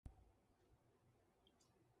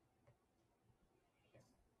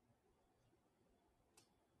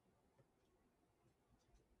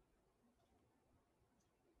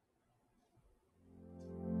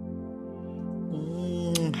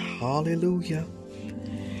Hallelujah.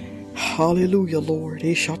 Hallelujah, Lord.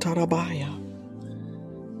 Ishatarabaya.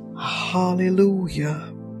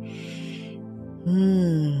 Hallelujah.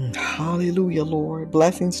 Hallelujah, Lord.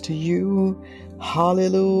 Blessings to you.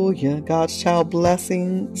 Hallelujah. God's child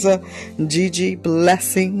blessings. Gigi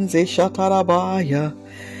blessings. Ishatarabaya.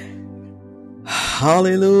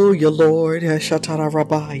 Hallelujah, Lord.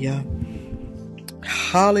 Ishatarabaya.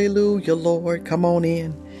 Hallelujah, Lord. Come on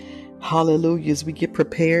in. Hallelujah. As we get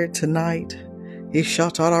prepared tonight.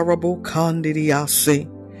 Ishatarabu kandidiyase.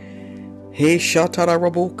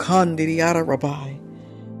 Ishatarabu kandidiyarabai.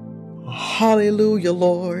 Hallelujah,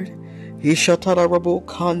 Lord. Ishatarabu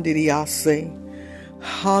kandidiyase.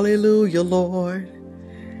 Hallelujah, Lord.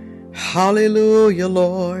 Hallelujah,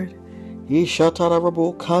 Lord.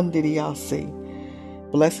 Ishatarabu kandidiyase.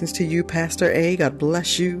 Blessings to you, Pastor A. God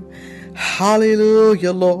bless you.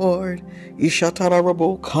 Hallelujah, Lord.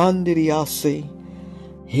 Ishatarabu kandidiyase.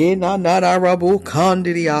 Hinanarabu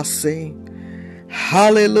kandidiyase.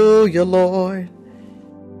 Hallelujah, Lord.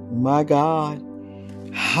 My God.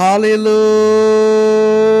 Hallelujah,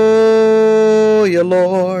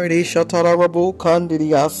 Lord. Ishatarabu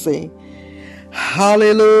kandidiyase.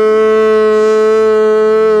 Hallelujah,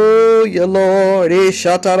 Lord.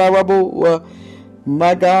 Ishatarabu.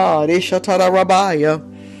 My God. Ishatarabaya.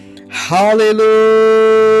 Hallelujah,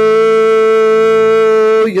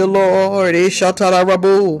 Lord.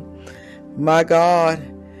 Ishatarabu. My God.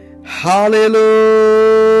 Hallelujah,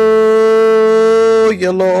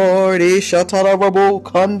 Lord. Ishatarabu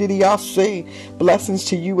kandidiyase. Blessings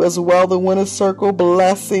to you as well, the Winner's Circle.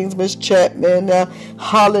 Blessings, Miss Chapman.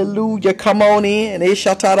 Hallelujah. Come on in.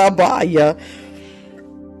 Ishatarabaya.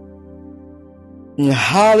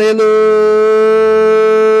 Hallelujah,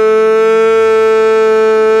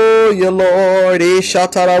 Lord.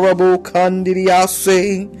 Ishatarabu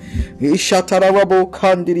kandidiyase. Ishatarabu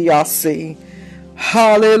kandidiyase.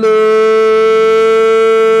 Hallelujah,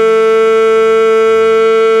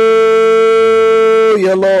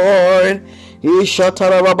 Lord.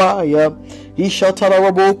 Ishatarabaya.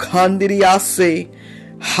 Ishatarabu kandidiyase.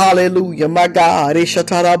 Hallelujah, my God.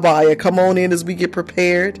 Ishatarabaya. Come on in as we get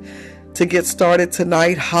prepared to get started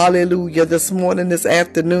tonight. Hallelujah. This morning, this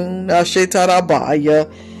afternoon.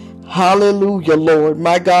 Ashetarabaya. Hallelujah, Lord.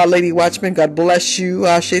 My God, Lady Watchman, God bless you.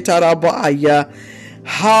 Ashetarabaya.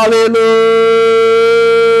 Hallelujah,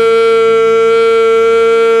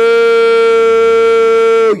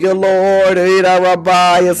 Lord.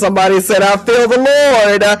 Irarabaya. Somebody said, I feel the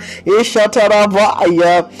Lord.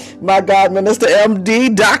 Ishatarabaya. My God, Minister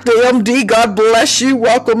MD, Dr. MD, God bless you.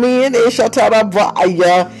 Welcome in.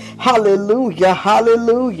 Ishatarabaya. Hallelujah.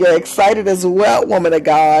 Hallelujah. Excited as well, woman of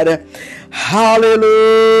God. Hallelujah,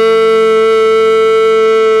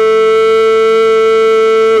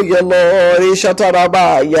 Lord.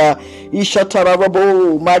 Ishatarabaya.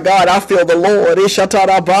 Ishatarabu. My God, I feel the Lord.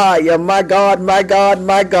 Ishatarabaya. My God, my God,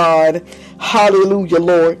 my God. Hallelujah,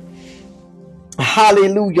 Lord.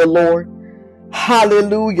 Hallelujah, Lord.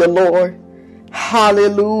 Hallelujah, Lord.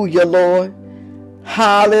 Hallelujah, Lord.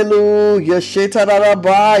 Hallelujah.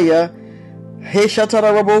 Shetarabaya.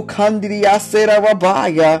 Heshatarabu kandidiyase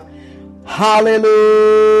rabaya. Hallelujah,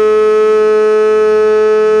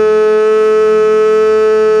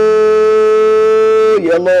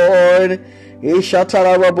 Lord.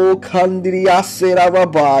 Ishatarabu kandidiyase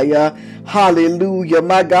rabaya. Hallelujah,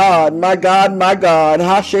 my God, my God, my God.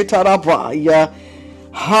 Hashetarabaya.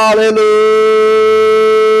 Hallelujah,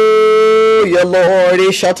 Lord.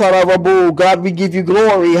 Ishatarabu. God, we give you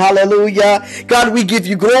glory. Hallelujah. God, we give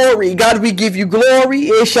you glory. God, we give you glory.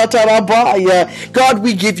 Ishatarabaya. God,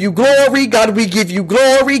 we give you glory. God, we give you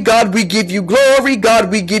glory. God, we give you glory.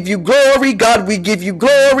 God, we give you glory. God, we give you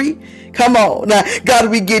glory. Come on. God,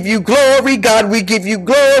 we give you glory. God, we give you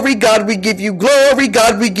glory. God, we give you glory.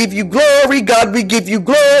 God, we give you glory. God, we give you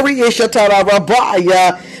glory.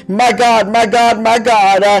 Ishatarabaya. My God, my God, my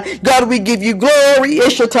God. God, we give you glory.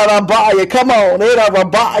 Ishatarabaya. Come on.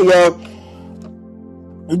 Irarabaya.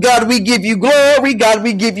 God, we give you glory. God,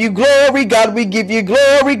 we give you glory. God, we give you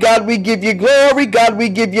glory. God, we give you glory. God, we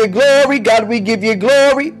give you glory. God, we give you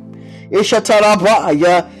glory.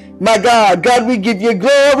 Ishatarabaya. My God, God, we give you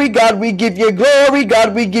glory. God, we give you glory.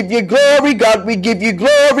 God, we give you glory. God, we give you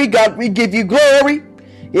glory. God, we give you glory.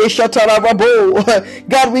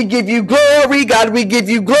 God, we give you glory. God, we give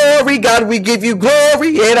you glory. God, we give you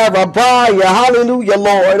glory. Hallelujah,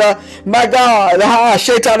 Lord. My God.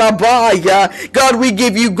 God, we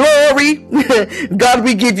give you glory. God,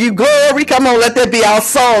 we give you glory. Come on, let that be our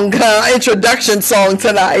song, introduction song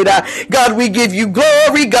tonight. God, we give you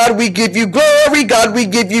glory. God, we give you glory. God, we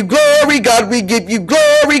give you glory. God, we give you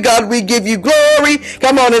glory. God, we give you glory.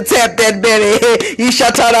 Come on and tap that belly.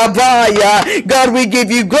 God, we give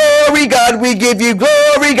you glory. God, we give you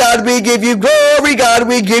glory. God, we give you glory. God,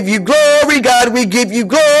 we give you glory. God, we give you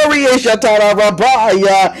glory.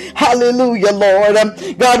 Hallelujah, Lord.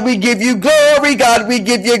 God, we give you glory. God, we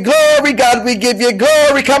give you glory. God, we give you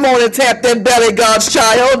glory. Come on and tap that belly, God's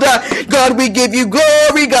child. God, we give you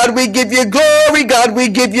glory. God, we give you glory. God, we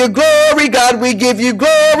give you glory. God, we give you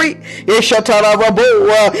glory.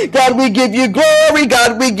 God, we give you glory.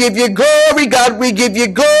 God, we give you glory. God, we give you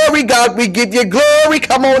glory. God, we give you glory.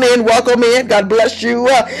 Come on in. Welcome in. God bless you.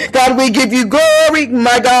 God, we give you glory.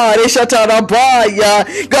 My God.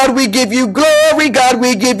 God, we give you glory. God,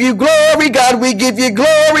 we give you glory. God, we give you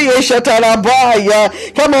glory.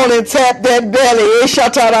 Come on and tap that belly.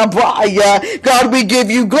 God, we give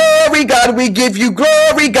you glory. God, we give you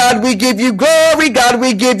glory. God, we give you glory. God,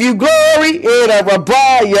 we give you glory.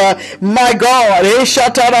 My God.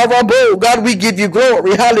 God, we give you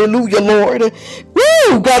glory. Hallelujah, Lord.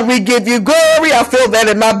 Woo! God, we give you glory. I feel that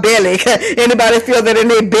in my belly. Anybody feel that in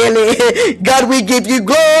their belly? God, we give you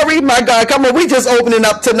glory. My God, come on. We just opening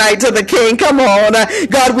up tonight to the King. Come on.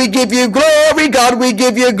 God, we give you glory. God, we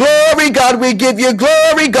give you glory. God, we give you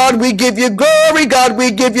glory. God, we give you glory. God,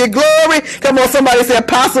 we give you glory. Come on, somebody say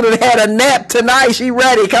Apostle that had a nap tonight. She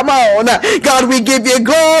ready. Come on. God, we give you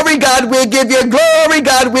glory. God, we give you glory.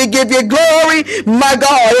 God, we give you glory. My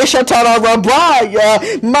God.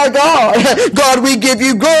 My God. God, we give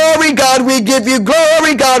you glory. God, we give you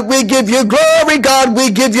glory. God, we give you glory. God, we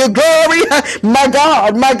give you glory. My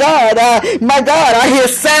God, my God, my God. I hear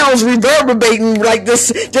sounds reverberating like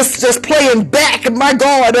this, just playing back. My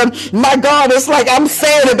God, it's like I'm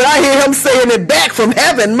saying it, but I hear him saying it back from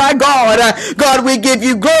heaven. My God, God, we give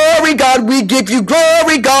you glory. God, we give you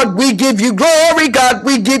glory. God, we give you glory. God,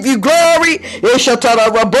 we give you glory.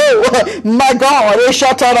 My God,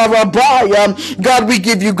 God, we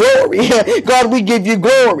give you glory. God, we give you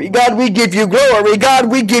glory. God, we give you glory. God,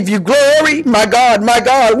 we give you glory. My God, my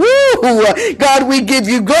God. Woo! God, we give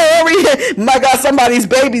you glory. My God, somebody's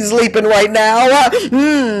baby's leaping right now.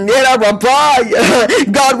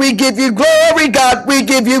 God, we give you glory. God, we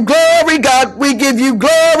give you glory. God, we give you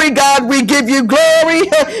glory. God, we give you glory.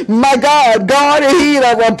 My God, God,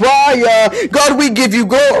 God, we give you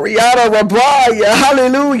glory.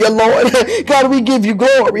 Hallelujah, Lord. God, we give you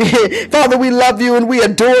glory. Father, we love you and we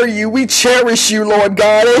adore you. We cherish you, Lord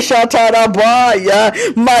God.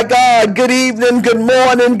 My God, good evening, good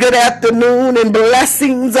morning, good afternoon, and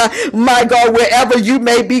blessings. My God, wherever you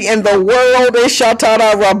may be in the world.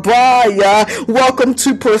 Welcome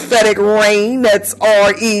to Prophetic Reign. That's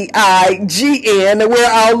REIGN,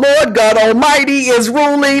 where our Lord God Almighty is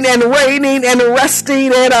ruling and reigning and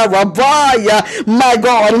resting in our my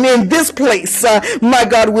God, and in this place, my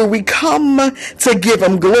God, where we come to give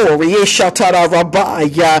him glory.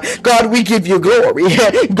 God, we give you glory.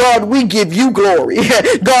 God, we give you glory.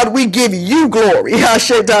 God, we give you glory.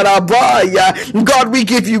 God, we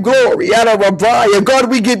give you glory. God,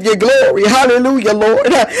 we give you glory. Hallelujah,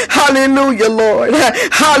 Lord. Hallelujah, Lord.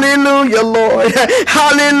 Hallelujah, Lord.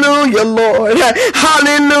 Hallelujah, Lord.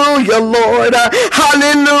 Hallelujah, Lord.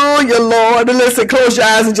 Hallelujah, Lord. Listen, close your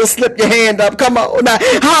eyes and just slip your hand up. Come on.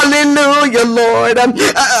 Hallelujah, Lord.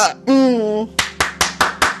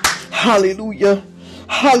 Hallelujah.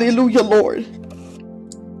 Hallelujah, Lord.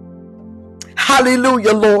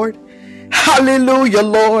 Hallelujah, Lord. Hallelujah,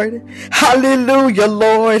 Lord. Hallelujah,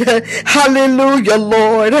 Lord. Hallelujah,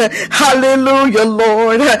 Lord. Hallelujah,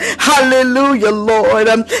 Lord. Hallelujah, Lord.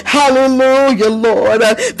 Hallelujah, Lord.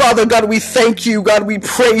 Father God, we thank you. God, we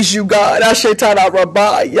praise you, God.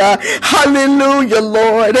 Hallelujah,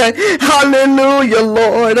 Lord. Hallelujah,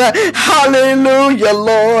 Lord. Hallelujah,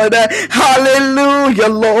 Lord. Hallelujah,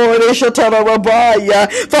 Lord.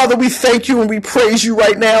 Father, we thank you and we praise you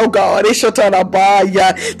right now, God.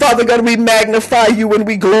 Father God, we magnify you and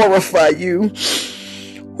we glorify you.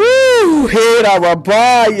 Woo!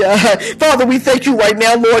 Father, we thank you right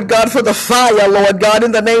now, Lord God, for the fire, Lord God,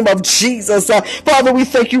 in the name of Jesus. Father, we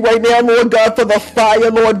thank you right now, Lord God, for the fire,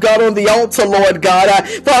 Lord God, on the altar, Lord God.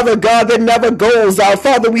 Father God, that never goes out.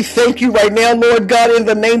 Father, we thank you right now, Lord God, in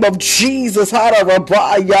the name of Jesus. Father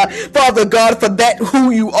God, for that who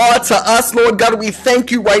you are to us, Lord God, we thank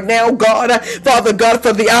you right now, God. Father God,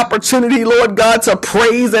 for the opportunity, Lord God, to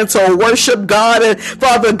praise and to worship God, and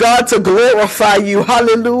Father God, to glorify you.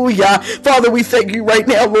 Hallelujah. Father, we thank you right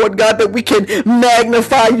now, Lord God, that we can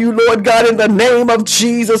magnify you, Lord God, in the name of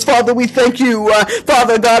Jesus. Father, we thank you,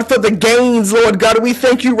 Father God, for the gains, Lord God. We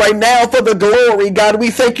thank you right now for the glory, God.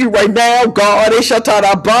 We thank you right now, God.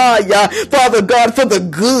 Father God, for the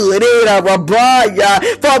good.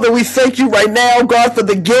 Father, we thank you right now, God, for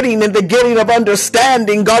the getting and the getting of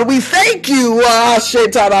understanding. God, we thank you. Father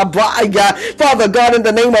God, in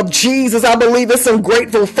the name of Jesus, I believe there's some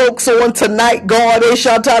grateful folks on tonight, God.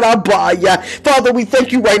 Father, we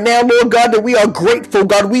thank you right now, Lord God, that we are grateful,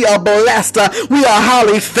 God. We are blessed. We are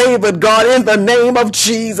highly favored, God, in the name of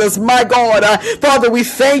Jesus, my God. Father, we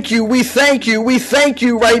thank you. We thank you. We thank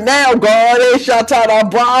you right now, God.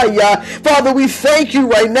 Father, we thank you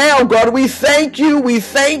right now, God. We thank you. We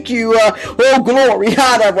thank you. Oh, glory.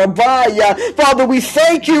 Father, we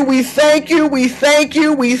thank you. We thank you. We thank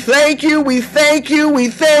you. We thank you. We thank you. We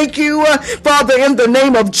thank you. Father, in the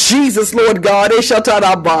name of Jesus, Lord God.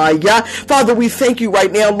 Father, we thank you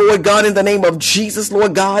right now, Lord God, in the name of Jesus,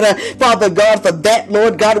 Lord God. Father God, for that,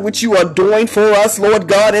 Lord God, which you are doing for us, Lord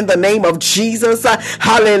God, in the name of Jesus.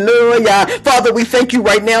 Hallelujah. Father, we thank you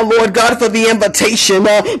right now, Lord God, for the invitation.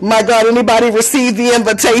 My God, anybody receive the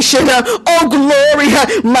invitation? Oh, glory.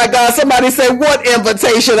 My God, somebody say, what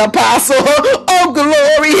invitation, Apostle? Oh,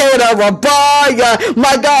 glory.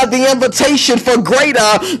 My God, the invitation for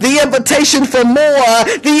greater, the invitation for more,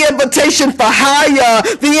 the invitation for higher,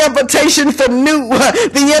 the invitation for new,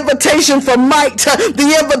 the invitation for might,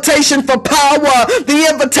 the invitation for power, the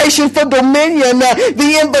invitation for dominion,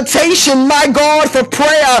 the invitation, my God, for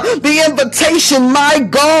prayer, the invitation, my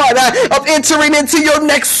God, of entering into your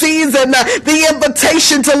next season, the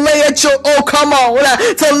invitation to lay at your, oh come on,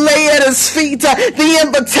 to lay at his feet, the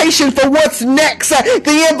invitation for what's next,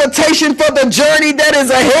 the invitation for the journey that is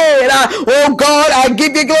ahead. Oh God, I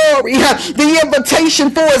give you glory. The invitation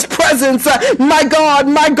for his presence, my God,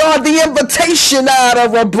 the invitation out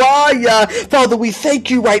of Rabbiah. Father, we thank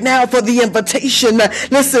you right now for the invitation,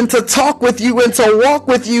 listen, to talk with you and to walk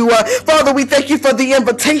with you. Father, we thank you for the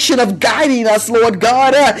invitation of guiding us, Lord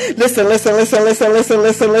God. Listen.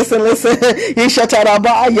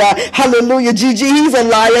 Hallelujah. Gigi, he's a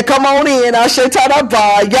liar. Come on in.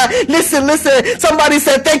 Listen. Somebody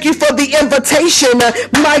said thank you for the invitation.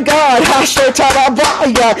 My God.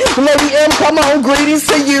 Lady M, come on. Greetings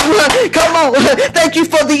to you. Come on. Thank you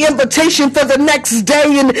for the invitation for the next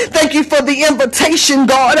day. And thank you for the invitation,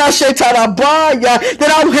 God. That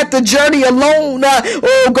I don't have to journey alone.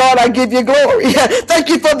 Oh, God, I give you glory. Thank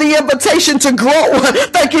you for the invitation to grow.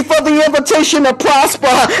 Thank you for the invitation to prosper.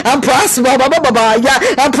 I'm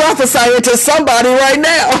prophesying to somebody right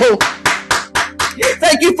now.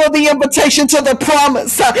 Thank you for the invitation to the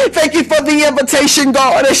promise. Thank you for the invitation,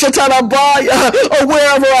 God. Or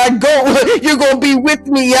wherever I go, you're going to be with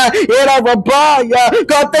me. God,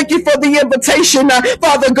 thank you for the invitation,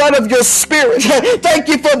 Father God, of your spirit. Thank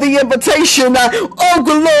you for the invitation. Oh,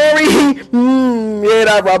 glory.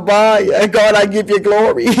 God, I give you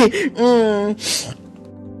glory.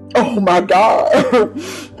 Oh my God.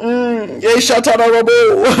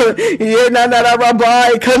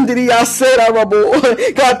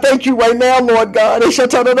 God, thank you right now, Lord God.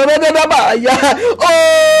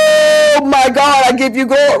 Oh my God, I give you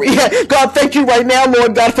glory. God, thank you right now,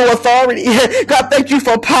 Lord God, for authority. God, thank you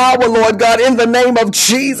for power, Lord God, in the name of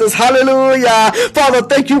Jesus. Hallelujah. Father,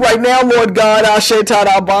 thank you right now, Lord God.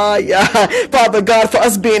 Father God, for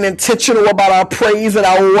us being intentional about our praise and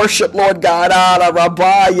our worship, Lord God.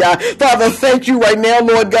 Father, thank you right now,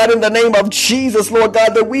 Lord God, in the name of Jesus, Lord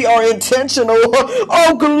God, that we are intentional.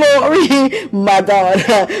 Oh, glory. My God.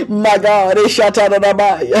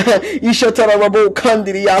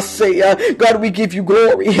 God, we give you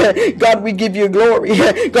glory. God, we give you glory.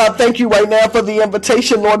 God, thank you right now for the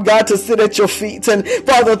invitation, Lord God, to sit at your feet. And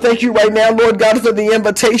Father, thank you right now, Lord God, for the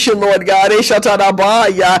invitation, Lord God.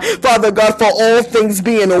 Father God, for all things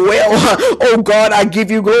being well. Oh God, I give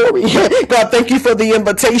you glory. God, thank you for the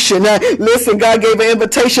invitation. Listen, God gave an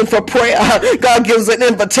invitation for prayer. God gives an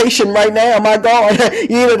invitation right now, my God.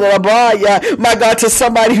 My God, to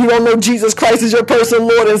somebody who don't know Jesus Christ as your personal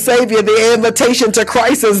Lord and Savior, the invitation to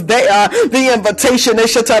Christ is there. The invitation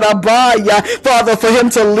is Father, for him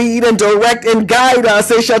to lead and direct and guide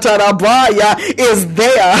us is there.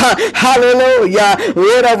 Hallelujah.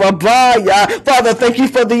 Father, thank you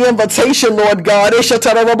for the invitation, Lord God.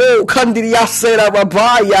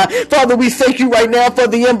 Father, we thank you right now for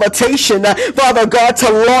the invitation, Father God, to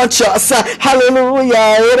launch us.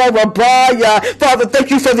 Hallelujah. Father,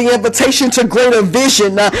 thank you for the invitation to greater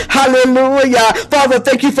vision. Hallelujah. Father,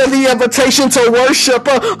 thank you for the invitation to worship.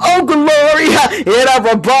 Oh, glory.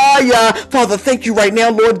 Father, thank you right now,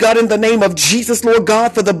 Lord God, in the name of Jesus, Lord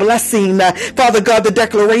God, for the blessing. Father God, the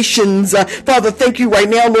declarations. Father, thank you right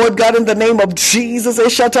now, Lord God, in the name of Jesus.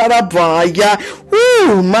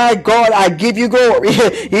 Woo, my God, I give you glory.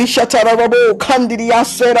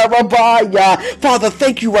 Father,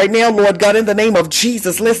 thank you right now, Lord God, in the name of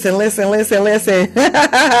Jesus. Listen.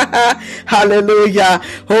 Hallelujah.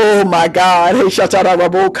 Oh, my God.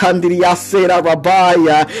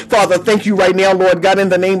 Father, thank you right now, Lord God, in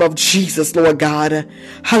the name of Jesus, Lord God.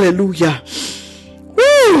 Hallelujah.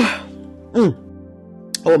 Woo.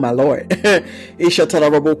 Oh, my Lord.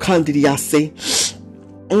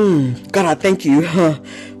 God, I thank you.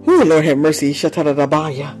 Oh, Lord, have mercy.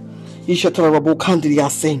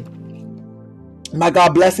 My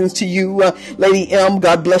God, blessings to you, Lady M.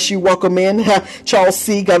 God bless you. Welcome in. Charles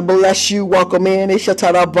C. God bless you. Welcome in.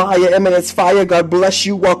 Ishatarabaya. Eminence Fire. God bless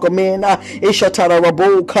you. Welcome in.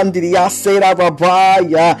 Ishatarabu Kandiriyasera.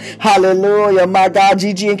 Hallelujah. My God,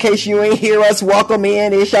 Gigi, in case you ain't hear us, welcome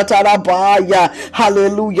in. Ishatarabaya.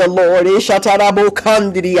 Hallelujah, Lord. Ishatarabu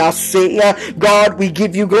Kandiriyasera. God, we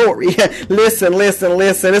give you glory. Listen.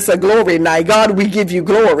 It's a glory night. God, we give you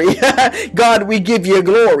glory. God, we give you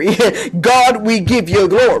glory. God, we give you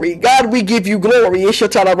glory. God, we give you glory.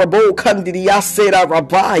 Father,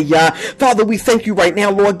 we thank you right now,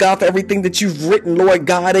 Lord God, for everything that you've written, Lord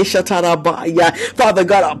God. Father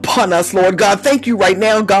God, upon us, Lord God. Thank you right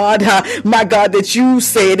now, God, my God, that you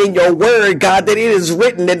said in your word, God, that it is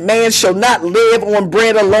written that man shall not live on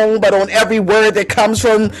bread alone, but on every word that comes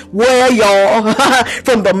from where, y'all?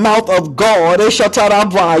 From the mouth of God. So,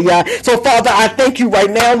 Father, I thank you right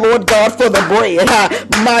now, Lord God, for the bread.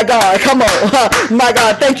 My God, come on. My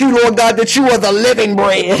God, thank you, Lord God, that you are the living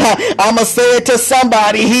bread. I'ma say it to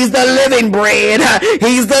somebody. He's the living bread.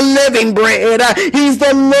 He's the living bread. He's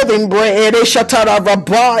the living bread.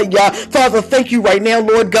 Father, thank you right now,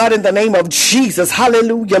 Lord God, in the name of Jesus.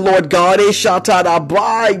 Hallelujah, Lord God.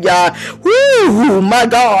 Woo, my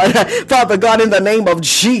God. Father God, in the name of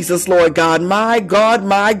Jesus, Lord God. My God.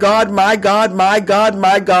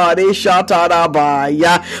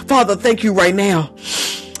 Father, thank you right now.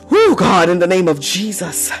 Oh, God, in the name of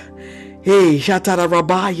Jesus. Hey,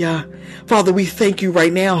 Shatarabaya. Father, we thank you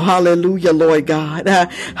right now. Hallelujah, Lord God.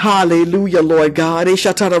 Hallelujah, Lord God.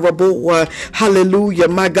 Hallelujah,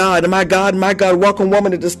 my God. Welcome,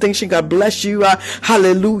 woman of distinction. God bless you.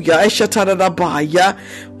 Hallelujah.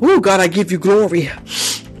 Oh, God, I give you glory. Yeah,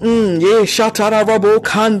 Shatarabo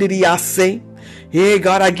Kandidiyase. Yeah,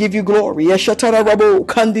 God, I give you glory. Shatarabo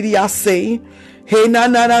Kandidiyase. Hey,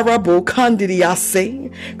 rabo kandidiyase.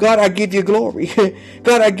 God, I give you glory.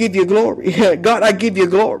 God, I give you glory. God, I give you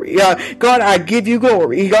glory. God, I give you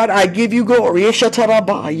glory. God, I give you glory.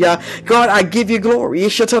 Ishatarabaya. God, I give you glory.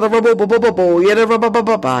 God,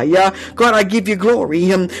 I give you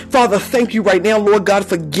glory. Father, thank you right now, Lord God,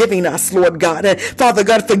 for giving us, Lord God. Father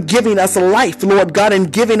God, for giving us life, Lord God,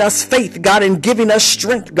 and giving us faith, God, and giving us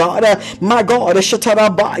strength, God. My God,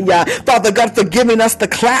 Ishatarabaya. Father God, for giving us the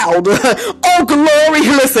cloud. Oh, glory,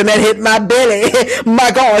 listen, that hit my belly. My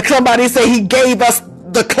God, somebody say he gave us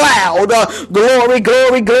the cloud. Glory.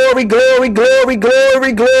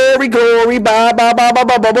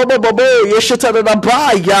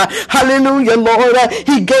 Hallelujah, Lord.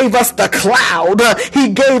 He gave us the cloud. He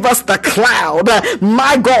gave us the cloud.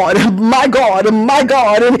 My God.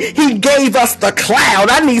 And he gave us the cloud.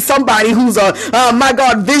 I need somebody who's my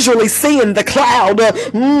God, visually seeing the cloud.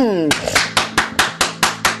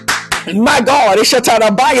 My God,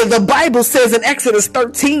 the Bible says in Exodus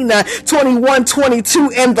 13, 21, 22,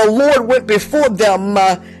 and the Lord went before them.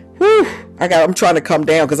 I'm trying to come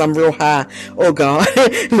down because I'm real high. Oh God.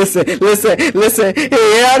 listen.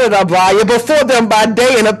 Before them by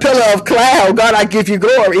day in a pillar of cloud. God, I give you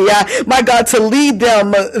glory. My God, to lead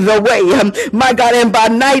them the way. My God, and by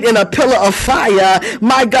night in a pillar of fire.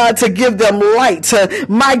 My God, to give them light.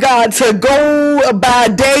 My God, to go by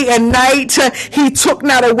day and night. He took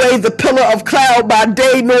not away the pillar of cloud by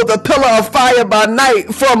day, nor the pillar of fire by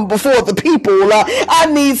night from before the people. I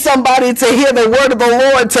need somebody to hear the word of the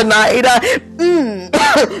Lord tonight.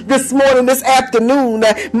 This morning, this afternoon.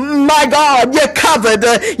 My God, you're covered.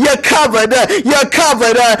 You're covered. You're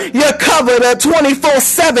covered. You're covered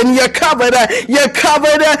 24/7. You're covered. You're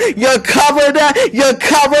covered. You're covered. You're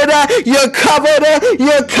covered. You're covered.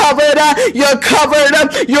 You're covered. You're covered.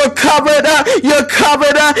 You're covered. You're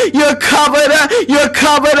covered. You're covered. You're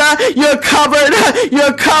covered. You're covered.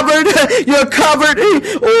 You're covered. You're covered.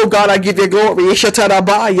 Oh God, I give you glory.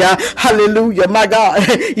 Hallelujah. My God.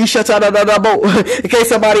 In case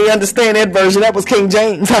somebody understand that version, that was King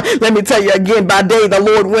James. Let me tell you again, by day the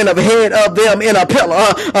Lord went ahead of them in a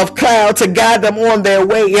pillar of cloud to guide them on their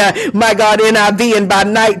way. My God, NIV, and by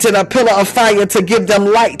night in a pillar of fire to give them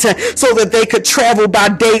light so that they could travel by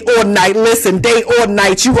day or night. Listen, day or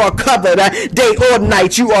night, you are covered. Day or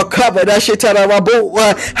night, you are covered.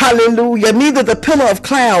 Hallelujah. Neither the pillar of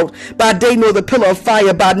cloud by day nor the pillar of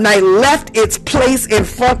fire by night left its place in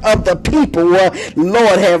front of the people.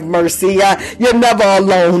 Lord have mercy. You're never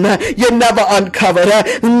alone. You're never uncovered.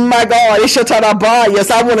 My God, yes,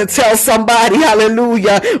 I want to tell somebody,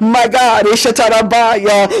 hallelujah. My God,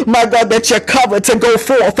 my God, that you're covered to go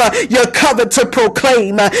forth. You're covered to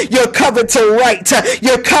proclaim. You're covered to write.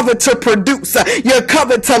 You're covered to produce. You're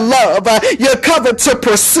covered to love. You're covered to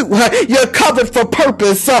pursue. You're covered for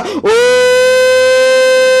purpose.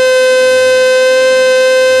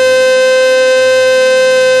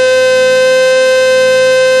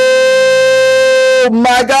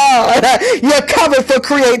 My God, you're covered for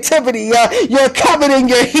creativity. You're covered in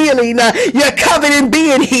your healing. You're covered in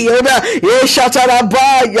being healed. You're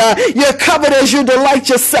covered as you delight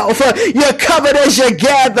yourself. You're covered as you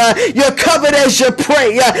gather. You're covered as you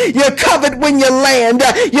pray. You're covered when you land.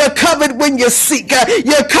 You're covered when you seek.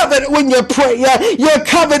 You're covered when you pray. You're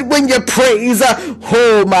covered when you praise.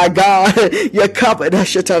 Oh my God, you're covered.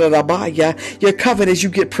 You're covered as you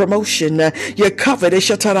get promotion. You're covered.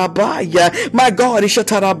 My God, I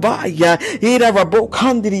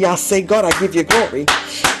say, God, I give you glory.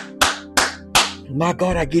 My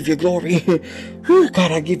God, I give you glory.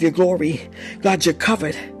 God, I give you glory. God, you're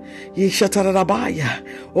covered.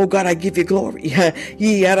 Oh God, I give you glory.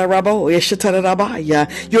 You're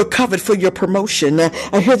covered for your promotion.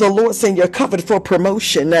 I hear the Lord saying you're covered for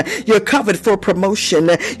promotion. You're covered for promotion.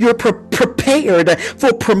 You're prepared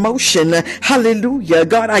for promotion. Hallelujah.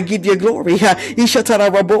 God, I give you glory. You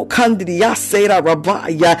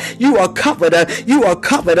are covered. You are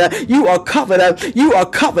covered. You are covered. You are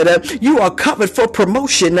covered. You are covered for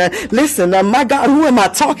promotion. Listen, my God, who am I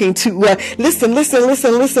talking to? Listen.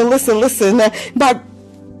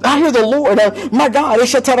 I hear the Lord, my God, you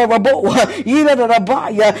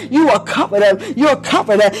are covered, you're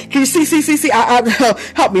covered. Can you see,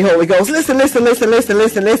 help me, Holy Ghost. Listen.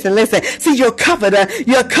 See, you're covered,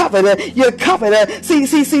 you're covered. See.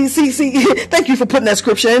 Thank you for putting that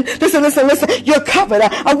scripture in. Listen. You're covered.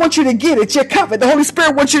 I want you to get it. You're covered. The Holy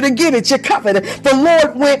Spirit wants you to get it. You're covered. The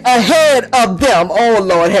Lord went ahead of them. Oh,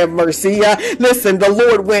 Lord, have mercy. Listen, the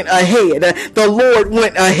Lord went ahead. The Lord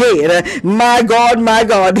went ahead. My God.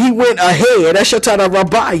 He went ahead.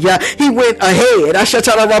 He went ahead.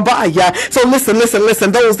 So listen.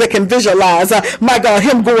 Those that can visualize, my God,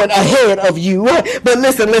 him going ahead of you. But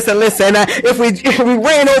listen. If we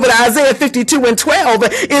ran over to Isaiah 52:12,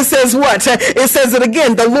 it says what? It says it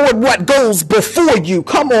again. The Lord what goes before you.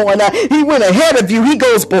 Come on. He went ahead of you. He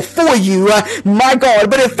goes before you. My God.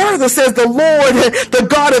 But it further says the Lord, the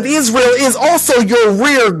God of Israel, is also your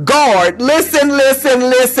rear guard. Listen.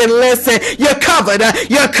 You're covered.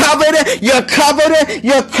 You're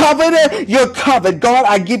covered. God,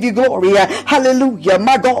 I give you glory. Hallelujah.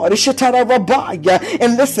 My God.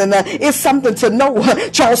 And listen, it's something to know,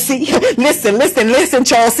 Chelsea. Listen,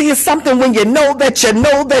 Chelsea. It's something when you know that you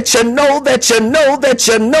know.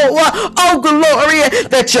 Oh, glory,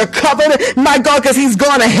 that you're covered. My God, because he's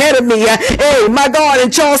gone ahead of me. Hey, my God.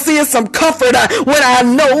 And Chelsea, it's some comfort when I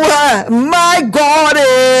know, my God,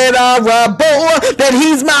 that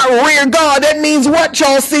he's my rear guard. That means what, Chelsea?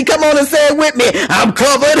 Charles C, come on and say it with me. I'm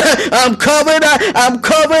covered. I'm covered. I'm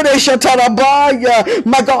covered.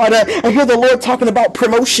 My God, I hear the Lord talking about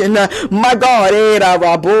promotion. My God,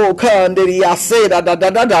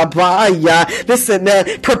 listen,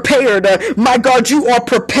 prepared. My God, you are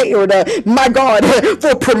prepared. My God,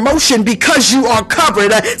 for promotion because you are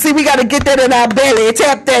covered. See, we got to get that in our belly.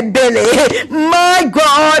 Tap that belly. My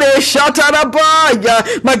God,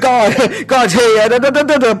 my God,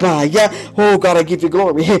 oh God, I give you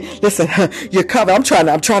glory. Listen, you're covered. I'm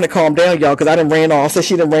trying to calm down, y'all, because I done ran off. So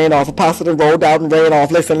she done ran off. Apostle done rolled out and ran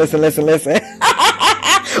off. Listen.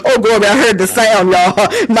 Oh, glory, I heard the sound, y'all.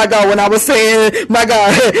 My God, when I was saying, my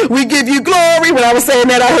God, we give you glory. When I was saying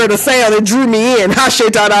that, I heard a sound that drew me in.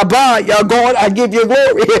 Y'all, God, I give you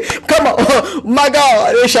glory. Come on. My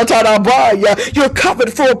God, you're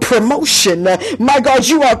covered for promotion. My God,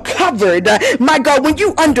 you are covered. My God, when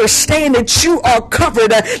you understand that you are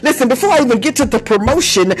covered, listen, before I even get to the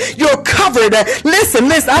promotion, you're covered. Listen,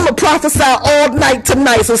 I'm going to prophesy all night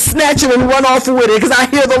tonight, so snatch it and run off with it, because I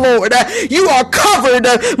hear the Lord. You are covered,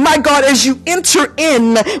 my God, as you enter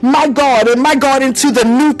in, my God, into the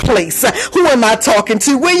new place. Who am I talking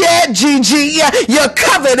to? Where you at, Gigi? You're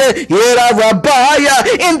covered in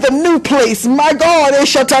the new place. My God,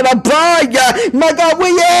 my God, where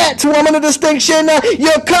you at? Woman of distinction,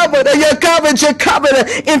 you're covered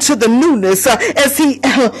into the newness as he...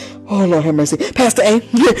 Oh, Lord have mercy. Pastor A,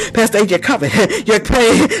 you're covered. You're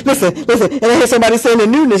praying. Listen. And I hear somebody saying the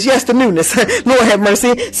newness. Yes, the newness. Lord have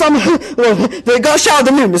mercy. God shout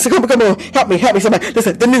the newness. Come on. Help me, somebody.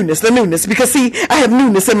 Listen, the newness. Because see, I have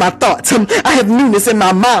newness in my thoughts. I have newness in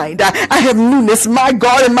my mind. I have newness, my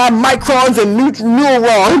God, in my microns and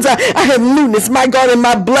neurons. I have newness, my God, in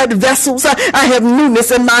my blood vessels. I have newness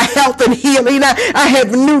in my health and healing. I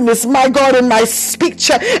have newness, my God, in my speech.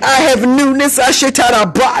 I have newness.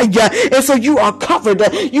 And so you are covered.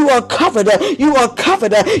 You are covered. And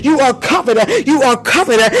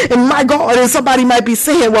my God, and somebody might be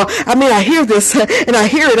saying, well, I mean, I hear this and I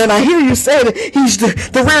hear it and I hear you say that he's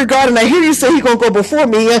the rear guard and I hear you say he's going to go before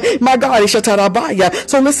me. My God,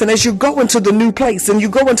 so listen, as you go into the new place and you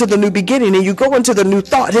go into the new beginning and you go into the new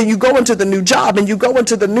thought and you go into the new job and you go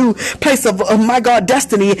into the new place of my God,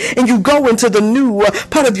 destiny, and you go into the new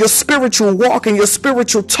part of your spiritual walk and your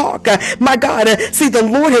spiritual talk. My God, see, the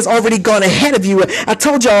Lord has already gone ahead of you. I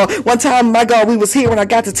told y'all one time, my God, we was here when I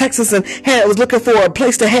got to Texas and was looking for a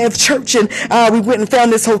place to have church, and we went and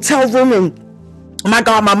found this hotel room, and my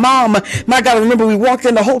God, my mom, my God, I remember we walked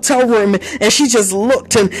in the hotel room and she just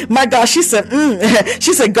looked and my God, she said,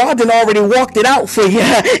 God done already walked it out for you.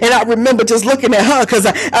 And I remember just looking at her because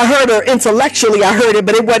I heard her intellectually, I heard it,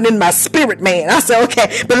 but it wasn't in my spirit, man. I said,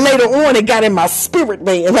 okay, but later on it got in my spirit,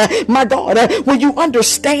 man. My God, when you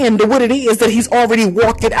understand what it is that he's already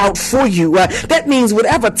walked it out for you, that means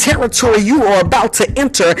whatever territory you are about to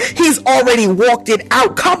enter, he's already walked it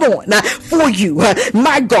out. Come on, for you.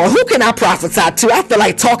 My God, who can I prophesy to? I feel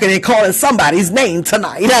like talking and calling somebody's name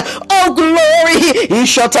tonight. Oh, glory.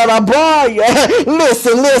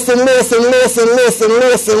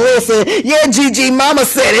 Listen. Yeah, Gigi, mama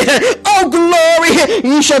said it. Oh, glory.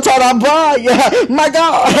 My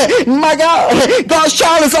God. God's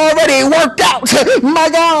child is already worked out. My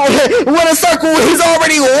God. What a circle. He's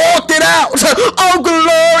already walked it out. Oh,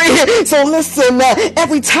 glory. So listen,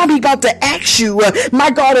 every time he got to ask you, my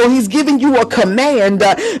God, or he's giving you a command,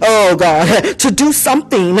 oh God, to do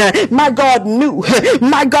something, my God, new.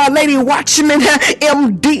 My God, Lady Watchman,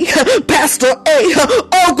 MD, Pastor A,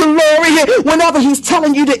 oh glory, whenever he's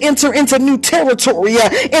telling you to enter into new territory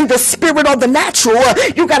in the spirit of the natural,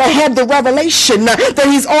 you got to have the revelation that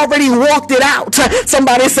he's already walked it out.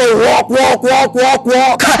 Somebody say walk.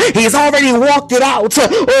 He's already walked it out.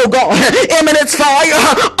 Oh God, eminence fire.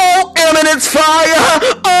 Oh, eminence fire.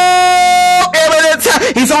 Oh, eminence.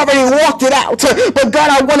 He's already walked it out. But God,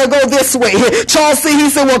 I want to go this way. Charles C, he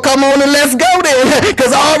said, well, come on and let's go then,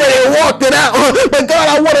 because I already walked it out. But God,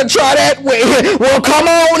 I want to try that way. Well, come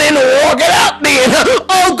on and walk it out then.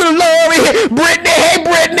 Oh, glory. Brittany, hey,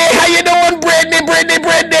 Brittany, how you doing, Brittany?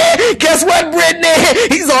 Guess what, Brittany?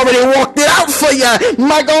 He's already walked it out for you.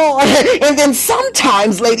 My God. And then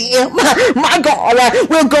sometimes, Lady M, my God,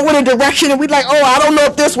 we'll go in a direction and we're like, oh, I don't know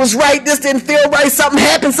if this was right. This didn't feel right. Something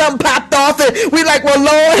happened. Something popped off. And we're like, well,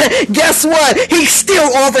 Lord, guess what? He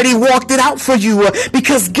still already walked it out for you.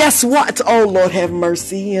 Because guess what? Oh, Lord, have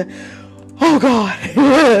mercy. Oh, God.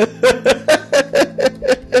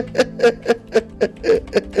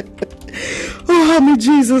 Oh, help me,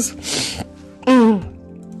 Jesus. Oh,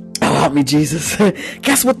 help Help me, Jesus.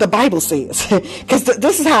 Guess what the Bible says? Because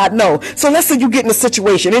this is how I know. So let's say you get in a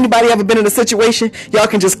situation. Anybody ever been in a situation? Y'all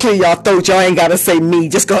can just clear y'all throat. Y'all ain't got to say me.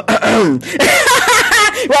 Just go, right?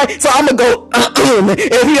 So I'm going to go,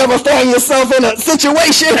 if you ever find yourself in a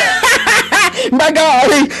situation, my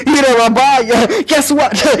God, guess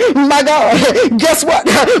what? My God, guess what?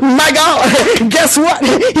 My God, guess what?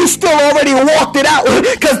 He still already walked it out,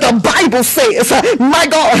 because the Bible says, my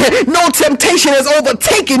God, no temptation has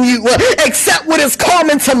overtaken you except what is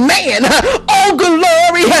common to man. Oh,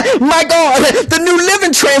 glory, my God. The New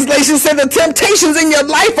Living Translation said the temptations in your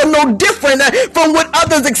life are no different from what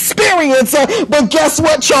others experience. But guess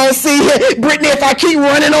what, y'all? See, Brittany, if I keep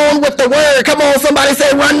running on with the word, come on, somebody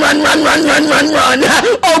say run, run, run, run, run, run, run.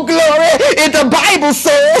 Oh, glory. If the Bible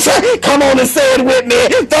says, come on and say it with me.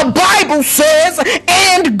 The Bible says,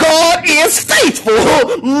 and God is faithful.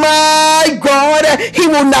 My God, he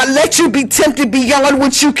will not let you be tempted beyond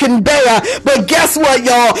what you can bear. But guess what,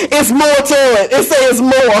 y'all? It's more to it. It says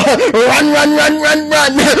more. Run, run, run, run,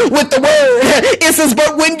 run with the word. It says,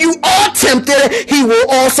 but when you are tempted, he will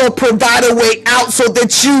also provide a way out so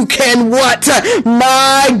that you can what?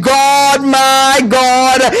 My God, my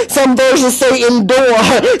God. Some versions say endure.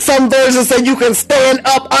 Some versions say you can stand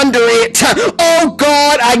up under it. Oh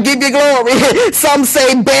God, I give you glory. Some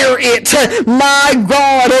say bear it. My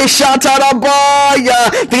God, the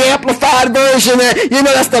Amplified Version, you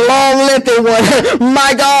know, that's the long lengthy one.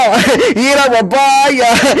 My God,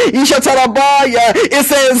 it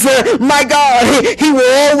says, my God, he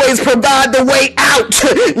will always provide the way out.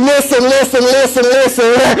 Listen, listen, listen,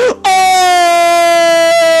 listen.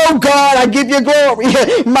 Oh God, I give you glory.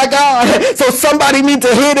 My God. So somebody need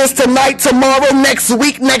to hear this tonight, tomorrow, next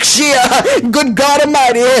week, next year. Good God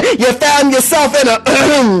Almighty, you found yourself in a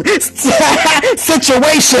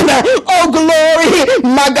situation. Oh glory,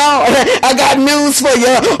 my God, I got news for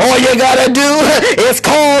you. All you gotta do is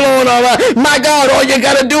call on her. My God, all you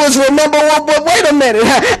gotta do is remember, wait a minute,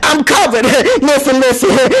 I'm covered. Listen,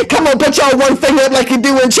 listen, come on, put y'all one finger up like you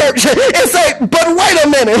do in church and say, but wait a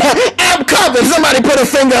minute, I'm covered. Somebody put a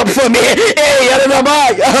finger up for me. Hey,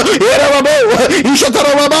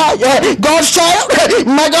 God's child,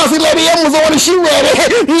 my God, see, Lady M was on and she read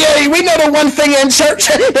it. Yeah, we know the one thing in church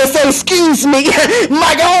that says, excuse me,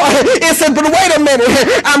 my God, it said, but wait a minute,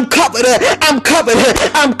 I'm covered, I'm covered,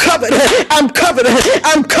 I'm covered, I'm covered,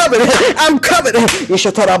 I'm covered, I'm covered.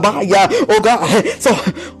 Oh God, so,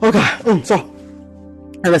 oh God, so,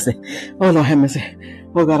 listen, oh Lord have mercy.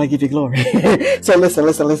 Oh God, I give you glory. So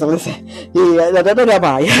listen. So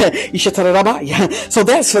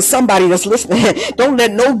that's for somebody that's listening. Don't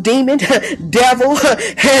let no demon, devil,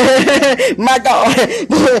 my God,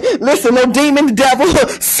 listen, no demon, devil,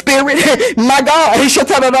 spirit, my God,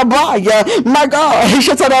 my God, in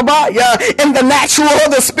the natural or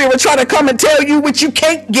the spirit try to come and tell you what you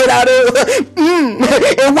can't get out of,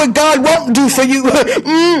 and what God won't do for you,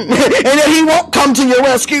 and that he won't come to your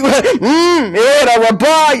rescue.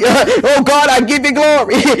 Oh God, I give you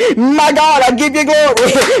glory. My God, I give you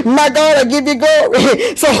glory. My God, I give you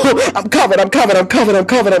glory. So I'm covered. God,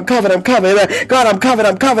 I'm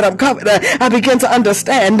covered. I begin to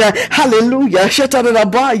understand. Hallelujah.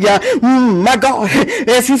 My God,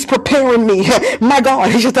 as he's preparing me. My God.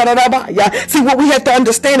 See, what we have to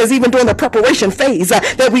understand is even during the preparation phase,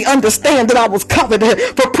 that we understand that I was covered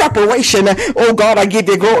for preparation. Oh God, I give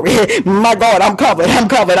you glory. My God, I'm covered.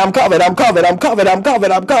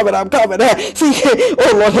 See,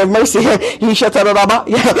 oh Lord have mercy. I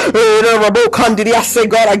say,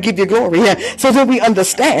 God, I give you glory. So that we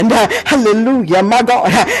understand, hallelujah, my God.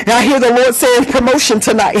 I hear the Lord saying promotion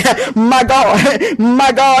tonight. My God,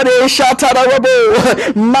 my God,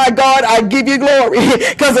 my God, I give you glory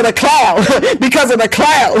because of the cloud, because of the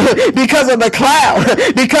cloud, because of the cloud,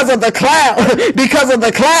 because of the cloud, because of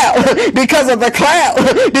the cloud, because of the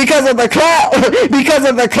cloud, because of the cloud, because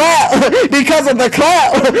of the cloud, because of the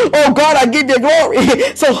cloud. Oh God, I give you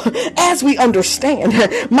glory. So as we understand,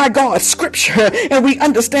 my God, scripture, and we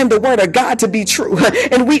understand the word of God to be true,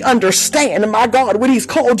 and we understand, my God, what he's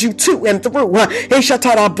called you to and through,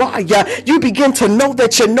 you begin to know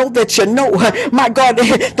that you know, my God,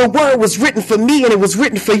 the word was written for me and it was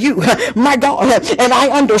written for you, my God, and I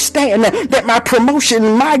understand that my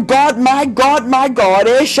promotion, my God, my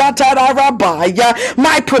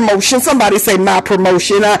promotion, somebody say my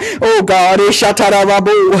promotion, oh God,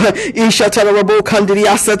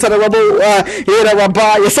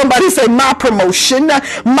 Somebody say, my promotion,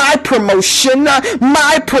 my promotion,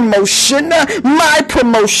 my promotion, my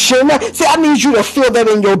promotion. See, I need you to feel that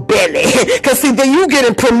in your belly. Because see, then you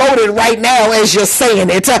getting promoted right now as you're saying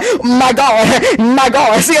it. My God, my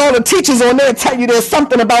God. See, all the teachers on there tell you there's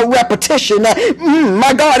something about repetition.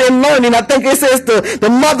 My God, in learning, I think it says the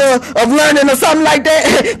mother of learning or something like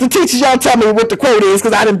that. The teachers, y'all tell me what the quote is,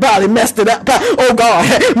 because I done probably messed it up. Oh God,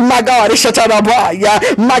 my God, it's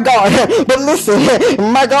my God. But listen,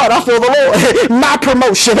 my God, I feel the Lord. My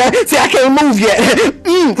promotion. See, I can't move yet.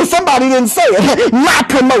 Because somebody didn't say it. My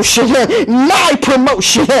promotion. My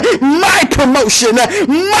promotion. My promotion.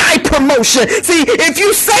 My promotion. See, if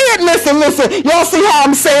you say it, listen. Y'all see how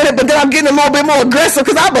I'm saying it, but then I'm getting a little bit more aggressive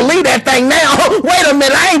because I believe that thing now. Wait a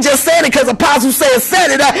minute, I ain't just saying it because Apostle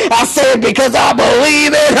said it. I say it because I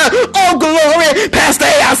believe it. Oh, glory. Pastor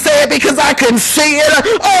A, I say it because I can see it.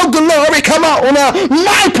 Oh, glory. Come on.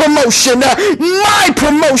 My promotion. My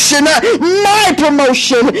promotion. My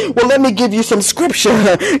promotion. Well, let me give you some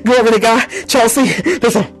scripture. Glory to God. Chelsea,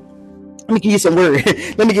 listen. Let me give you some word.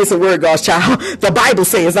 Let me give you some word, God's child. The Bible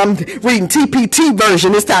says, I'm reading TPT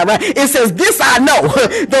version this time, right? It says, this I know,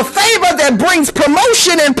 the favor that brings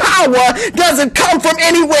promotion and power doesn't come from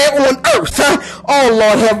anywhere on earth. Oh,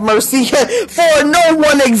 Lord have mercy. For no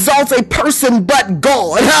one exalts a person but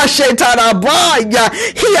God.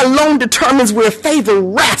 He alone determines where favor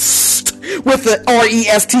rests. With the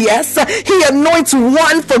R-E-S-T-S. He anoints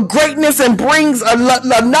one for greatness and brings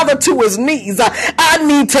another to his knees. I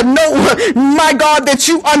need to know, my God, that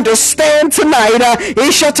you understand tonight.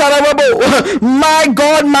 My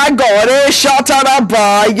God, my God.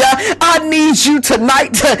 I need you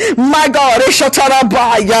tonight, my God.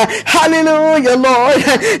 Hallelujah, Lord.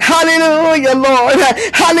 Hallelujah, Lord.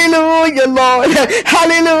 Hallelujah, Lord.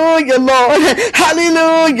 Hallelujah, Lord.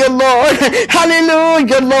 Hallelujah, Lord.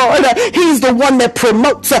 Hallelujah, Lord. He's the one that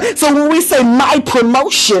promotes. So when we say my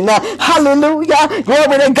promotion, hallelujah,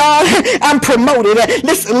 glory to God, I'm promoted.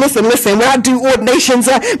 Listen. When I do ordinations,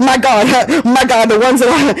 my God, the ones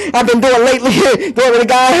that I've been doing lately, glory to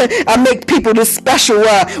God, I make people this special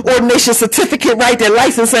ordination certificate, right? Their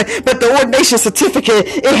license, but the ordination certificate,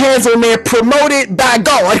 it has on there promoted by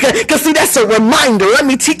God. Because see, that's a reminder. Let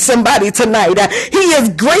me teach somebody tonight. He has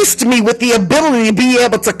graced me with the ability to be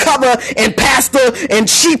able to cover and pastor and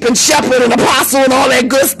sheep and shepherd and apostle and all that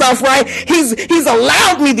good stuff, right? He's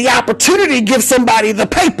allowed me the opportunity to give somebody the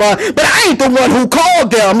paper, but I ain't the one who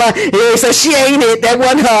called them. He said, she ain't it, that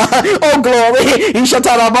one. Oh, glory.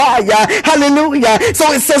 Hallelujah.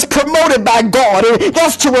 So it says promoted by God. And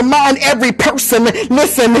that's to remind every person,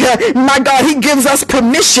 listen, my God, he gives us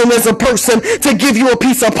permission as a person to give you a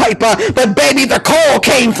piece of paper, but baby, the call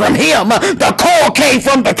came from him. The call came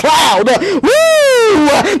from the cloud.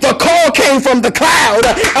 Woo! The call came from the cloud.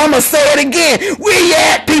 I'ma say it again. We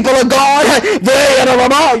at, people of God.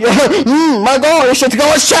 My God, it's just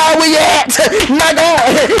God's child. We at. My God,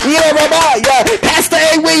 Pastor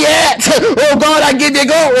A, we at. Oh God, I give you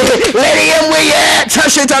glory. Lady M, we at.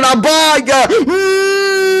 Touch it on a bar.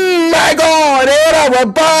 My God,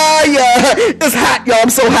 it's hot, y'all. I'm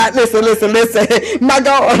so hot. Listen. My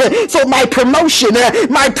God. So my promotion,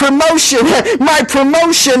 my God,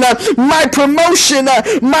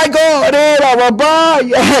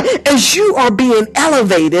 as you are being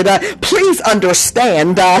elevated, please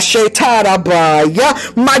understand, my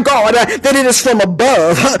God, that it is from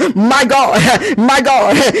above. My God,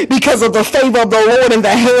 because of the favor of the Lord and the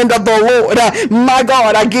hand of the Lord. My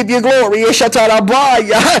God, I give you glory.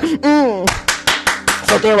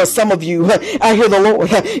 So there are some of you, I hear the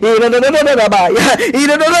Lord. Oh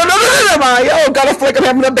God, I feel like I'm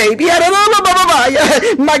having a baby.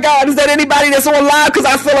 My God, is that anybody that's on live? Because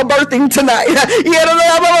I feel a birthing tonight.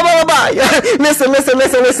 Listen. When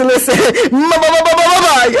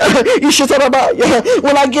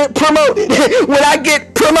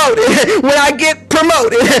I get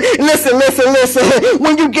promoted, listen.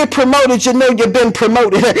 When you get promoted, you know you've been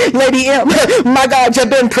promoted. Lady M, my God, you've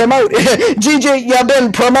been promoted. Gigi, you've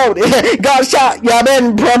been promoted. God shot, you've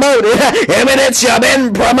been promoted. Eminence, you've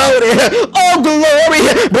been promoted. Oh, glory.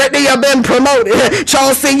 Brittany, you've been promoted.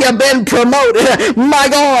 Chelsea, you've been promoted. My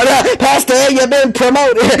God, Pastor A, you've been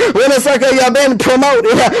promoted. Winner Circle, you've been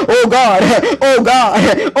promoted. Oh God.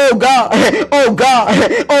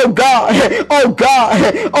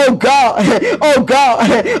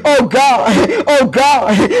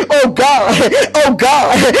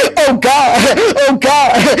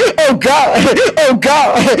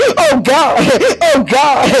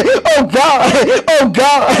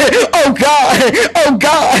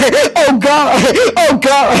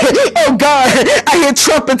 hear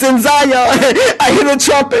trumpets in Zion. I hear the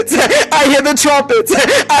trumpets. I hear the trumpets.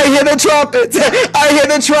 I hear the trumpets. I hear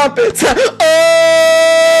the trumpets.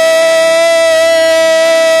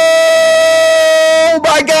 Oh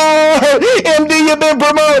my God. MD, you've been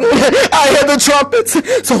promoted. I hear the trumpets.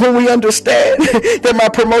 So when we understand that my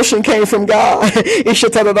promotion came from God,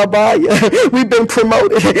 we've been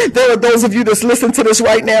promoted. There are those of you that's listening to this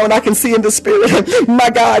right now, and I can see in the spirit, my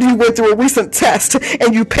God, you went through a recent test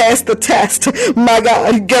and you passed the test. My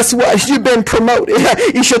God, guess what? You've been promoted.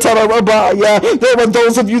 There are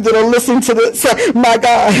those of you that are listening to this, my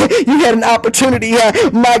God, you had an opportunity,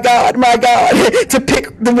 my God, to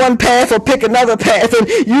pick the one path or pick another path, and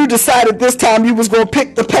you decided this time you was going to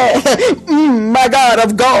pick the path, my God,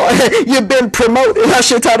 of God. You've been promoted.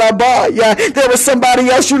 There was somebody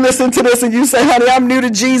else, you listen to this and you say, honey, I'm new to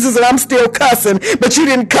Jesus and I'm still cussing, but you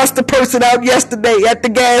didn't cuss the person out yesterday at the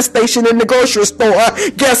gas station in the grocery store.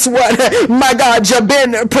 Guess what? My God, you've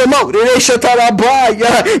been promoted.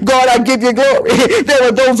 God, I give you glory. There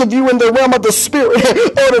are those of you in the realm of the spirit.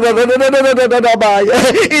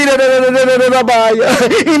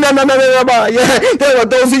 There are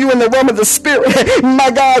those of you in the realm of the spirit.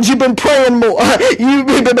 My God, you've been praying more. You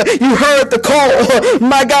heard the call,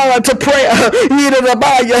 my God, to prayer,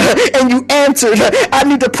 and you answered. I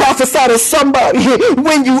need to prophesy to somebody.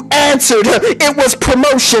 When you answered, it was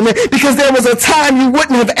promotion, because there was a time you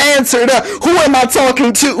wouldn't have answered. Who am I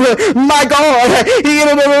talking to? My God.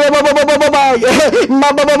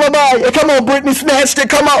 Come on, Brittany, snatched it.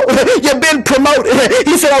 Come on. You've been promoted.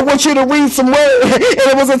 He said, I want you to read some word. And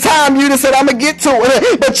it was a time you just said, I'm going to get to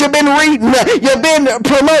it. But you've been reading. You've been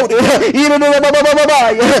promoted.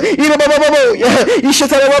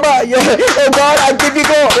 Oh God, I give you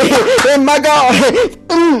glory. And my God.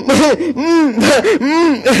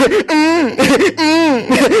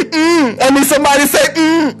 I need somebody to say,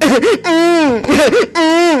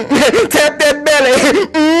 tap that belly.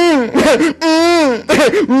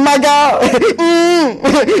 My God.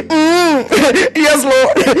 Yes,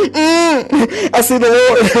 Lord. I see the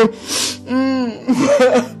Lord.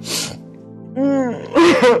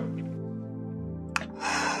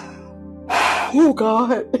 Oh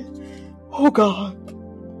God. Oh God.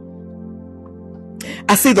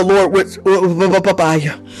 I see the Lord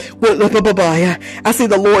I see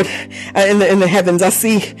the Lord in the heavens. I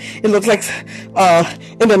see, it looks like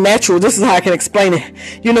in the natural, this is how I can explain it.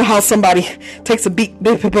 You know how somebody takes a big,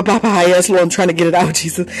 yes, Lord, I'm trying to get it out,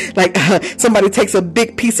 Jesus. Like somebody takes a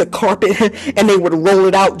big piece of carpet and they would roll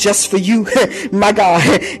it out just for you. My God,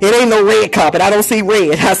 it ain't no red carpet. I don't see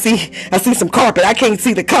red. I see some carpet. I can't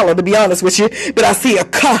see the color, to be honest with you, but I see a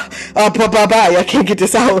I can't get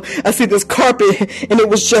this out. I see this carpet, and it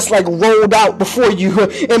was just like rolled out before you.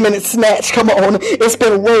 A minute snatch, come on, it's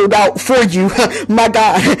been rolled out for you. My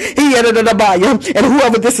God, and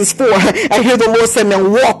whoever this is for, I hear the Lord say, now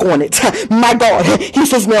walk on it. My God, he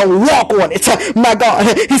says, now walk on it. My God,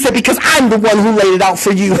 he said, because I'm the one who laid it out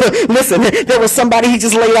for you. Listen, there was somebody, he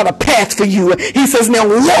just laid out a path for you. He says, now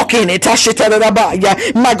walk in it.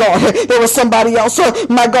 My God, there was somebody else,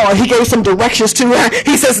 my God, he gave some directions to her.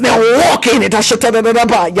 He says, now walk in it.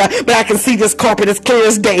 But I can see this carpet as clear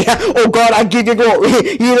as day. Oh God, I give you glory.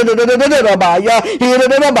 I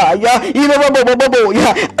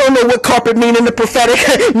don't know what carpet mean in the prophetic,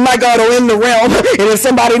 my God, or in the realm. And if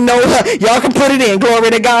somebody know, y'all can put it in.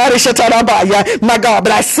 Glory to God. My God,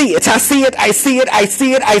 but I see it.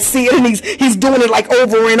 And he's doing it like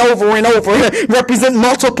over and over and over. Represent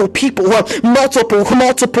multiple people. Multiple.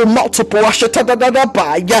 God,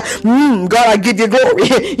 I give you glory.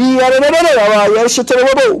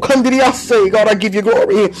 God, I give you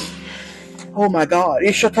glory. Oh my God.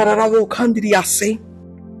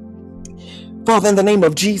 Father, in the name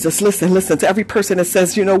of Jesus, listen to every person that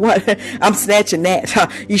says, you know what, I'm snatching that. I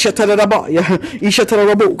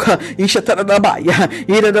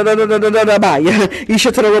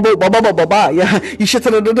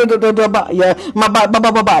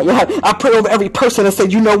pray over every person that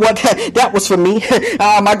said, you know what, that was for me.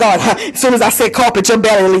 My God, as soon as I said carpet, your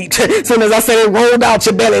belly leaped. As soon as I said it rolled out,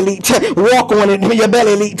 your belly leaped. Walk on it, your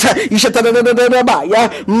belly leaped.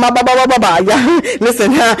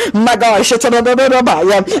 Listen, my God,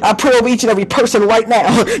 I pray over each and every person right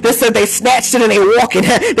now that said they snatched it and they walking.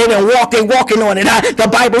 They didn't walk, they walking on it. The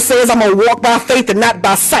Bible says I'm gonna walk by faith and not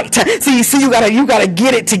by sight. See, you gotta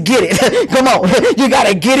get it to get it. Come on, you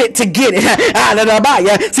gotta get it to get it.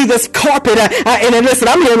 See this carpet, and listen,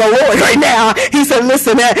 I'm hearing the Lord right now. He said,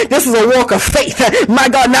 listen, this is a walk of faith. My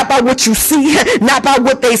God, not by what you see, not by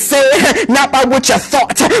what they said, not by what you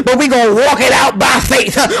thought, but we gonna walk it out by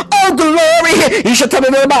faith. Oh glory! You should tell me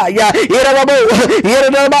about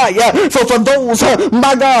So for those,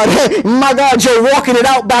 my God, you're walking it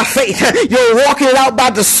out by faith. You're walking it out by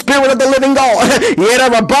the Spirit of the living God.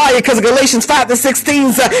 Because Galatians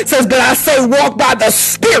 5:16 says, but I say walk by the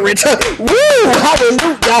Spirit. Woo!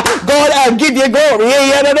 Hallelujah. God, I give you glory.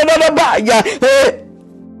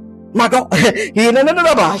 My God.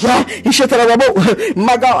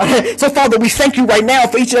 My God. So Father, we thank you right now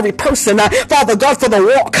for each and every person. Father God, for the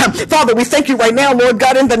walk. Father, we thank you right now, Lord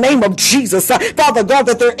God, in the name of Jesus. Father God,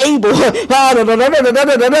 that they're able,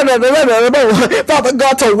 Father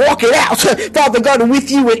God, to walk it out. Father God, with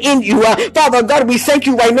you and in you. Father God, we thank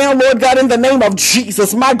you right now, Lord God, in the name of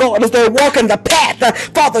Jesus. My God, as they're walking the path.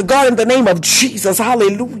 Father God, in the name of Jesus.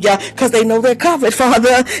 Hallelujah. Because they know they're covered,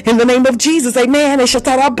 Father, in the name of Jesus. Amen.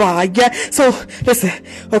 Yeah. So listen,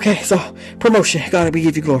 okay, so promotion, God, we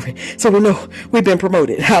give you glory. So we know we've been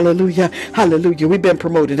promoted. Hallelujah, hallelujah, we've been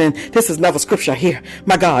promoted. And this is another scripture here.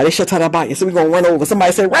 My God, it's Shatarabaya. So we're gonna run over.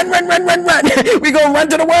 Somebody say run. We're gonna run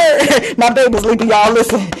to the word. My baby's sleeping, y'all.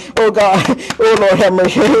 Listen. Oh God, oh Lord have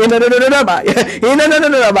mercy.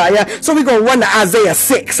 So we're gonna run to Isaiah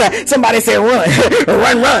 6. Somebody say run.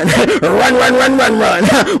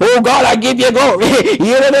 Oh God, I give you glory. Lady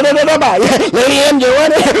M, you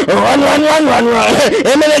run it. Run.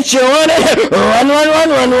 Eminence, you run it. Run.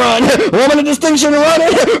 Woman of distinction, run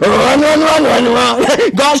it. Run.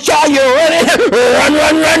 God's child, you run it.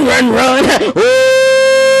 Run.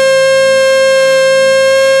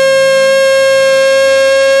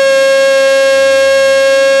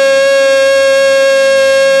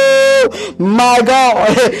 My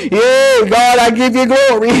God, yeah, God, I give you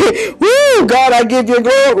glory. Woo, God, I give you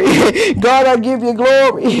glory. God, I give you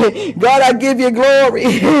glory. God, I give you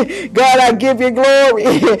glory. God, I give you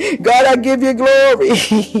glory. God, I give you glory.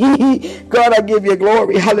 God, I give you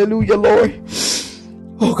glory. Hallelujah, Lord.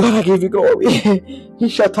 Oh, God, I give you glory.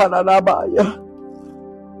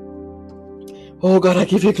 Oh, God, I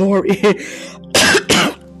give you glory.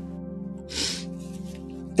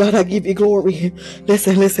 God, I give you glory.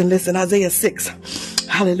 Listen. Isaiah 6.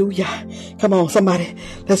 Hallelujah. Come on, somebody.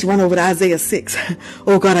 Let's run over to Isaiah 6.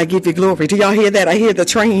 Oh, God, I give you glory. Do y'all hear that? I hear the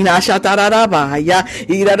train.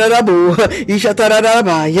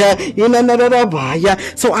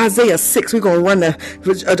 So Isaiah 6, we're going to run the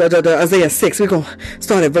Isaiah 6. We're going to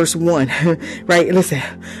start at verse 1. Right? Listen.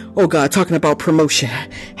 Oh, God, talking about promotion.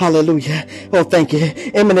 Hallelujah. Oh, thank you.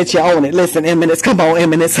 Eminence, you own it. Listen, Eminence. Come on,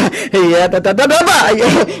 Eminence. Oh,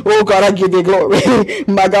 God, I give you glory.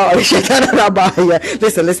 My God.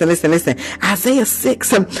 Listen. Isaiah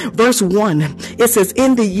 6, verse 1. It says,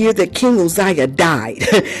 in the year that King Uzziah died.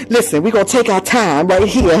 Listen, we're going to take our time right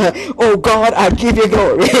here. Oh, God, I give you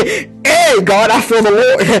glory. Hey, God, I feel the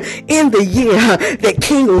Lord. In the year that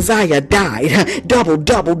King Uzziah died, double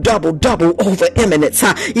over eminence.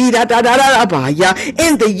 In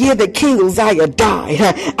the year that King Uzziah died,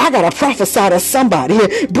 I gotta prophesy to somebody.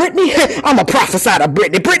 Brittany, I'm a prophesy to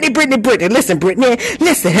Brittany. Brittany. Listen, Brittany.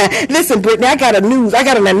 Listen, Brittany. I got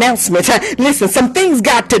an announcement. Listen, some things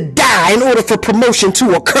got to die in order for promotion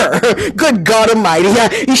to occur. Good God Almighty.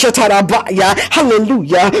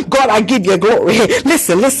 Hallelujah. God, I give you glory.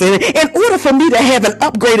 Listen. In order for me to have an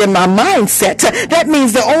upgrade in my mindset, that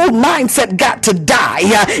means the old mindset got to die.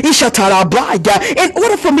 In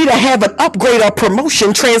order for me to have an upgrade or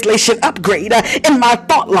promotion, translation upgrade in my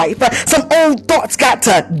thought life, some old thoughts got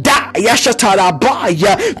to die.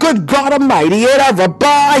 Good God Almighty.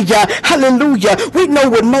 Hallelujah. We know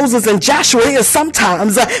what Moses and Joshua is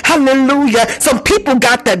sometimes. Hallelujah. Some people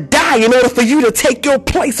got to die in order for you to take your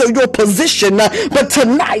place or your position. But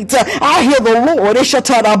tonight, I hear the Lord.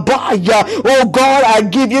 Oh God, I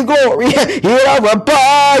give you glory.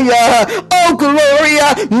 Oh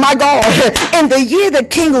Gloria, my God. In the year that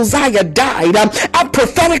King Uzziah died, I'm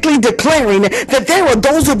prophetically declaring that there are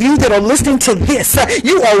those of you that are listening to this.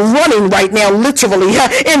 You are running right now, literally,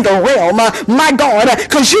 in the realm, my God,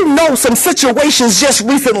 because you know some situations just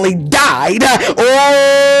recently died.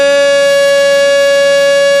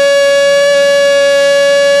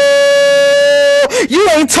 You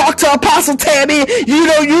ain't talked to Apostle Tammy. You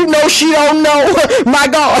know she don't know. My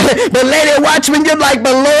God. But Lady Watchman, you're like,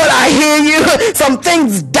 but Lord, I hear you. Some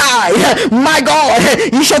things died. My God.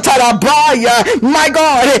 You should tell my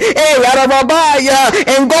God.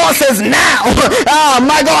 And God says now.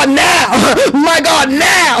 My God, now. My God,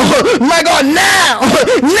 now. My God, now.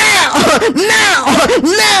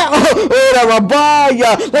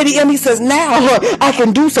 Lady Emmy says, now I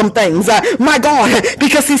can do some things. My God.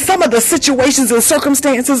 Because see, some of the situations and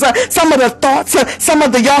circumstances, some of the thoughts, some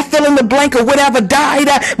of the y'all fill in the blank or whatever died.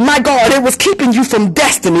 My God, it was keeping you from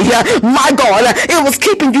destiny. My God, it was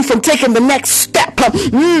keeping you from taking the next step. step.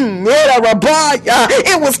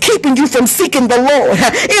 It was keeping you from seeking the Lord.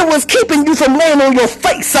 It was keeping you from laying on your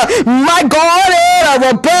face. My God,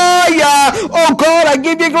 oh God, I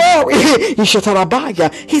give you glory.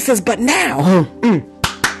 He says, but now,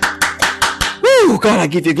 oh God, I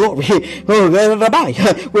give you glory. Oh,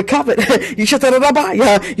 we're covered. You shut that up.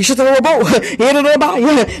 You shut that up. Wait a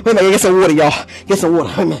minute, get some water, y'all. Get some water.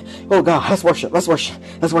 Wait a minute. Oh God, let's worship. Let's worship.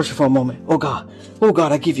 Let's worship for a moment. Oh God,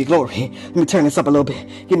 I give you glory. Let me turn this up a little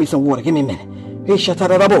bit. Give me some water. Give me a minute.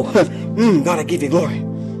 God, I give you glory.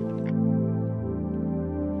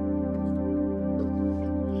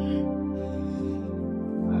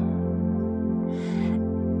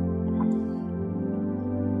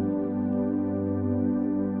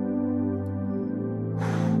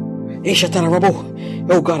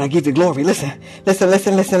 Oh God, I give you glory. Listen. Somebody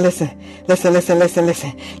said,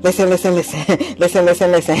 listen.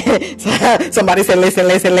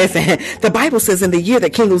 The Bible says in the year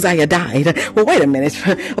that King Uzziah died. Well, wait a minute,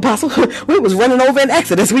 Apostle. We was running over in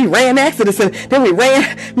Exodus. We ran Exodus and then we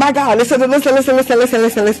ran. My God, listen. We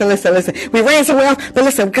ran somewhere else. But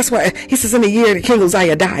listen, guess what? He says in the year that King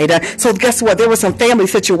Uzziah died. So guess what? There were some family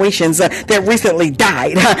situations that recently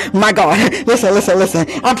died. My God, listen.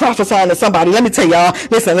 I'm prophesying to somebody. Let me tell y'all,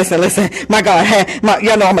 listen. My God,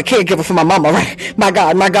 y'all know I'm a caregiver for my mama, right? My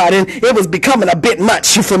God, and it was becoming a bit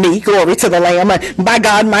much for me. Glory to the Lamb. My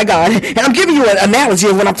God. And I'm giving you an analogy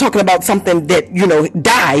of when I'm talking about something that,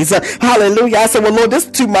 dies. Hallelujah. I said, well, Lord, this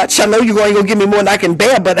is too much. I know you're going to give me more than I can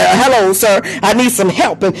bear, but hello, sir, I need some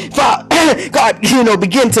help. And God,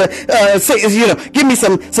 begin to say, give me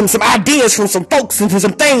some ideas from some folks and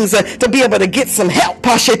some things to be able to get some help.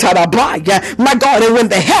 My God, and when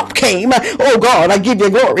the help came, oh God, I give you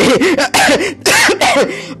glory.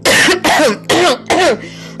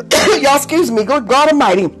 Y'all excuse me, good God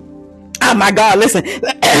Almighty. Oh my God, listen.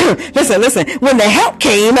 When the help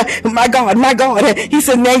came, my God, he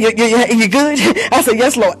said, "Now you good?" I said,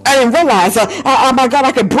 "Yes, Lord." I didn't realize, my God,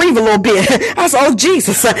 I could breathe a little bit. I said, "Oh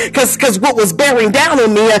Jesus," because what was bearing down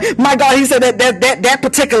on me, my God, he said that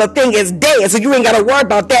particular thing is dead, so you ain't got to worry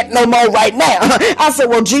about that no more right now. I said,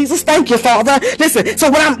 "Well, Jesus, thank you, Father." Listen,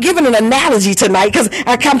 so when I'm giving an analogy tonight, because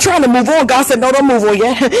I'm trying to move on, God said, "No, don't move on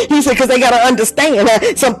yet." He said, "Because they got to understand,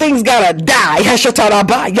 some things got to die."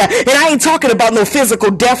 And I ain't talking about no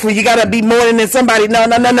physical death where you gotta be mourning than somebody. No.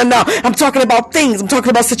 I'm talking about things. I'm talking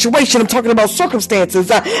about situation. I'm talking about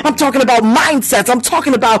circumstances. I'm talking about mindsets. I'm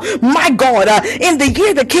talking about, my God, in the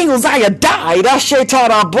year that King Uzziah died,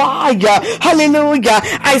 hallelujah,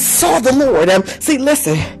 I saw the Lord. See,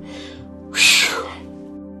 listen.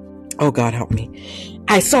 Oh God, help me.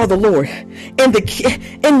 I saw the Lord in the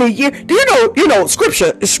year. Do you know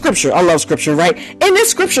scripture? I love scripture, right? And this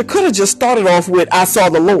scripture could have just started off with "I saw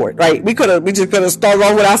the Lord," right? We just could have started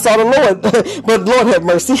off with "I saw the Lord," but Lord have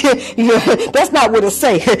mercy. That's not what it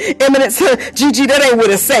say. Eminence, Gigi, that ain't what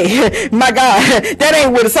it say. My God, that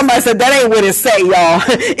ain't what it. Somebody said that ain't what it say, y'all.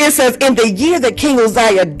 It says, "In the year that King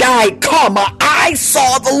Uzziah died, I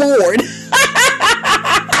saw the Lord."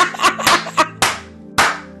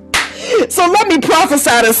 So let me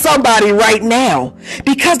prophesy to somebody right now,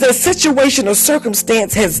 because the situation or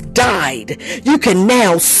circumstance has died, you can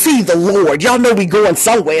now see the Lord. Y'all know we going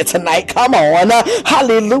somewhere tonight. Come on.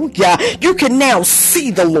 Hallelujah. You can now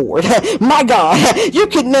see the Lord. My God, you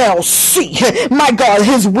can now see, my God,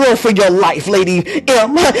 his will for your life, Lady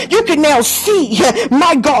M. You can now see,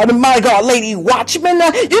 my God, Lady Watchman.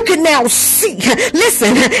 You can now see.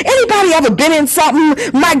 Listen, anybody ever been in something,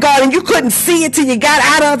 my God, and you couldn't see it till you got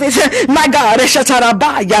out of it? My God,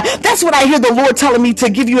 that's what I hear the Lord telling me to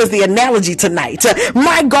give you as the analogy tonight.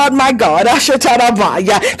 My God,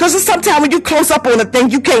 because sometimes when you close up on a thing,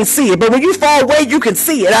 you can't see it, but when you far away, you can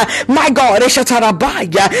see it. My God,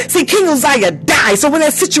 see, King Uzziah died, so when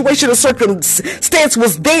that situation or circumstance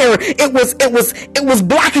was there, it was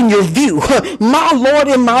blocking your view. My Lord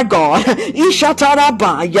and my God,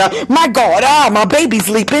 my God, my baby's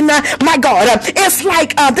leaping. My God, it's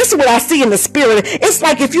like this is what I see in the spirit. It's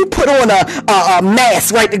like if you put on a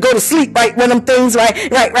mask, right, to go to sleep, right, one of them things, right.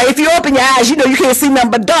 If you open your eyes, you can't see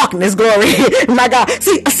nothing but darkness. Glory, my God.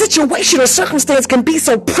 See, a situation or circumstance can be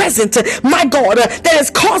so present, my God, that is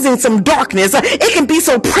causing some darkness. It can be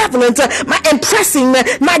so prevalent and pressing,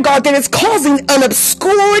 my God, that is causing an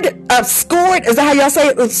obscured, is that how y'all say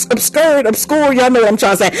it? Obscured, y'all know what I'm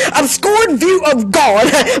trying to say. Obscured view of God,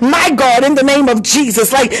 my God, in the name of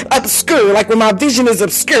Jesus, like obscure, like when my vision is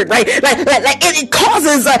obscured, right? Like it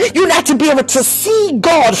causes you not to be able to see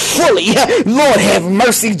God fully. Lord have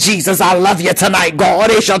mercy, Jesus, I love you tonight,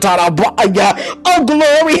 God. Oh,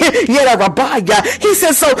 glory. He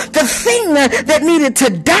says, so the thing that needed to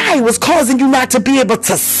die was causing you not to be able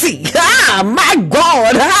to see. My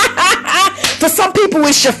God. For some people,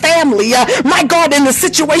 it's your family. My God, in the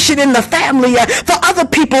situation in the family. For other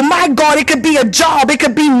people, my God, it could be a job. It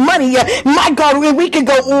could be money. My God, we could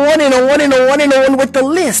go on and on and on and on with the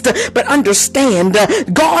list. But understand,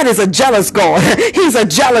 God is a jealous God. He's a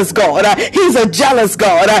jealous God. He's a jealous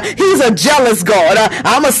God. He's a jealous God.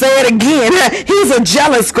 I'm going to say it again. He's a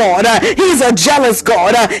jealous God. He's a jealous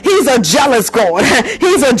God. He's a jealous God.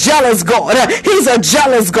 He's a jealous God. He's a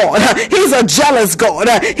jealous God. He's a jealous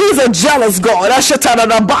God. He's a jealous God.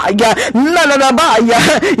 My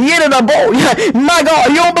God,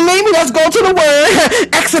 you don't believe me? Let's go to the word.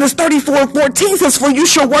 Exodus 34:14 says, for you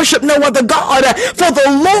shall worship no other God, for the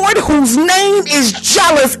Lord whose name is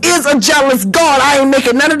jealous is a jealous God. I ain't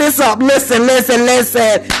making none of this up. Listen.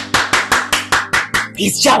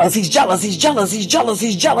 He's jealous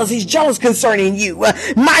concerning you.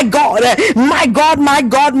 My God.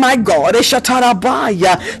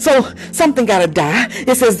 So something gotta die.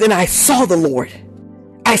 It says, then I saw the Lord.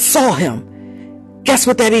 I saw him. Guess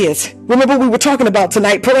what that is? Remember we were talking about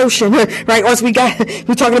tonight, promotion, right? Once we're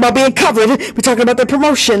talking about being covered. We're talking about the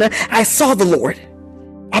promotion. I saw the Lord.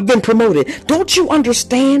 I've been promoted. Don't you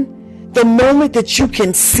understand the moment that you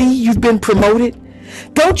can see you've been promoted?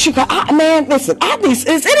 Don't you, man, listen,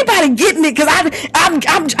 is anybody getting it? Because I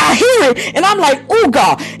hear it and I'm like, oh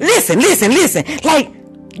God, listen. Like,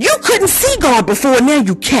 you couldn't see God before, and now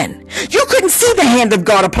you can. You couldn't see the hand of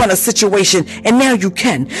God upon a situation, and now you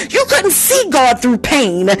can. You couldn't see God through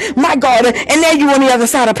pain, my God, and now you're on the other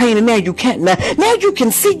side of pain, and now you can. Now you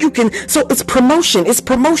can see, so it's promotion.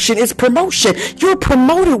 You're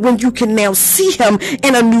promoted when you can now see him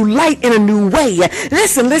in a new light, in a new way.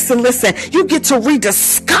 Listen. You get to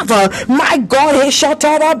rediscover, my God,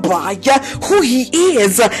 who he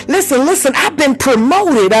is. Listen, I've been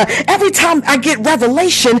promoted. Every time I get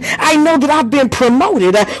revelation, I know that I've been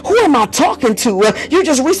promoted. Who am I talking to? You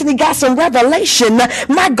just recently got some revelation.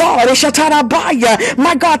 My God,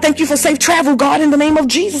 my God, thank you for safe travel, God, in the name of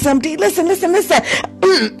Jesus, MD. Listen.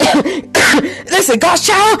 Listen, God's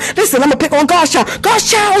child. Listen, I'm gonna pick on God's child.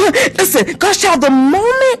 Listen, God's child, the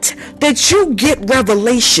moment that you get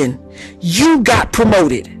revelation, you got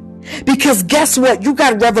promoted. Because guess what? You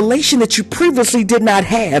got revelation that you previously did not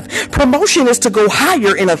have. Promotion is to go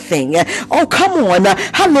higher in a thing. Oh, come on.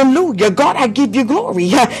 Hallelujah. God, I give you glory.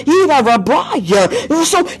 So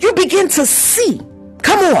you begin to see.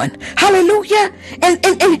 Come on. Hallelujah. And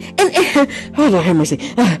oh, Lord have mercy.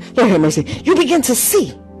 Lord have mercy. You begin to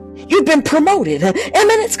see. You've been promoted.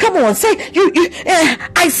 Eminence, come on, say,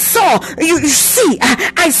 I saw, you see,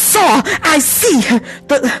 I saw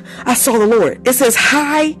the Lord. It says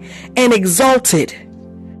high and exalted.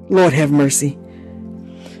 Lord have mercy.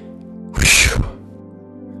 Whew.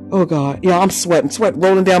 Oh God, y'all, I'm sweating, sweat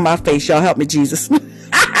rolling down my face. Y'all help me, Jesus.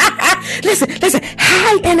 Listen,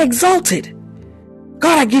 high and exalted.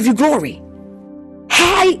 God, I give you glory.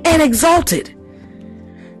 High and exalted.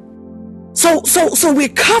 So we're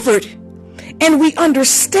covered and we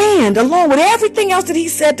understand, along with everything else that he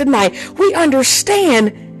said tonight, we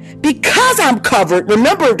understand because I'm covered.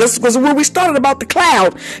 Remember, this was where we started about the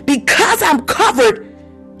cloud. Because I'm covered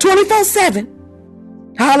 24/7.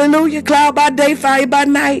 Hallelujah. Cloud by day, fire by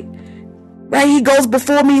night. Right? He goes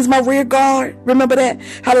before me. He's my rear guard. Remember that?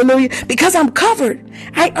 Hallelujah. Because I'm covered,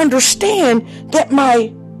 I understand that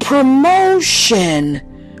my promotion,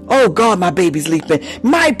 oh God, my baby's leaping.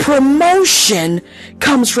 My promotion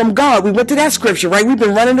comes from God. We went to that scripture, right? We've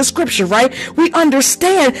been running the scripture, right? We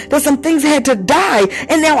understand that some things had to die.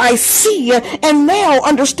 And now I see and now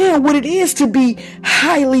understand what it is to be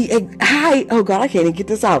high. Oh God, I can't even get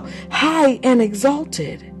this out. High and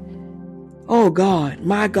exalted. Oh God,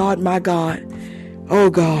 my God, my God. Oh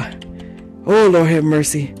God. Oh Lord have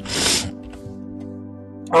mercy.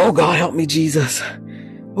 Oh God, help me, Jesus.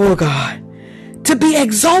 Oh God. To be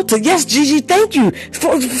exalted. Yes, Gigi, thank you.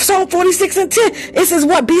 For Psalm 46:10. It says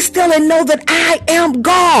what? Be still and know that I am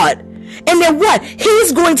God. And then what?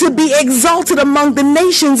 He's going to be exalted among the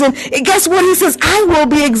nations. And guess what? He says, I will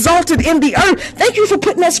be exalted in the earth. Thank you for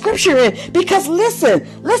putting that scripture in. Because listen.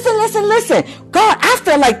 God, I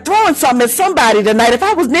feel like throwing something at somebody tonight. If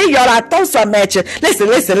I was near y'all, I'd throw something at you. Listen.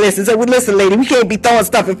 So, listen, lady, we can't be throwing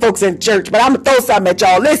stuff at folks in church, but I'm going to throw something at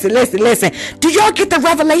y'all. Listen. Do y'all get the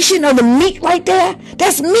revelation of the meat right there?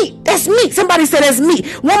 That's meat. Somebody said that's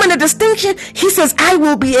meat. Woman of distinction, he says, I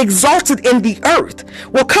will be exalted in the earth.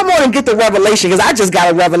 Well, come on and get the revelation, because I just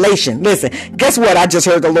got a revelation. Listen, guess what I just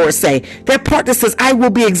heard the Lord say? That part that says, I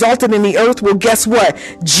will be exalted in the earth. Well, guess what?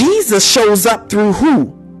 Jesus shows up through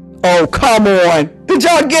who? Oh, come on. Did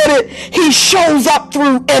y'all get it? He shows up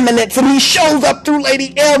through Eminence, and he shows up through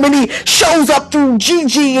Lady M, and he shows up through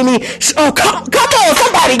Gigi, and come on,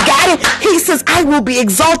 somebody got it. He says, I will be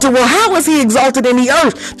exalted. Well, how is he exalted in the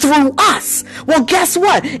earth? Through us. Well, guess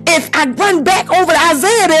what? If I run back over to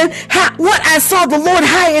Isaiah, then what I saw the Lord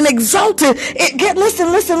high and exalted,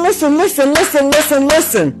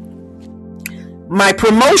 listen. My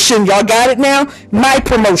promotion, y'all got it now? My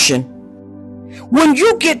promotion. When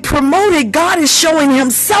you get promoted, God is showing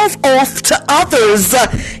himself off to others.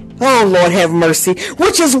 Oh, Lord have mercy.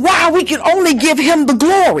 Which is why we can only give him the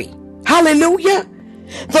glory. Hallelujah.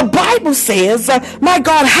 The Bible says, my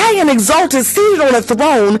God, high and exalted, seated on a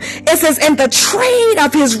throne. It says, and the train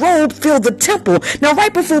of his robe filled the temple. Now,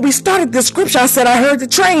 right before we started this scripture, I said, I heard the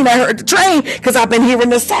train, because I've been hearing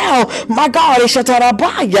the sound. My God, right?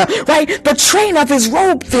 The train of his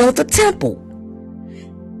robe filled the temple.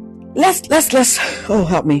 Let's, oh,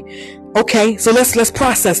 help me. Okay, so let's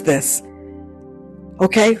process this.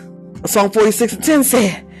 Okay, Psalm 46:10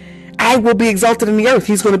 said, I will be exalted in the earth.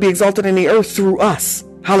 He's going to be exalted in the earth through us.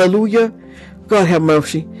 Hallelujah. God have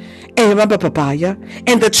mercy. And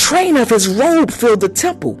the train of his robe filled the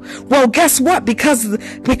temple. Well, guess what? Because of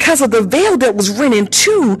the veil that was rent in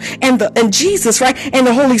two, and Jesus, right, and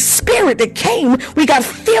the Holy Spirit that came, we got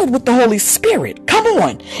filled with the Holy Spirit. Come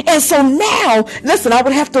on. And so now, listen, I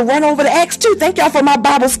would have to run over to Acts 2. Thank y'all for my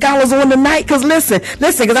Bible scholars on tonight. Because listen,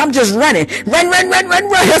 because I'm just running. Run.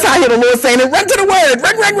 That's how I hear the Lord saying it. Run to the word.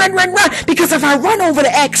 Run. Because if I run over to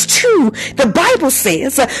Acts 2, the Bible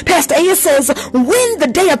says, Pastor A says, when the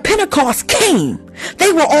day of Pentecost came,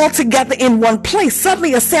 they were all together in one place.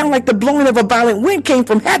 Suddenly a sound like the blowing of a violent wind came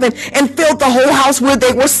from heaven and filled the whole house where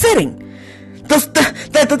they were sitting. They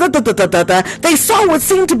saw what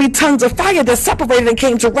seemed to be tongues of fire that separated and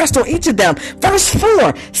came to rest on each of them. Verse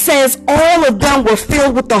 4 says all of them were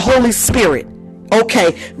filled with the Holy Spirit.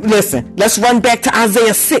 Okay, listen, let's run back to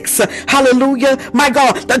Isaiah 6. Hallelujah. My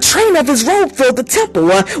God, the train of his robe filled the temple.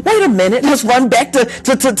 Wait a minute. Let's run back to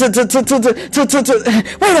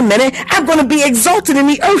wait a minute. I'm going to be exalted in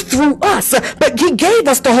the earth through us. But he gave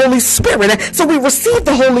us the Holy Spirit. So we received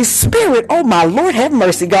the Holy Spirit. Oh, my Lord, have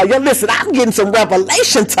mercy, God. Yo, listen, I'm getting some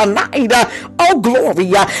revelation tonight. Oh,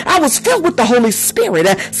 glory. I was filled with the Holy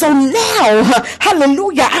Spirit. So now,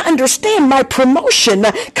 hallelujah, I understand my promotion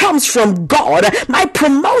comes from God. My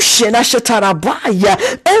promotion,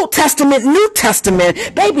 Old Testament, New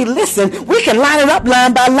Testament. Baby, listen, we can line it up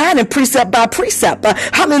line by line and precept by precept.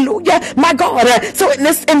 Hallelujah. My God. So in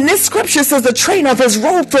this scripture says the train of his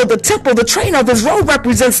robe filled the temple. The train of his robe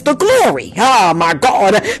represents the glory. Oh, my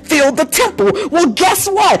God. Filled the temple. Well, guess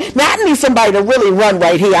what? Now, I need somebody to really run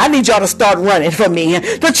right here. I need y'all to start running for me.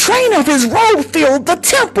 The train of his robe filled the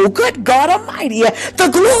temple. Good God Almighty. The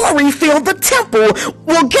glory filled the temple.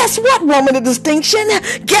 Well, guess what, woman of distinction?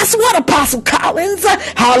 Guess what, Apostle Collins?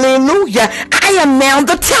 Hallelujah. I am now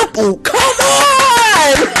the temple. Come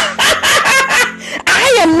on.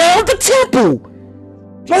 I am now the temple.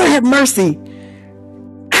 Lord have mercy.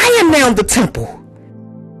 I am now the temple.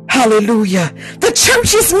 Hallelujah. The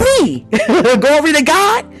church is me. Glory to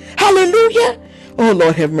God. Hallelujah. Oh,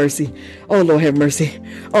 Lord have mercy. Oh, Lord have mercy.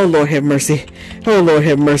 Oh, Lord have mercy. Oh, Lord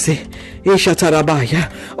have mercy. Oh,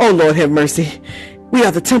 Lord have mercy. We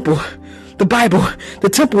are the temple. The Bible, the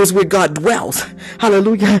temple is where God dwells.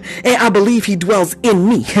 Hallelujah. And I believe he dwells in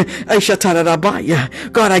me. God,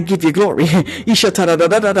 I give you glory. God,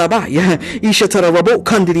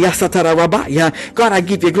 I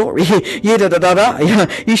give you glory. Now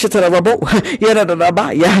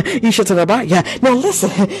listen.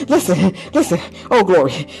 Oh,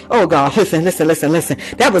 glory. Oh, God, listen.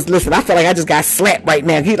 That was, I feel like I just got slapped right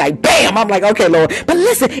now. He's like, bam. I'm like, okay, Lord. But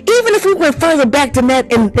listen, even if we went further back than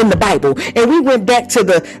that in the Bible, and we went back to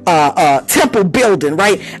the temple building,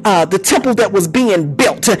 right? The temple that was being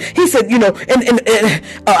built. He said,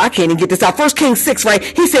 I can't even get this out. 1 Kings 6, right?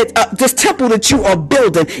 He said, this temple that you are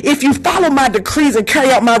building, if you follow my decrees and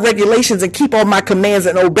carry out my regulations and keep all my commands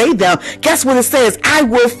and obey them, guess what it says? I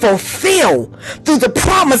will fulfill through the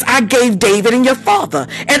promise I gave David and your father.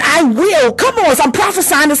 And I will, come on, so I'm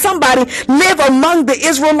prophesying to somebody, live among the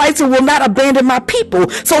Israelites and will not abandon my people.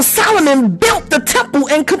 So Solomon built the temple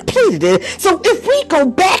and completed it. So if we go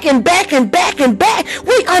back and back and back and back,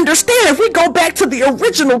 we understand. If we go back to the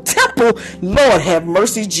original temple, Lord have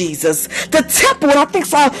mercy, Jesus. The temple, and I think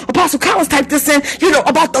Apostle Collins typed this in,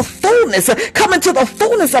 about the fullness, coming to the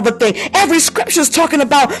fullness of a thing. Every scripture is talking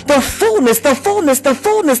about the fullness, the fullness, the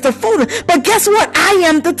fullness, the fullness. But guess what? I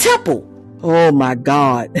am the temple. Oh my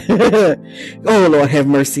God. Oh Lord have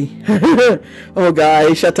mercy. Oh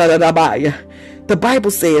God. The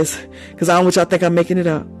Bible says, because I don't want y'all to think I'm making it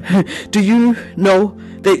up. Do you know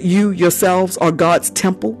that you yourselves are God's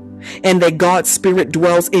temple? And that God's spirit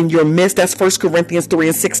dwells in your midst? That's 1 Corinthians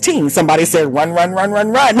 3:16. Somebody said, run, run, run,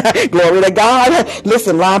 run, run. Glory to God.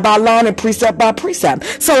 Listen, line by line and precept by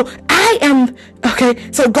precept. So I am,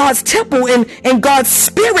 so God's temple and God's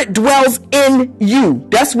spirit dwells in you.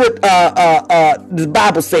 That's what the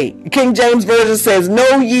Bible says. King James Version says,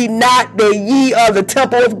 know ye not that ye are the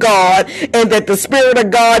temple of God, and that the spirit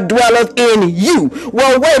of God dwelleth in you.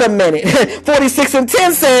 Well, wait a minute.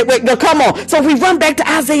 46:10 said, wait, no, come on. So if we run back to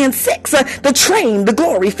Isaiah 6, the train, the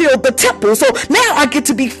glory filled the temple. So now I get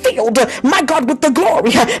to be filled, my God, with the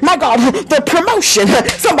glory. My God, the promotion.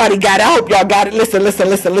 Somebody got it. I hope y'all got it. Listen.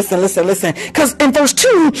 Because in verse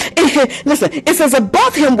 2, it says,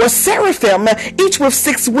 above him were seraphim, each with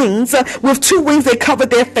 6 wings. With 2 wings they covered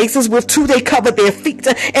their faces, with 2 they covered their feet,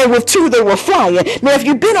 and with 2 they were flying. Now, if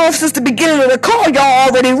you've been off since the beginning of the call, y'all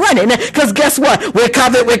already running. Because guess what? We're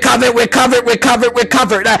covered.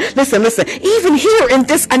 Listen. Even here in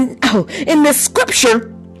this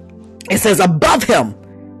scripture, it says above him,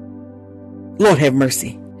 Lord have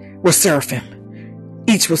mercy, were seraphim,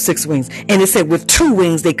 each with 6 wings. And it said with 2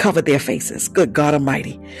 wings they covered their faces. Good God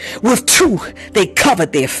Almighty. With 2 they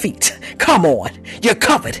covered their feet. Come on, you're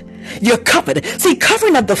covered. You're covered. See,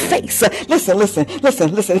 covering of the face. Listen.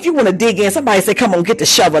 If you want to dig in, somebody say, come on, get the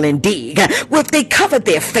shovel and dig. Well, they covered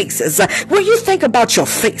their faces. When you think about your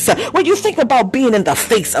face, when you think about being in the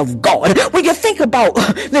face of God, when you think about,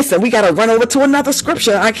 listen, we got to run over to another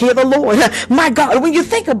scripture. I hear the Lord. My God, when you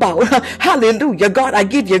think about, hallelujah, God, I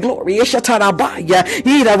give you glory.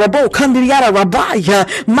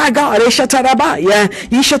 My God,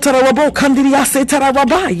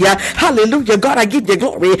 hallelujah, God, I give you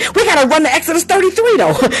glory. We got to run to Exodus 33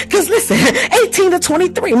 though. Because listen,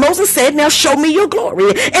 18-23, Moses said, now show me your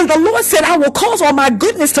glory. And the Lord said, I will cause all my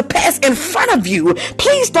goodness to pass in front of you.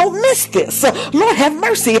 Please don't miss this. Lord have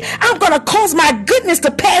mercy. I'm going to cause my goodness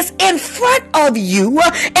to pass in front of you.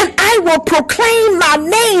 And I will proclaim my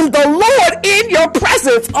name, the Lord, in your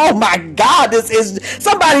presence. Oh my God, this is,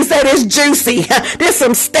 somebody said it's juicy. There's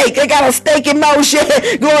some steak. They got a steak emotion.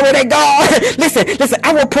 Glory to God. Listen,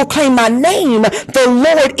 I will proclaim my name, the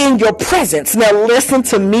Lord, in your presence. Now listen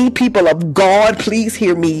to me, people of God, please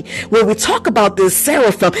hear me. When we talk about this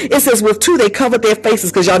seraphim, it says with 2 they covered their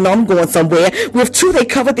faces, because y'all know I'm going somewhere. With 2 they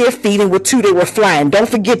covered their feet, and with 2 they were flying. Don't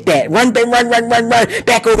forget that. Run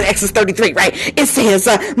back over to Exodus 33, right? It says,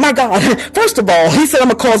 my God, first of all, he said, I'm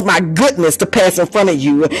gonna cause my goodness to pass in front of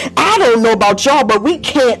you. I don't know about y'all, but we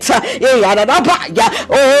can't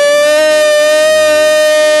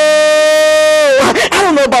I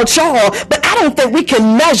don't know about y'all, but I don't think we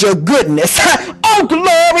can measure goodness. Oh,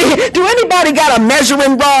 glory. Do anybody got a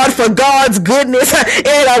measuring rod for God's goodness?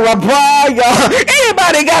 Anybody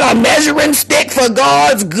got a measuring stick for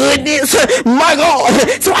God's goodness? My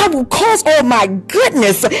God. So I will cause all my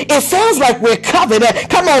goodness. It sounds like we're covered.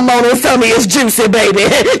 Come on, Mona, and tell me it's juicy, baby.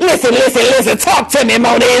 Listen. Talk to me,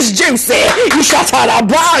 Mona. It's juicy. I'm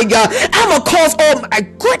going to cause all my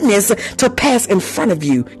goodness to pass in front of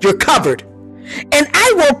you. You're covered. And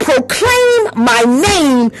I will proclaim my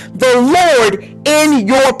name, the Lord, in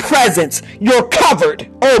your presence. You're covered.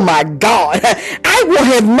 Oh my God. I will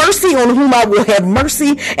have mercy on whom I will have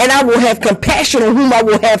mercy, and I will have compassion on whom I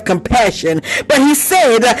will have compassion. But he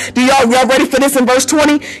said, y'all ready for this in verse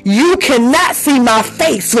 20? You cannot see my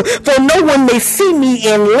face, for no one may see me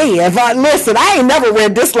and live. Listen, I ain't never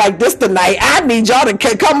read this like this tonight. I need y'all to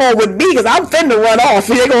come on with me, because I'm finna run off.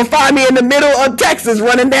 You're going to find me in the middle of Texas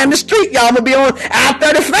running down the street. Y'all going to be on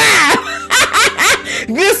I-35.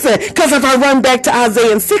 Listen, because if I run back to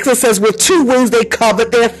Isaiah 6, it says, with two wings they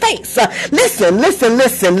covered their face. Listen.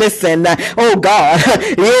 Oh God.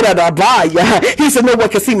 He said, no one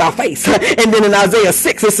can see my face. And then in Isaiah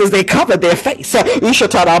 6, it says they covered their face. So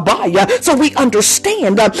we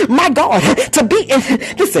understand, my God, to be in,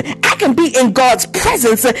 listen, I can be in God's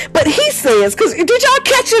presence, but he says, because did y'all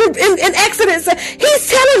catch it in Exodus? He's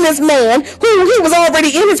telling this man who he was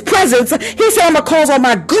already in his presence, he said, I'm going to cause on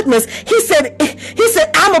my goodness. He said,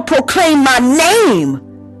 I'm going to proclaim my name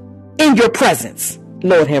in your presence.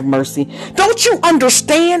 Lord have mercy. Don't you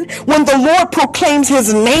understand when the Lord proclaims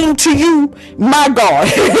his name to you? My God.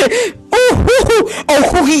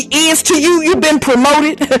 Who he is to you. You've been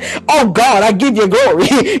promoted. Oh God, I give you glory.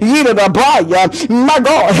 My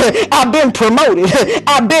God, I've been promoted.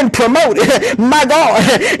 My God.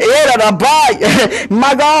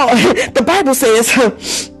 My God. The Bible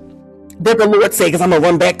says, then the Lord said, because I'm going to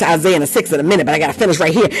run back to Isaiah 6 in a minute, but I got to finish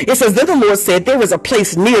right here. It says, then the Lord said, there is a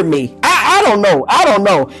place near me. I don't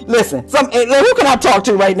know. Listen, who can I talk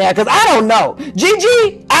to right now? Because I don't know.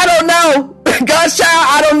 Gigi, I don't know. God's child,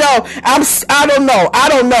 I don't know. I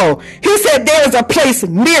don't know. He said, there is a place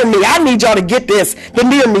near me. I need y'all to get this, the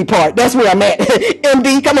near me part. That's where I'm at.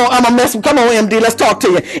 MD, come on, come on, MD, let's talk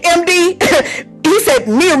to you. MD, he said,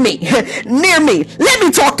 near me. Let me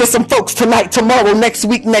talk to some folks tonight, tomorrow, next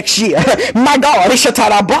week, next year. My God,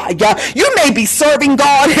 you may be serving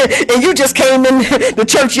God and you just came in the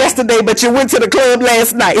church yesterday, but you went to the club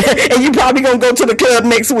last night and you probably gonna go to the club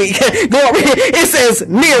next week. Glory. It says,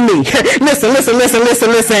 near me. Listen.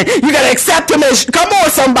 You gotta accept him as, come on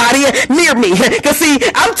somebody, near me. Cause see,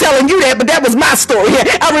 I'm telling you that, but that was my story.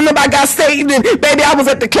 I remember I got saved and baby, I was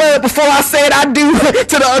at the club before I said I do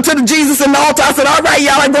to the Jesus in the altar. I said, all right,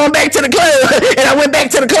 y'all, I'm going back to the club. And I went back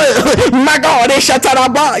to the club. My God, they shut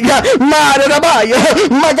out my God.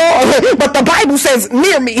 But the Bible says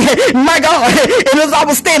near me. My God. And as I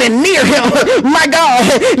was standing near him, my God,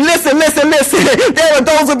 listen. There are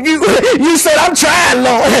those of you said, I'm trying,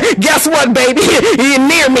 Lord. Guess what, baby? You're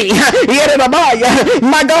near me.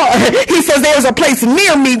 My God. He says there's a place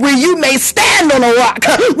near me where you may stand on a rock.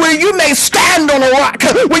 Where you may stand on a rock.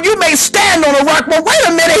 Where you may stand on a rock. Well, wait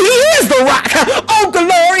a minute. He is the rock. Oh,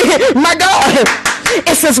 glory. My God.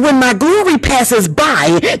 It says when my glory passes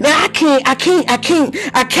by. Now I can't.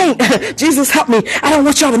 Jesus help me. I don't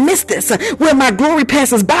want y'all to miss this. When my glory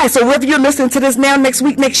passes by. So whether you're listening to this now, next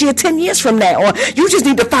week, next year, 10 years from now, you just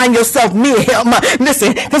need to find yourself near him.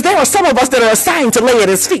 Listen, because there are some of us that are assigned to lay at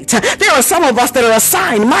his feet. There are some of us that are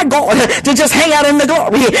assigned, my God, to just hang out in the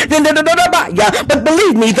glory. But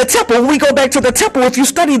believe me, the temple, when we go back to the temple, if you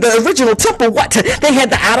study the original temple, what? They had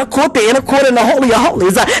the outer court, the inner court, and the Holy of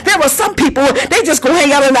Holies. There were some people, they just go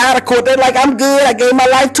hang out in the outer court. They're like, I'm good. I gave my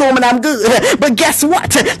life to him and I'm good. But guess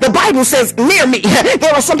what? The Bible says near me.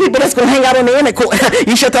 There are some people that's going to hang out in the inner court.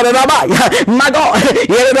 My God.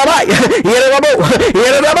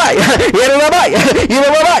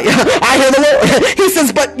 I hear the Lord. He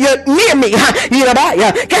says, but you're near me.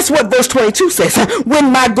 Guess what verse 22 says?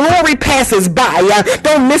 When my glory passes by,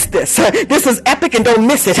 don't miss this. This is epic and don't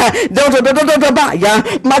miss it.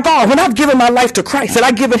 My God, when I've given my life to Christ and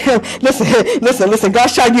I've given him, listen,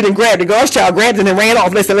 God's child, you didn't grab it. God's child grabbed it and ran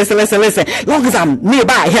off. Listen. Long as I'm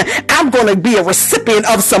nearby, I'm going to be a recipient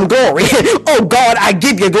of some glory. Oh God, I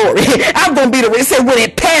give you glory. I'm going to be the recipient when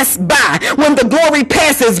it passed by. When the glory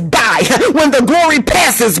passes by.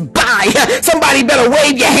 Somebody better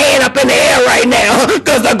wave your hand up in the air right now,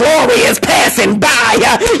 because the glory is passing by.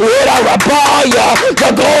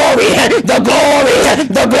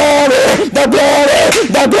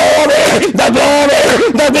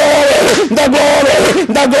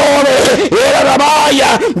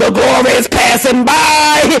 The glory is passing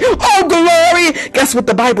by. Oh, glory. Guess what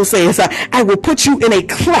the Bible says? I will put you in a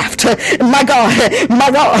cleft. My God.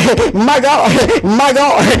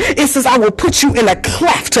 It says I will put you in a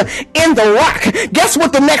cleft in the rock. Guess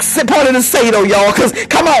what the next part of the say though, y'all? Because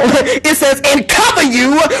come on. It says, and cover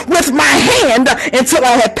you with my hand until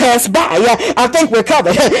I have passed by. I think we're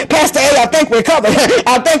covered. Pastor A, I think we're covered.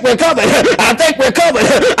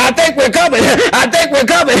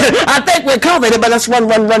 But let's run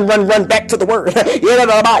back to the word.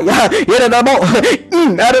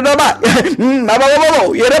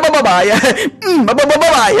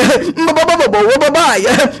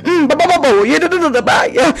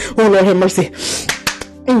 Oh Lord have mercy.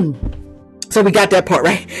 So we got that part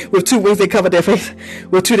right. With 2 wings they covered their face.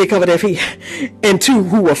 With 2 they covered their feet. And 2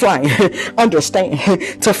 who were flying. Understand.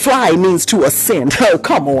 To fly means to ascend. Oh,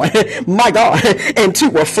 come on. My God. And 2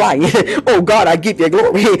 were flying. Oh God, I give you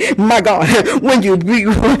glory. My God. When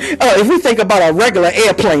if we think about a regular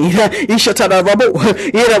airplane.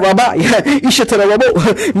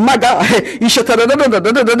 My God.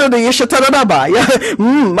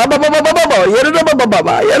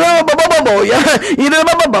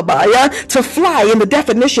 To fly, in the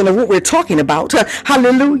definition of what we're talking about,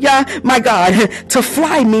 hallelujah, my God, to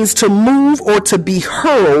fly means to move or to be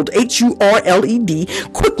hurled, Hurled,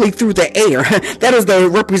 quickly through the air. That is the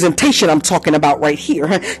representation I'm talking about right here.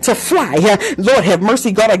 To fly, Lord have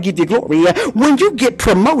mercy, God, I give you glory. When you get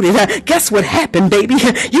promoted, guess what happened, baby?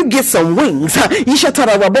 You get some wings. You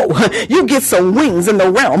get some wings in the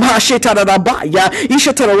realm.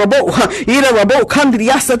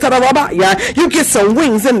 You get some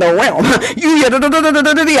wings in the realm.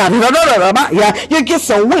 You get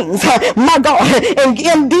some wings. My God. And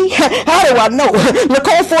MD, how do I know?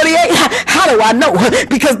 Nicole 48, how do I know?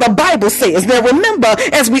 Because the Bible says. Now remember,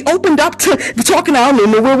 as we opened up to talking, I don't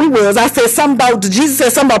remember where we was. I said something about, Jesus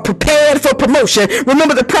said something about prepared for promotion.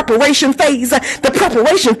 Remember the preparation phase? The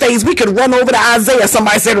preparation phase, we could run over to Isaiah.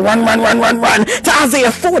 Somebody said run to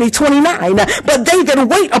Isaiah 40:29. But they that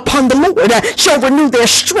wait upon the Lord shall renew their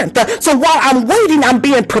strength. So while I'm waiting, I'm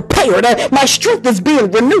being prepared. My strength is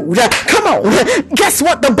being renewed. Come on. Guess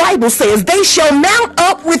what the Bible says? They shall mount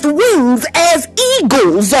up with wings as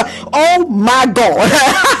eagles. Oh my God.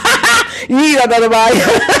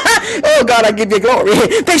 Oh God, I give you glory.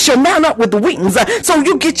 They shall mount up with wings. So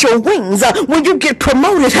you get your wings. When you get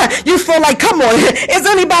promoted, you feel like, come on, has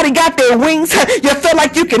anybody got their wings? You feel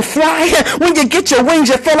like you can fly. When you get your wings,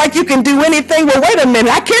 you feel like you can do anything. Well, wait a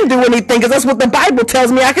minute, I can do anything because that's what the Bible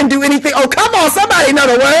tells me. I can do anything. Oh, come on, somebody know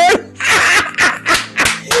the word.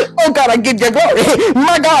 Oh God, I give you glory.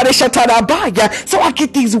 My God, it's Shatarabaya. So I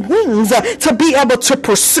get these wings to be able to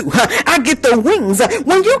pursue. I get the wings.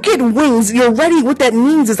 When you get wings, you're ready. What that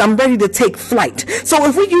means is I'm ready to take flight. So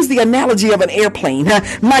if we use the analogy of an airplane,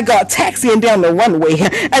 my God, taxiing down the runway,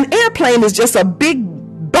 an airplane is just a big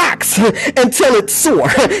box until it's sore.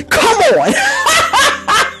 Come on.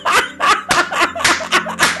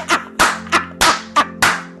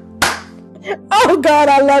 Oh God,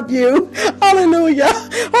 I love you. Hallelujah.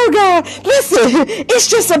 Oh God, listen, it's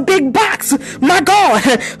just a big box. My God.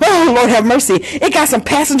 Oh Lord have mercy. It got some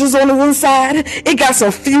passengers on the inside. It got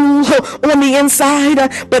some fuel on the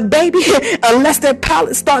inside. But baby, unless that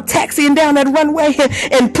pilot start taxiing down that runway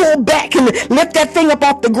and pull back and lift that thing up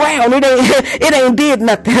off the ground, it ain't did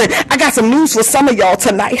nothing. I got some news for some of y'all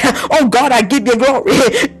tonight. Oh God, I give you glory.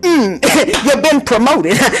 You've been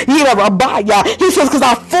promoted. He says, because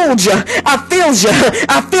I fooled you. I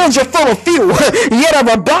filled you full of fuel.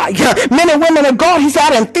 Men and women of God, he said, I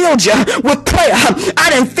done filled you with prayer. I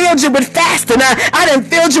done filled you with fasting. I done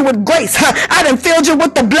filled you with grace. I done filled you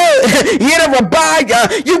with the blood.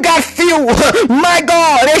 You got fuel. My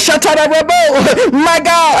God. My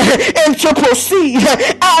God. And to proceed,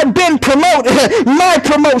 I've been promoted. My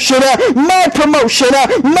promotion. My promotion.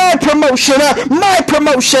 My promotion. My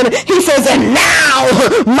promotion. He says, and now,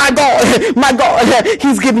 my God,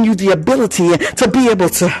 he's giving you the ability to be able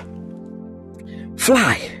to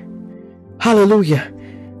fly. Hallelujah.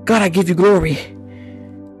 God, I give you glory.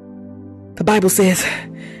 The Bible says,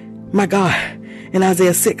 my God, in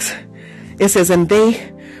Isaiah 6, it says, and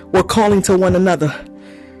they were calling to one another,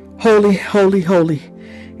 holy, holy, holy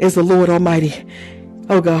is the Lord Almighty.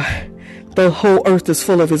 Oh God, the whole earth is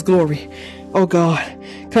full of his glory. Oh God,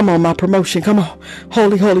 come on, my promotion. Come on.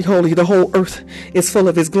 Holy, holy, holy. The whole earth is full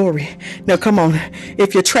of his glory. Now, come on.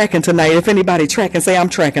 If you're tracking tonight, if anybody tracking, say, I'm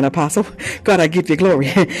tracking, Apostle. God, I give you glory.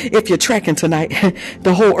 If you're tracking tonight,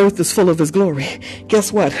 the whole earth is full of his glory.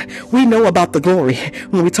 Guess what? We know about the glory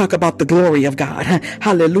when we talk about the glory of God.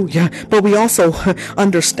 Hallelujah. But we also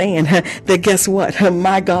understand that guess what?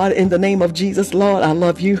 My God, in the name of Jesus, Lord, I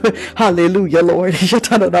love you. Hallelujah, Lord.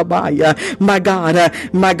 My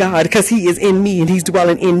God, because he is in me and he's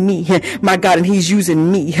dwelling in me, my God, and he's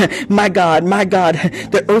using me, my God,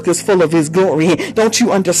 the earth is full of his glory. Don't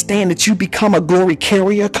you understand that you become a glory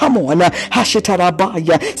carrier? Come on.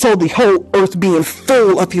 So the whole earth being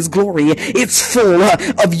full of his glory, it's full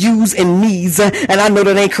of yous and me's, and I know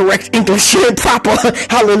that ain't correct English proper,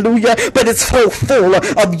 hallelujah, but it's full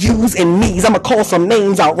of yous and me's. I'm gonna call some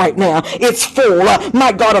names out right now. It's full,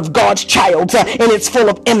 my God, of God's child, and it's full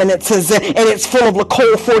of eminences, and it's full of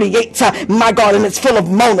Nicole 48, my God, and it's full of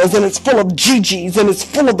Monas, and it's full of Gigi's, and it's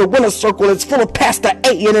full of the Winner Circle, and it's full of Pastor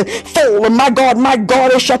A, and it's full of, my God,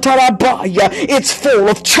 it's full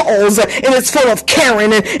of Charles, and it's full of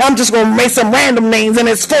Karen, and I'm just going to make some random names, and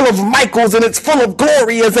it's full of Michaels, and it's full of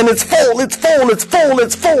Glorias, and it's full,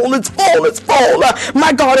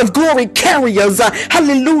 my God, of glory carriers,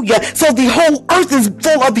 hallelujah. So the whole earth is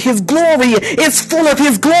full of his glory. It's full of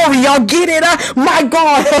his glory. Y'all get it? My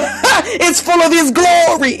God, it's full of his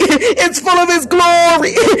glory. It's full of his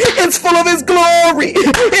glory. It's full of his glory.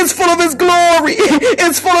 It's full of his glory.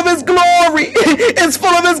 It's full of his glory. It's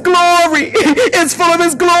full of his glory. It's full of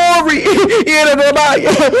his glory.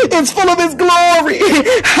 It's full of his glory.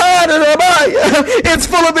 It's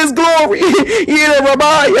full of his glory.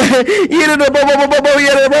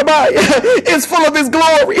 It's full of his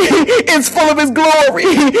glory. It's full of his glory.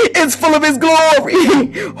 It's full of his glory.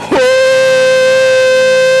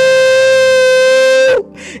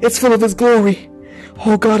 Oh, it's full of his glory.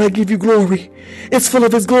 Oh God, I give you glory. It's full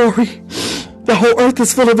of his glory. The whole earth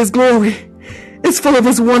is full of his glory. It's full of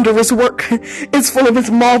his wondrous work. It's full of his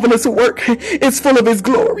marvelous work. It's full of his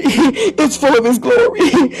glory. It's full of his glory.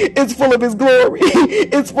 It's full of his glory.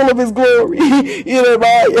 It's full of his glory.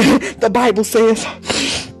 The Bible says,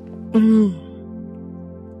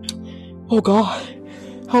 oh God,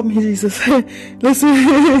 help me, Jesus. Listen,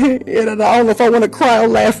 I don't know if I want to cry or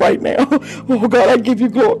laugh right now. Oh God, I give you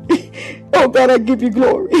glory. Oh God, I give you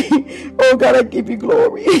glory. Oh God, I give you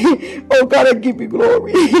glory. Oh God, I give you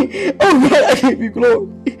glory. Oh God, I give you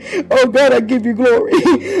glory. Oh God, I give you glory.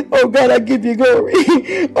 Oh God, I give you glory.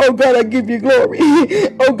 Oh God, I give you glory.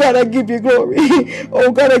 Oh God, I give you glory.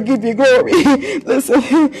 Oh God, I give you glory. Listen,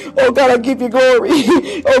 oh God, I give you glory.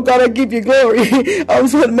 Oh God, I give you glory. I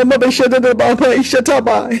was with my mother. Shut up about my shut up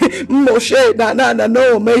by Moshe.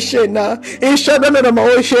 No, Moshe na. Shut up about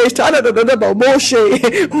Moshe. Shut up about Moshe.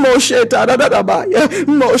 Moshe.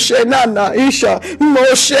 Moshe nana isha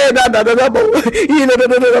Moshe nana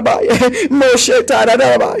Moshe tada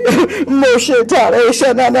Moshe tada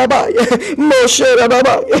isha nana Moshe nana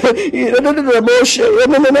Moshe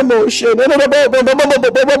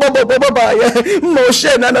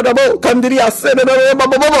Moshe nana Kandiria said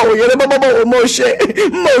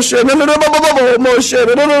Moshe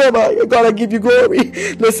God, I give you glory.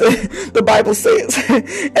 Listen, the Bible says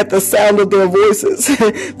at the sound of their voices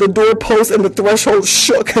the doorpost and the threshold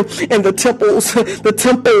shook, and the temple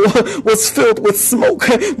was filled with smoke.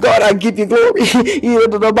 God, I give you glory.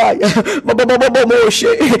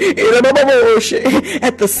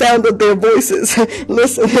 At the sound of their voices,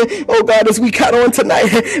 listen, oh God, as we cut on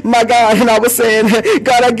tonight, my God, and I was saying,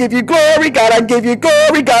 God, I give you glory. God, I give you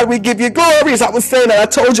glory. God, we give you glory. As I was saying that, I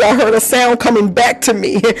told you I heard a sound coming back to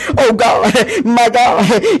me. Oh God, my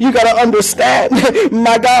God, you got to understand,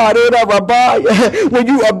 my God, when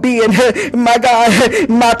you are being, my God,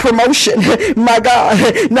 my promotion, my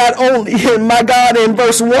God, not only, my God, in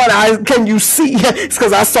verse 1, can you see, it's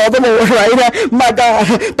because I saw the Lord, right, my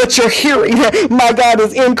God, but your hearing, my God,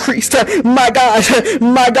 is increased, my God,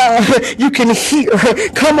 you can hear,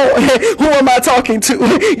 come on, who am I talking to,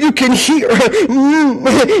 you can hear,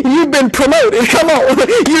 you've been promoted, come on,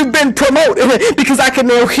 you've been promoted, because I can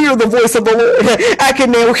now hear the voice of the Lord, I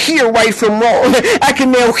can now hear right from wrong, I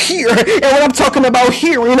can now hear, and when I'm talking about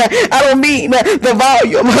hearing, I don't mean the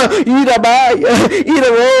volume,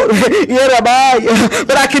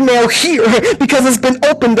 but I can now hear because it's been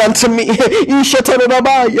opened unto me.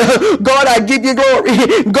 God, I give you glory.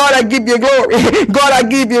 God, I give you glory. God, I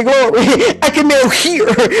give you glory. I can now hear.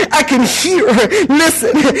 I can hear.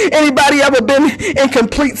 Listen, anybody ever been in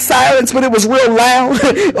complete silence when it was real loud?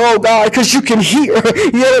 Oh God, because you can hear.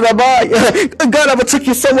 God ever took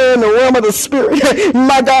you somewhere in the realm of the spirit?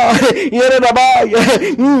 My God,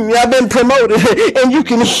 I've been promoted and you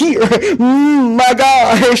can hear. My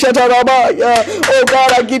God, oh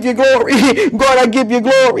God, I give you glory. God, I give you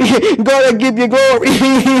glory. God, I give you glory.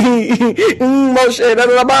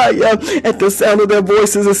 At the sound of their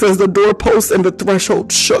voices, it says the doorpost and the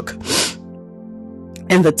threshold shook,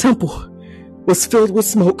 and the temple was filled with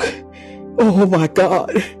smoke. Oh my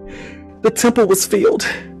God, the temple was filled.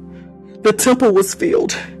 The temple was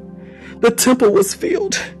filled. The temple was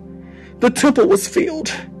filled. The temple was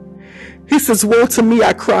filled. He says, woe to me,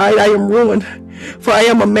 I cried, I am ruined, for I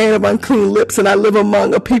am a man of unclean lips, and I live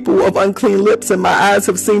among a people of unclean lips, and my eyes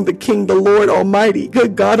have seen the King, the Lord Almighty.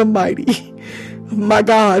 Good God Almighty. My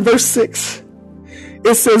God. Verse 6.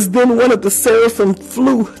 It says, then one of the seraphim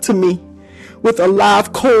flew to me with a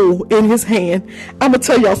live coal in his hand. I'm going to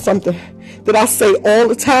tell y'all something. that I say all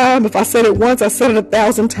the time. If I said it once, I said it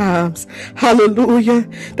 1,000 times. Hallelujah.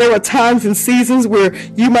 There are times and seasons where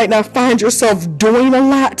you might not find yourself doing a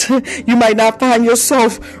lot. You might not find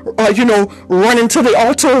yourself, running to the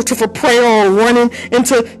altar for prayer, or running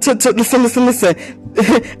into, listen.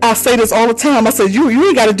 I say this all the time. I said, you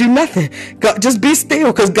ain't got to do nothing. God, just be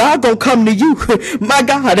still, because God gonna come to you. My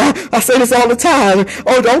God, I say this all the time.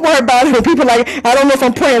 Oh, don't worry about it. When people like, I don't know if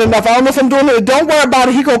I'm praying enough, I don't know if I'm doing it. Don't worry about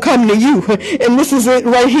it. He gonna come to you. And this is it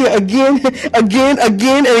right here again, and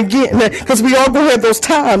again, because we all gonna have those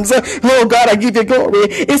times. Oh God, I give you glory.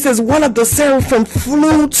 It says, one of the seraphim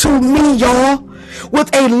flew to me, y'all,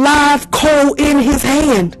 with a live coal in his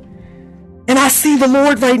hand. And I see the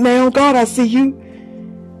Lord right now. God, I see you.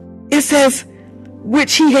 It says,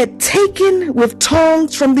 which he had taken with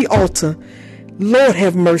tongs from the altar. Lord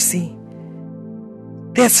have mercy.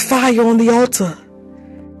 There's fire on the altar.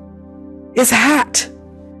 It's hot.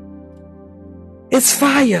 It's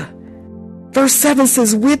fire. Verse 7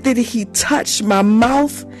 says, with it he touched my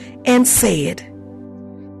mouth and said,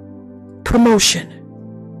 promotion.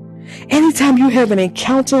 Anytime you have an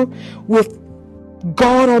encounter with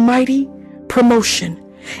God Almighty, promotion.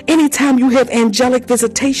 Anytime you have angelic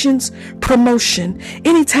visitations, promotion.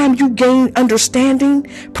 Anytime you gain understanding,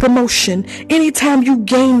 promotion. Anytime you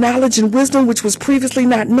gain knowledge and wisdom which was previously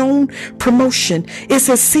not known, promotion. It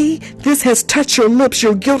says, see, this has touched your lips,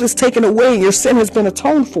 your guilt is taken away, and your sin has been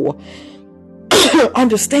atoned for.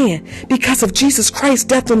 Understand, because of Jesus Christ's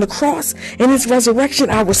death on the cross and his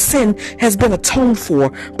resurrection, our sin has been atoned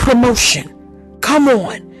for. Promotion. Come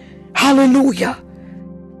on. Hallelujah.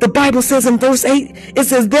 The Bible says in verse 8, it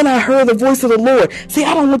says, then I heard the voice of the Lord. See,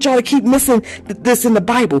 I don't want y'all to keep missing this in the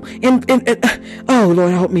Bible. Oh,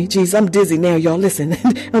 Lord, help me. Jesus, I'm dizzy now, y'all. Listen,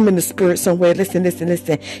 I'm in the spirit somewhere. Listen.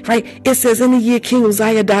 Right? It says, in the year King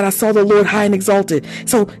Uzziah died, I saw the Lord high and exalted.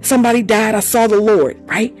 So somebody died, I saw the Lord,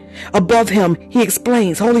 right? Above him, he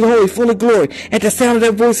explains, holy, holy, full of glory. At the sound of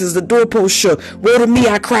their voices, the doorpost shook. Woe to me,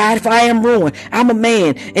 I cried, for I am ruined. I'm a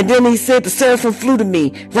man. And then he said, the seraphim flew to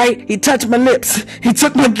me, right? He touched my lips. He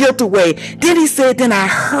took my guilt away. Then he said, then I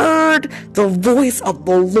heard the voice of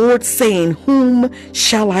the Lord saying, whom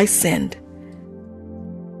shall I send?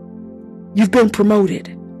 You've been promoted.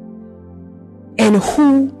 And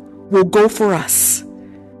who will go for us?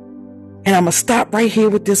 And I'm going to stop right here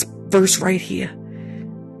with this verse right here.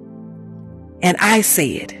 And I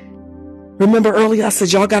said, remember earlier I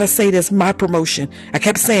said, y'all got to say this, my promotion. I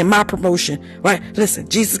kept saying my promotion, right? Listen,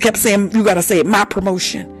 Jesus kept saying, you got to say it, my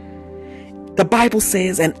promotion. The Bible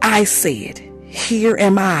says, and I said, here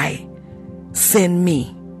am I, send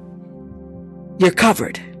me. You're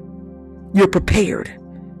covered. You're prepared.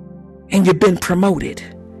 And you've been promoted.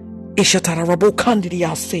 There is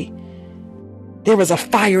a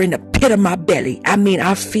fire in the pit of my belly. I mean,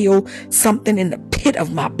 I feel something in the pit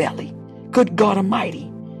of my belly. Good God Almighty.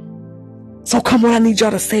 So come on, I need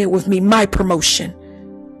y'all to say it with me. My promotion.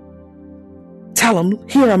 Tell them,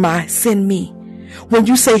 here am I, send me. When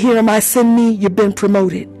you say, here am I, send me, you've been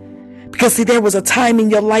promoted. Because see, there was a time in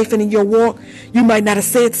your life and in your walk, you might not have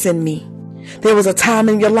said, send me. There was a time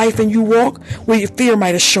in your life and you walk where your fear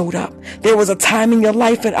might have showed up. There was a time in your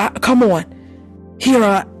life and come on. Here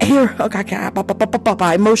am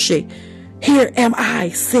I,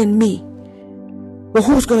 send me. Well,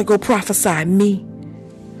 who's going to go prophesy? Me.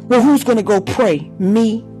 Well, who's going to go pray?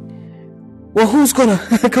 Me. Well, who's going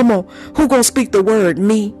to, come on, who's going to speak the word?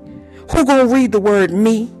 Me. Who going to read the word?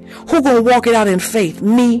 Me. Who going to walk it out in faith?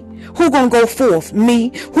 Me. Who going to go forth?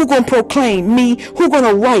 Me. Who going to proclaim? Me. Who going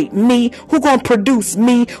to write? Me. Who going to produce?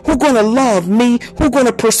 Me. Who going to love? Me. Who going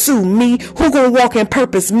to pursue? Me. Who going to walk in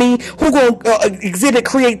purpose? Me. Who going to exhibit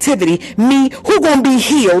creativity? Me. Who going to be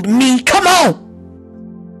healed? Me. Come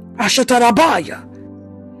on. Ashatarabaya.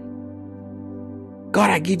 God,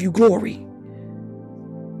 I give you glory.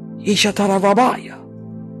 Ishatarabaya.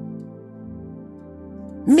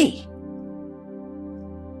 Me.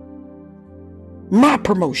 My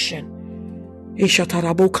promotion.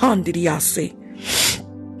 Ishatarabokandidiyase.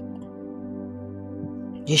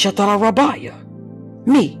 Ishatarabaya.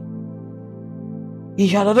 Me.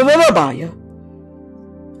 Ishatarabaya.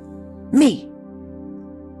 Me.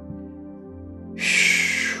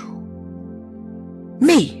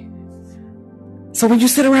 Me. So when you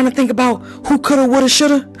sit around and think about who coulda, woulda,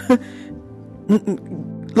 shoulda,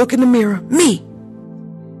 look in the mirror. Me.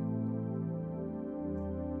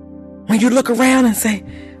 When you look around and say,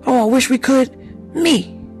 oh, I wish we could.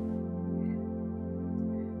 Me.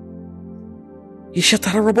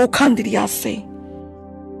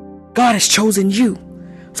 God has chosen you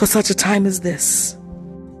for such a time as this.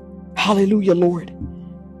 Hallelujah, Lord.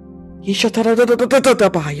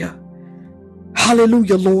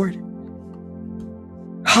 Hallelujah, Lord.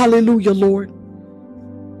 Hallelujah, Lord.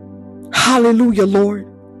 Hallelujah, Lord.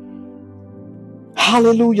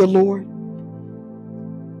 Hallelujah, Lord.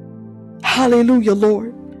 Hallelujah,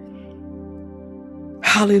 Lord.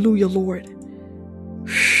 Hallelujah, Lord.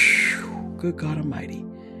 Good God Almighty.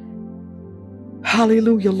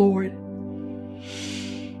 Hallelujah, Lord.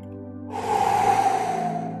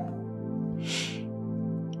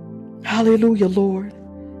 Hallelujah, Lord.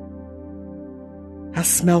 I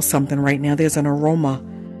smell something right now. There's an aroma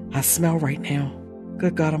I smell right now.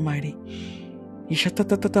 Good God Almighty.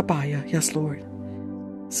 Yes, Lord.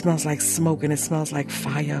 It smells like smoke and it smells like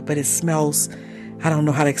fire, but it smells, I don't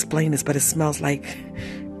know how to explain this, but it smells like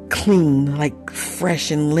clean, like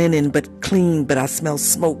fresh and linen, but clean. But I smell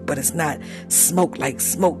smoke, but it's not smoke like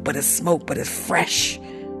smoke, but it's smoke, but it's fresh.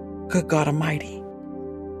 Good God Almighty.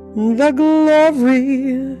 The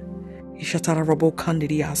glory.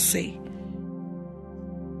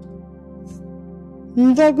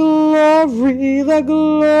 The glory, the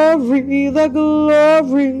glory, the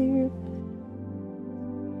glory.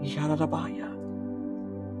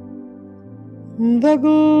 The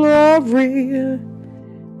glory.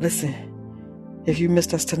 Listen, if you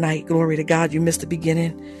missed us tonight, glory to God, you missed the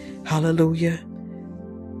beginning. Hallelujah.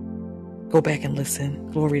 Go back and listen.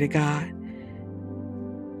 Glory to God.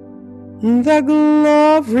 The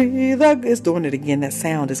glory, it's doing it again. That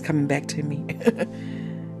sound is coming back to me.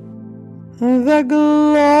 The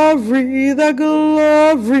glory, the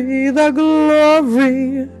glory, the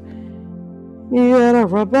glory. Yeah,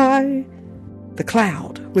 Rabbi. The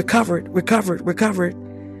cloud. We're covered, we're covered, we're covered.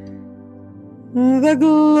 The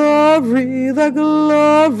glory, the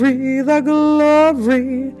glory, the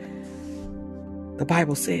glory. The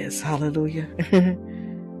Bible says, hallelujah.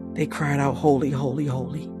 They cried out, holy, holy,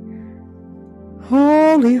 holy.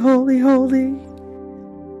 Holy, holy, holy.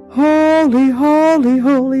 Holy, holy,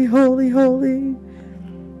 holy, holy, holy.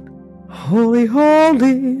 Holy,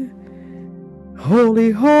 holy.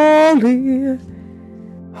 Holy, holy.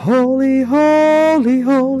 Holy, holy,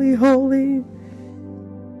 holy, holy.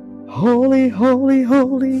 Holy, holy,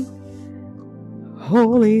 holy.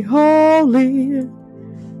 Holy, holy.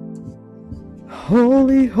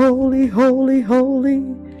 Holy, holy, holy,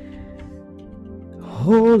 holy.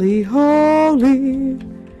 Holy, holy.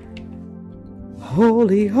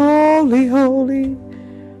 Holy, holy, holy.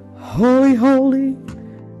 Holy, holy.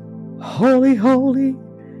 Holy, holy.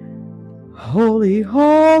 Holy,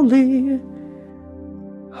 holy.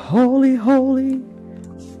 Holy, holy.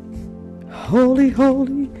 Holy,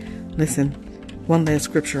 holy. Listen, one last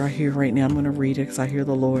scripture I hear right now. I'm going to read it because I hear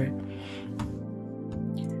the Lord.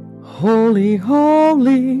 Holy,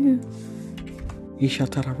 holy.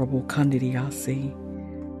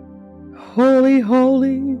 Holy,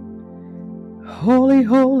 holy. Holy,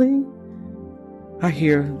 holy. I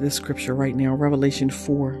hear this scripture right now, Revelation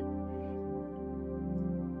 4.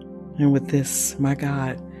 And with this, my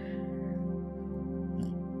God,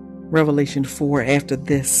 Revelation 4, after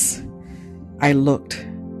this, I looked,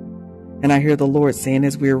 and I hear the Lord saying,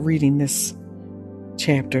 as we're reading this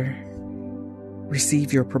chapter,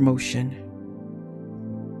 receive your promotion.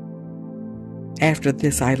 After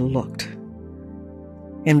this, I looked,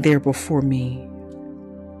 and there before me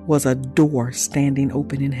was a door standing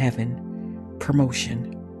open in heaven,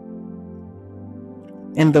 promotion.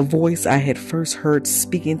 And the voice I had first heard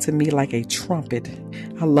speaking to me like a trumpet.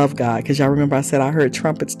 I love God, because y'all remember I said I heard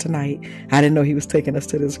trumpets tonight. I didn't know he was taking us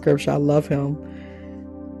to this scripture. I love him.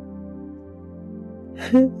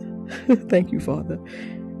 Thank you, Father.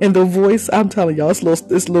 And the voice, I'm telling y'all, it's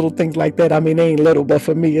little things like that. I mean, they ain't little, but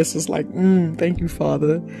for me, it's just like, thank you,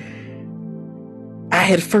 Father. I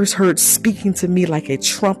had first heard speaking to me like a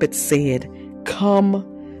trumpet said,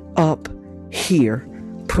 come up here,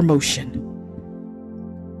 promotion.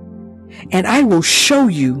 And I will show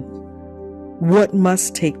you what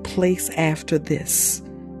must take place after this,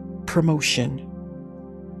 promotion.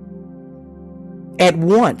 At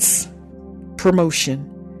once, promotion.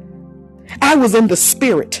 I was in the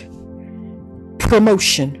spirit,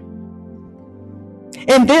 promotion.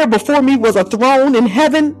 And there before me was a throne in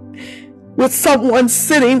heaven with someone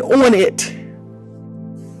sitting on it.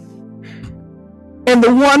 And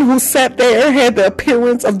the one who sat there had the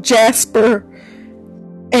appearance of jasper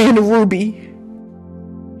and ruby.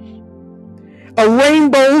 A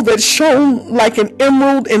rainbow that shone like an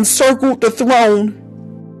emerald encircled the throne.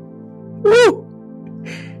 Woo!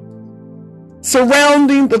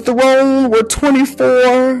 Surrounding the throne were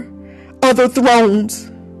 24 other thrones.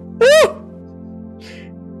 Woo!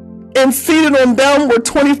 And seated on them were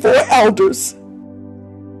 24 elders.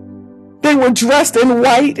 They were dressed in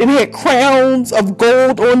white and had crowns of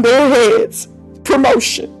gold on their heads.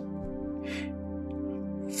 Promotion.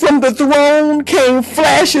 From the throne came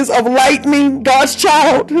flashes of lightning, God's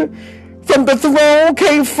child. From the throne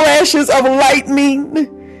came flashes of lightning,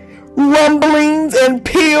 rumblings and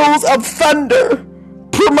peals of thunder.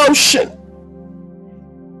 Promotion.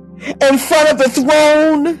 In front of the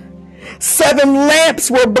throne, 7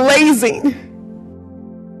 lamps were blazing.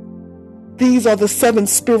 These are the 7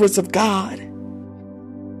 spirits of God.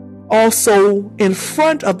 Also, in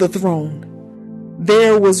front of the throne,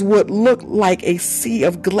 there was what looked like a sea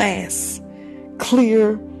of glass,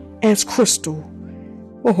 clear as crystal.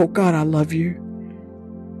 Oh God, I love you.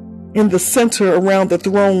 In the center around the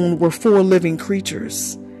throne were 4 living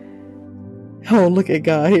creatures. Oh, look at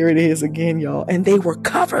God. Here it is again, y'all. And they were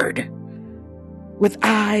covered with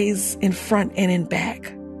eyes in front and in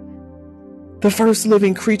back. The first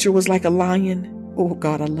living creature was like a lion. Oh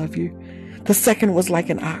God, I love you. The second was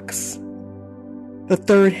like an ox. The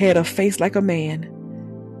third had a face like a man.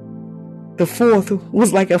 The fourth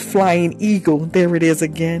was like a flying eagle. There it is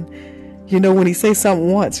again. You know, when he says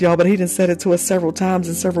something once, y'all, but he done said it to us several times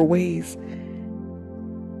in several ways.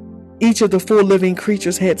 Each of the 4 living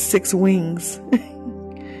creatures had 6 wings.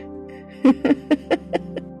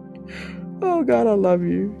 Oh God, I love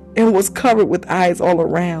you. And was covered with eyes all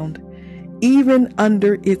around, even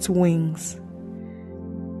under its wings.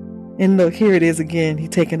 And look, here it is again. He's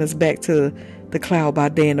taking us back to the cloud by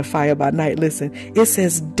day and the fire by night. Listen, it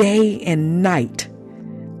says day and night.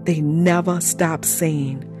 They never stop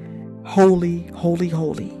saying, holy, holy,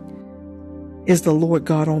 holy is the Lord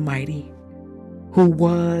God Almighty, who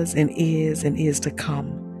was and is to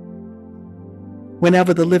come.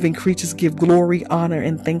 Whenever the living creatures give glory, honor,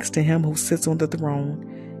 and thanks to him who sits on the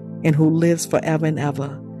throne and who lives forever and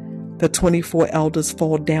ever, the 24 elders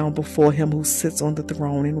fall down before him who sits on the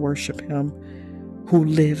throne and worship him who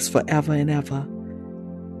lives forever and ever.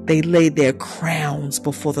 They lay their crowns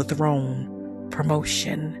before the throne,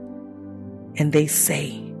 promotion, and they say,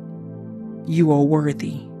 you are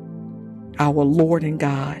worthy, our Lord and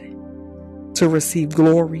God, to receive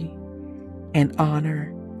glory and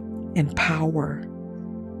honor and power.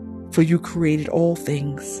 For you created all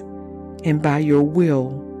things, and by your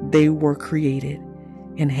will they were created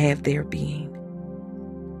and have their being.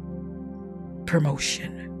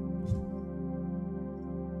 Promotion.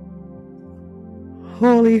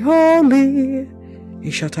 Holy, holy,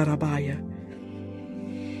 Ishatarabaya.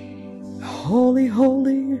 Holy,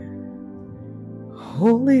 holy,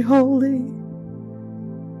 holy, holy.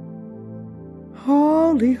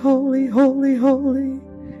 Holy, holy, holy, holy.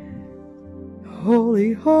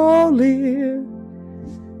 Holy, holy.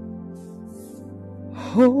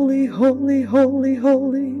 Holy, holy, holy,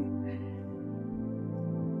 holy.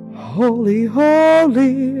 Holy,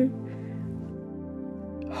 holy.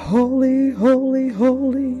 Holy, holy,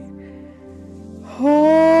 holy.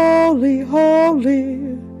 Holy,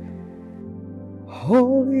 holy.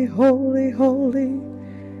 Holy, holy, holy.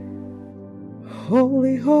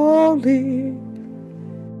 Holy, holy.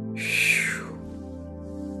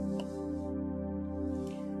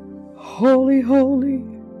 Holy, holy.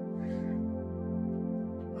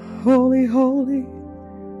 Holy, holy.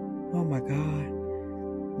 Oh my God.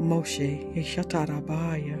 Moshe,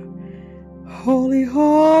 Ishatarabaya. Holy,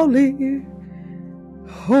 holy.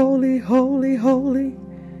 Holy, holy, holy.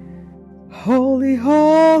 Holy,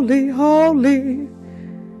 holy, holy.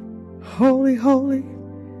 Holy, holy.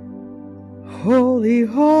 Holy,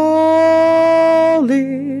 holy.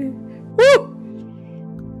 Woo!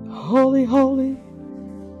 Holy, holy.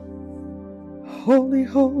 Holy,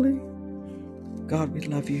 holy. God, we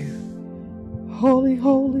love you. Holy,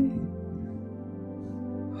 holy.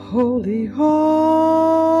 Holy,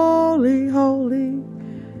 holy, holy.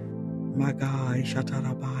 My God,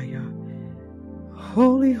 Shatarabaya.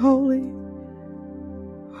 Holy, holy.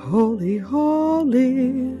 Holy,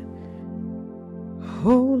 holy.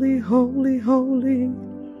 Holy, holy, holy.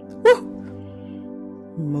 Woo!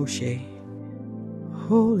 Moshe.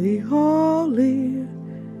 Holy, holy.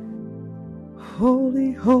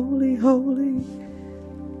 Holy, holy, holy.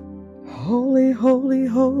 Holy, holy,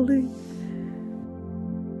 holy.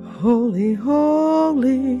 Holy,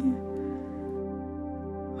 holy.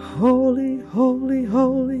 Holy, holy,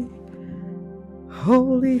 holy.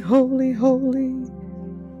 Holy, holy, holy.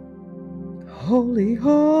 Holy,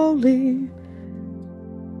 holy.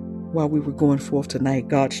 While we were going forth tonight,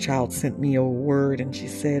 God's child sent me a word and she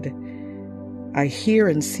said, I hear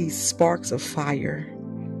and see sparks of fire,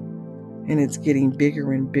 and it's getting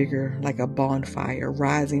bigger and bigger like a bonfire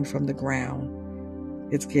rising from the ground.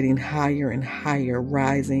 It's getting higher and higher,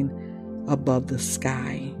 rising above the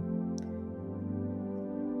sky.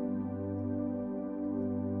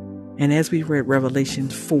 And as we read Revelation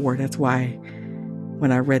 4, that's why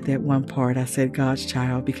when I read that one part, I said God's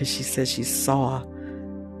child, because she said she saw,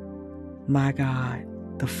 my God,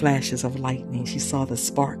 the flashes of lightning. She saw the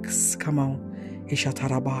sparks. Come on.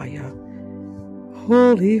 Ishatarabaya.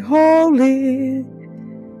 Holy, holy.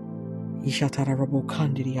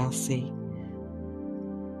 Ishatarabokandiriase.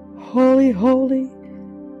 Holy, holy.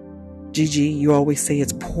 Gigi, you always say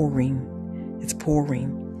it's pouring. It's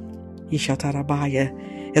pouring. Ishatarabaya.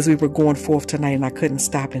 As we were going forth tonight, and I couldn't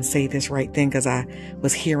stop and say this right then because I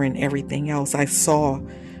was hearing everything else, I saw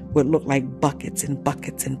what looked like buckets and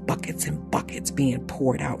buckets and buckets and buckets being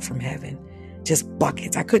poured out from heaven. Just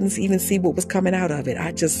buckets. I couldn't even see what was coming out of it.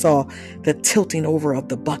 I just saw the tilting over of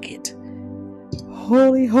the bucket.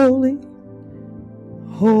 Holy, holy.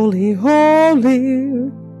 Holy, holy.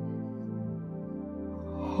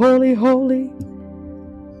 Holy, holy.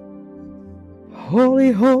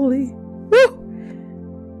 Holy, holy. Woo!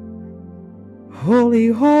 Holy,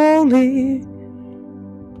 holy.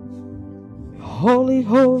 Holy,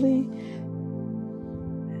 holy.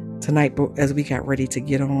 Tonight, as we got ready to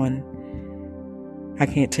get on, I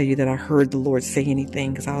can't tell you that I heard the Lord say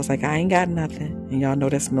anything, because I was like, I ain't got nothing. And y'all know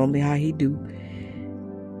that's normally how he do.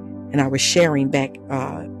 And I was sharing back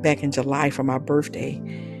in July for my birthday.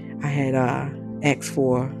 I had asked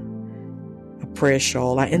for a prayer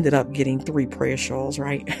shawl. I ended up getting 3 prayer shawls,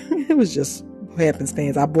 right? It was just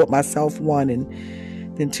happenstance. I bought myself one, and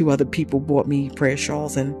then 2 other people bought me prayer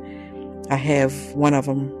shawls, and I have one of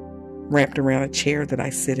them wrapped around a chair that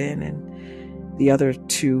I sit in, and the other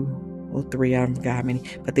 2 or 3, I don't got how many,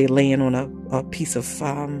 but they laying on a piece of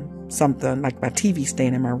something like my TV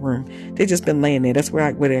stand in my room. They just been laying there. That's where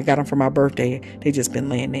I got them for my birthday. They just been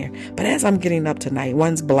laying there. But as I'm getting up tonight,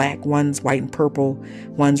 one's black, one's white and purple,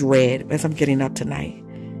 one's red. As I'm getting up tonight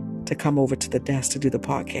to come over to the desk to do the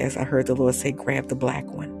podcast, I heard the Lord say, grab the black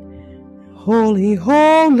one. Holy,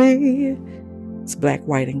 holy. It's black,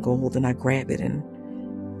 white, and gold, and I grab it and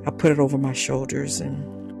I put it over my shoulders, and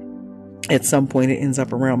at some point it ends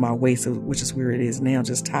up around my waist, which is where it is now,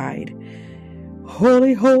 just tied.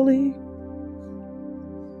 Holy, holy.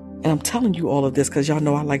 And I'm telling you all of this because y'all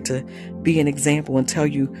know I like to be an example and tell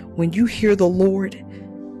you, when you hear the Lord,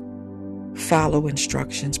 follow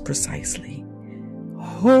instructions precisely.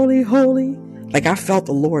 Holy, holy. Like I felt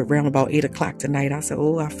the Lord around about 8 o'clock tonight. I said,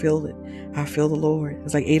 oh, I feel it. I feel the Lord.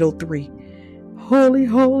 It's like 8:03. Holy,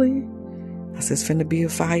 holy. I said, it's finna be a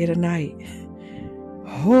fire tonight.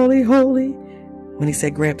 Holy, holy. When he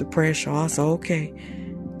said, grab the prayer shawl, I said, okay.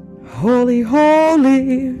 Holy,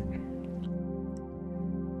 holy.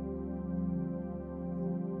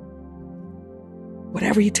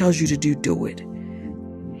 Whatever he tells you to do, do it.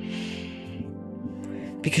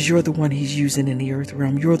 Because you're the one he's using in the earth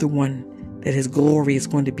realm. You're the one that his glory is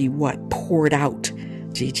going to be what? Poured out,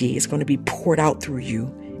 Gigi. It's going to be poured out through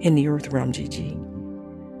you in the earth realm, Gigi.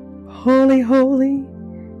 Holy, holy.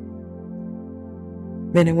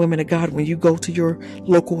 Men and women of God, when you go to your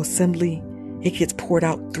local assembly, it gets poured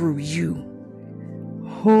out through you.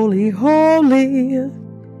 Holy, holy.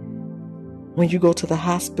 When you go to the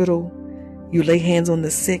hospital, you lay hands on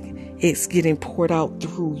the sick, it's getting poured out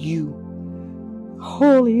through you.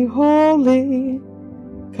 Holy, holy.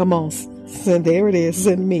 Come on, there it is,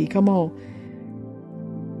 send me, come on.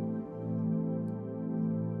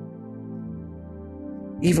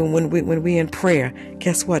 Even when we in prayer,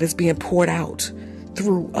 guess what? It's being poured out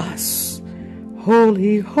through us.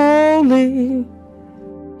 Holy, holy.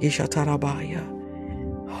 Ishatarabaya.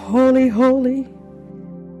 Holy, holy.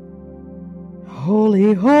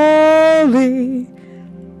 Holy, holy.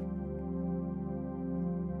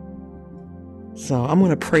 So I'm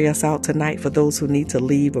going to pray us out tonight for those who need to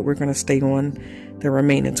leave, but we're going to stay on the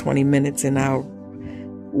remaining 20 minutes in our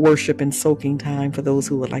worship and soaking time for those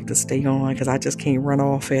who would like to stay on, because I just can't run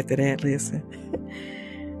off after that. Listen.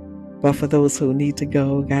 But for those who need to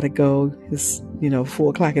go, gotta go. It's 4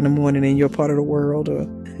 o'clock in the morning in your part of the world. Or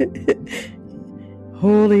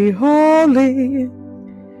holy, holy.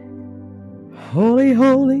 Holy,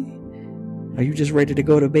 holy. Are you just ready to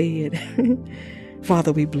go to bed?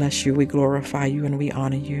 Father, we bless you, we glorify you, and we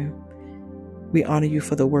honor you. We honor you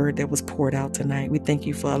for the word that was poured out tonight. We thank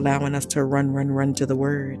you for allowing us to run to the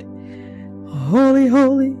word. Holy,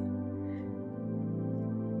 holy.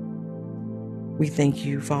 We thank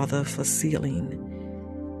you, Father, for sealing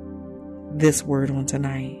this word on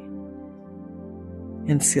tonight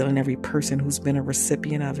and sealing every person who's been a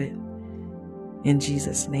recipient of it. In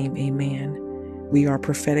Jesus' name, amen. We are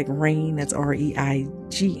Prophetic Reign, that's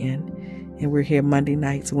REIGN. And we're here Monday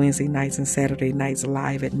nights, Wednesday nights, and Saturday nights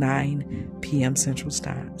live at 9 p.m. Central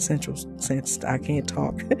Standard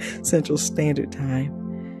Time.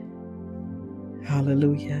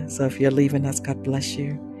 Hallelujah. So if you're leaving us, God bless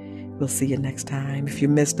you. We'll see you next time. If you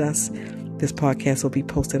missed us, this podcast will be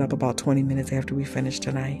posted up about 20 minutes after we finish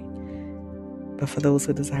tonight. But for those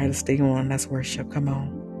who desire to stay on, let's worship. Come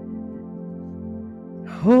on.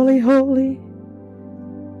 Holy, holy,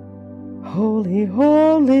 holy,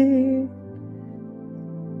 holy,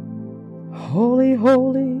 holy,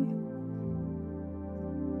 holy,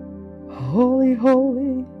 holy,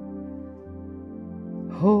 holy,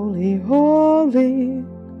 holy, holy,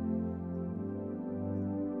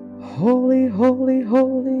 holy, holy,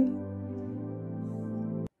 holy.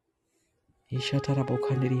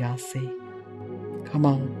 Come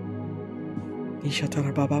on.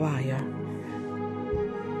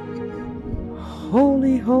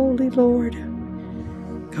 Holy, holy Lord.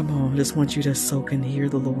 Come on, I just want you to soak and hear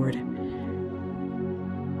the Lord.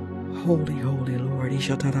 Holy, holy Lord.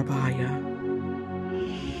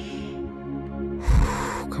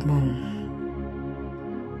 Come on.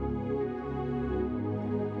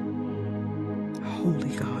 Holy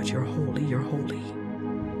God, you're holy, you're holy.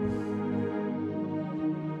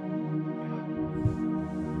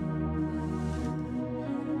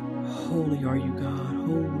 Holy are you, God.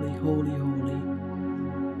 Holy, holy, holy.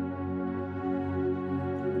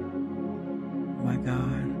 My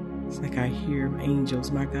God. It's like I hear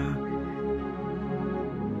angels, my God.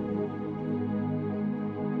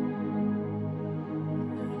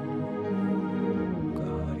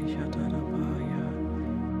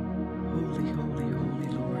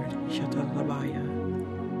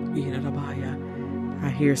 I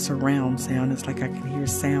hear surround sound. It's like I can hear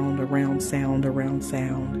sound around sound around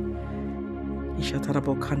sound.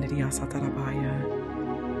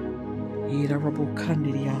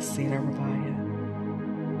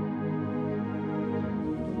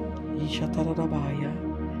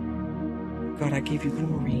 God, I give you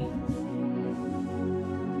glory.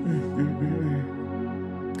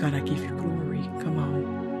 God, I give you glory. Come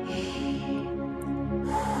on.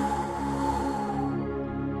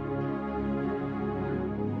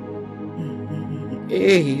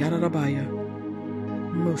 Hey, Yadarabaya.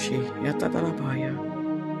 Moshe, Yatadarabaya.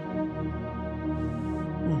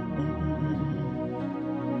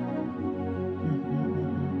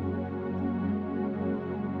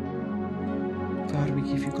 God, we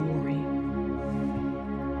give you glory.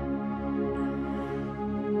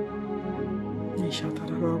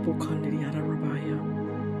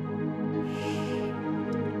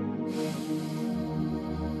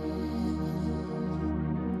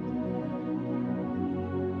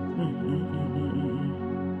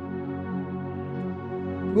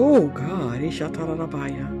 Oh God,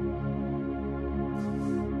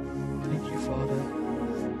 thank you, Father.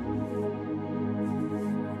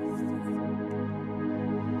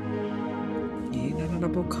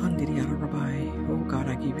 Oh God,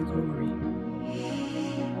 I give you glory.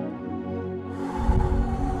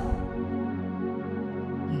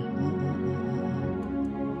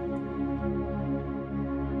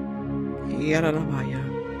 Yarabaya.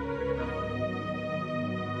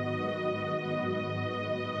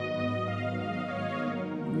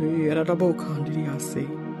 Yarabokandiriase.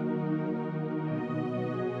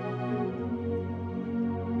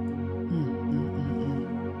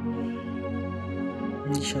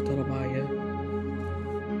 Nishatarabaya.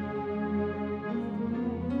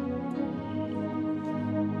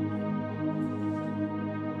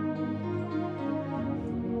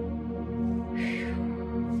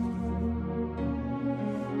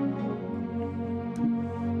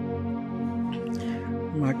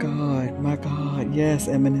 My God, my God. Yes,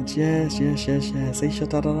 eminence. Yes, yes, yes, yes.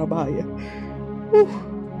 Ishatarabaya.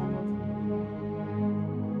 Oh,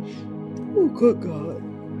 good God.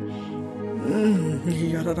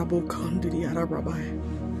 Yarabokandiri Yarabaya.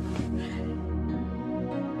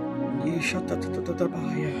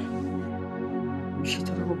 Yishatatabaya.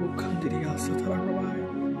 Yishatarabokandiri Yasatarabaya.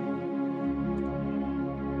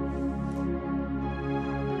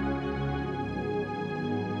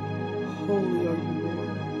 Holy are you,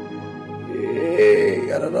 Lord.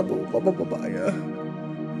 Yarabababaya.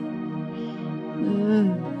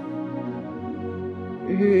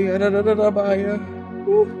 Yarababaya.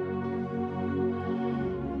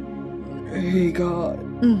 Hey, God.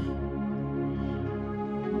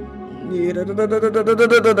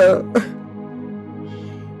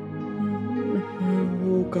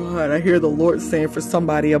 Oh, God, I hear the Lord saying for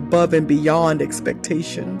somebody above and beyond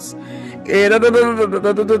expectations.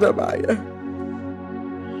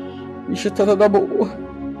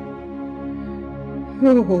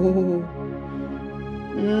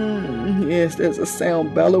 Yes, there's a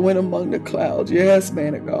sound bellowing among the clouds. Yes,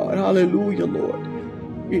 man of God. Hallelujah, Lord.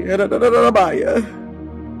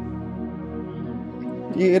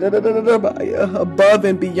 Above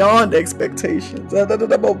and beyond expectations.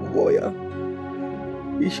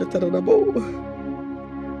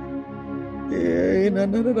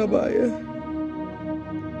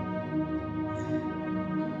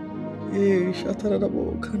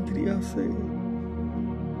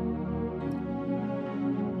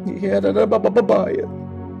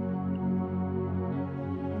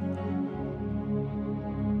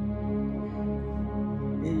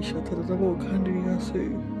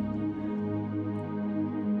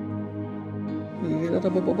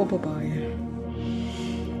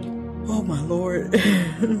 Oh my Lord.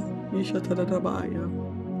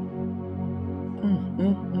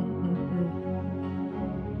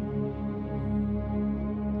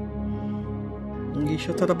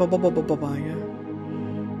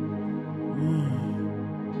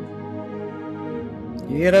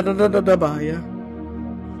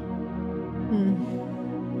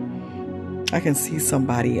 I can see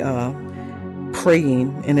somebody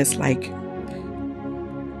praying, and it's like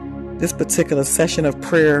this particular session of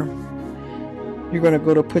prayer, you're going to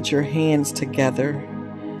go to put your hands together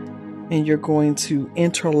and you're going to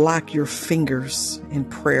interlock your fingers in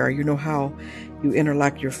prayer. You know how you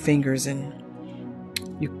interlock your fingers and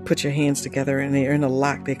you put your hands together and they're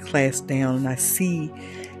interlocked, they clasp down. And I see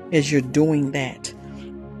as you're doing that,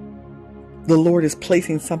 the Lord is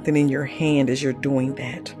placing something in your hand as you're doing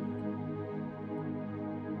that.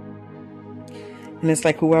 And it's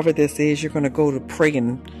like whoever this is, you're going to go to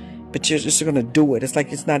praying, but you're just going to do it. It's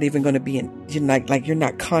like it's not even going to be you're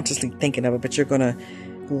not consciously thinking of it, but you're going to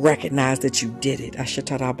recognize that you did it. And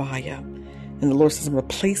the Lord says, I'm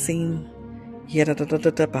replacing,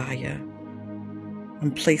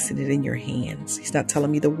 I'm placing it in your hands. He's not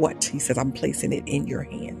telling me the what. He says, I'm placing it in your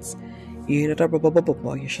hands.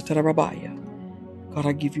 God,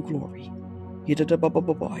 I give you glory.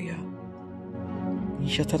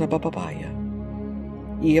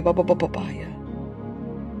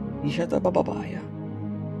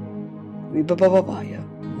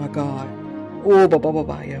 My God. Oh,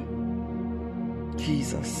 bababaya.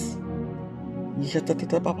 Jesus.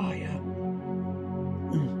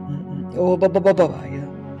 Oh, bababaya.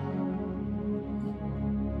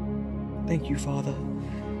 Thank you, Father.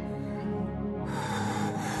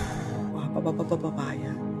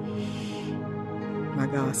 My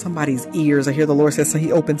God, somebody's ears. I hear the Lord says, so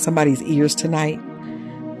He opened somebody's ears tonight.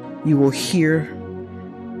 You will hear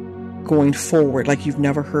going forward like you've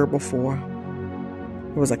never heard before.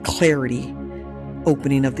 There was a clarity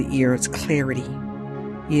opening of the ear. It's clarity.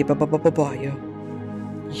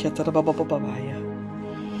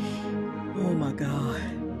 Oh my God.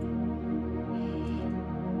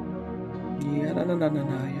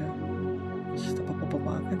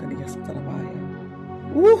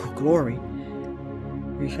 Ooh, glory.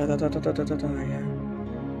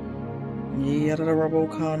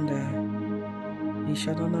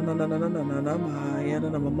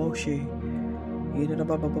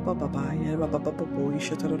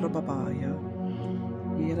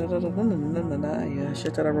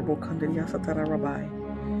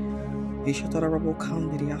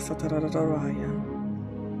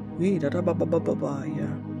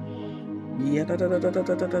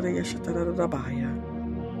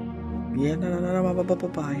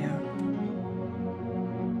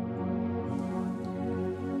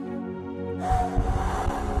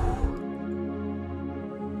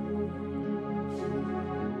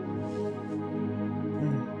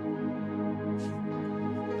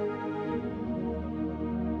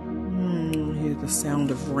 Hear the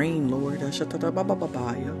sound of rain, Lord. It's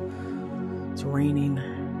raining.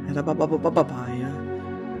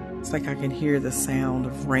 It's like I can hear the sound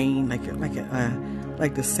of rain,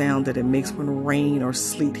 like the sound that it makes when rain or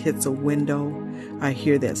sleet hits a window. I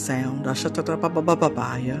hear that sound.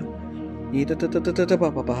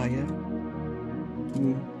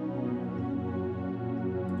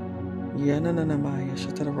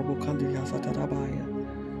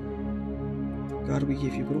 God, we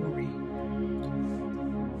give you glory.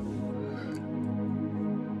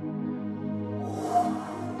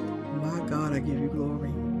 My God, I give you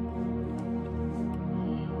glory.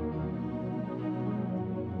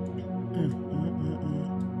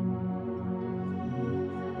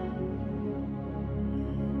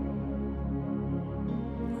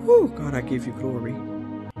 Woo, God, I give you glory.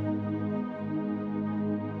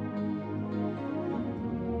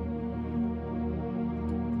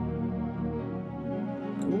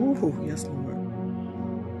 Ooh, yes, Lord.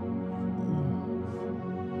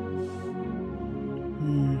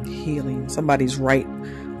 Healing. Somebody's right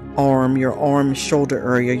arm, your arm, shoulder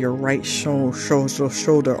area, your right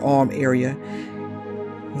shoulder, arm area.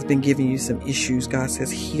 He's been giving you some issues. God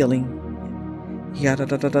says healing.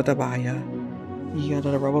 Yadadadadabaya.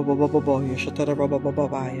 Yadadarababababoya.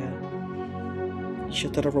 Shatadababababaya.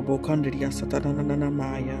 Shatadarababokandiya.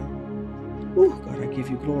 Satadananamaya. Ooh, God, I give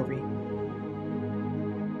you glory.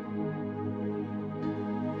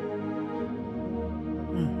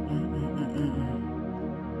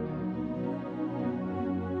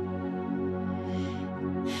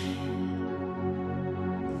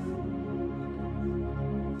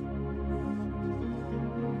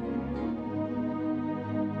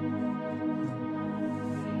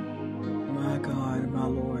 My God, my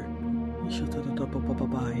Lord.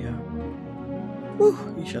 Shatadababababaya. Ooh,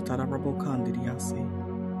 Shatadarababokandiya. Yes.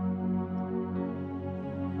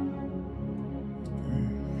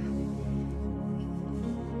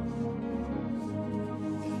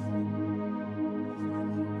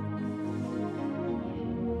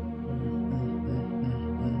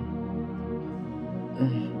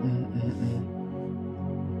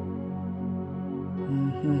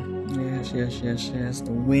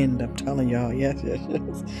 The wind, I'm telling y'all. Yes.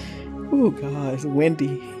 Oh, God, it's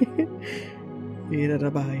windy.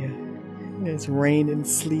 It's rain and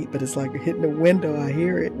sleet, but it's like hitting the window. I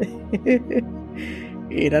hear it.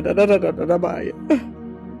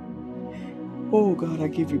 Oh, God, I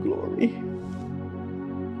give you glory.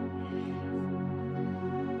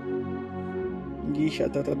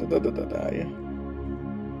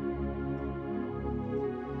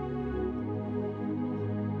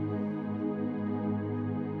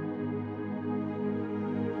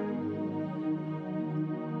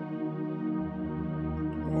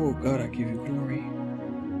 Oh, God, I give you glory.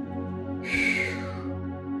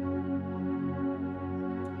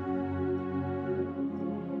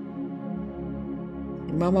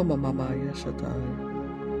 Mama, yes, I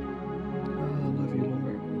love you,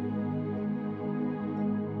 Lord.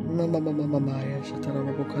 Mama, yes,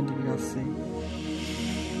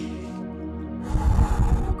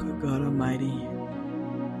 good God Almighty.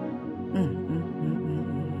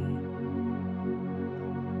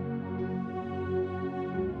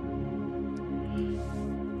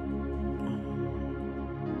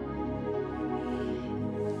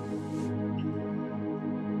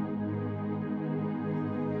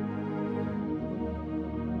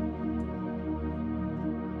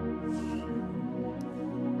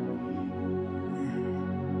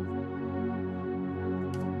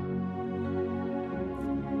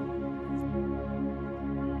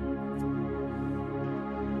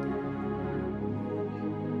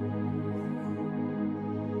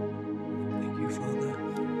 Thank you, Father.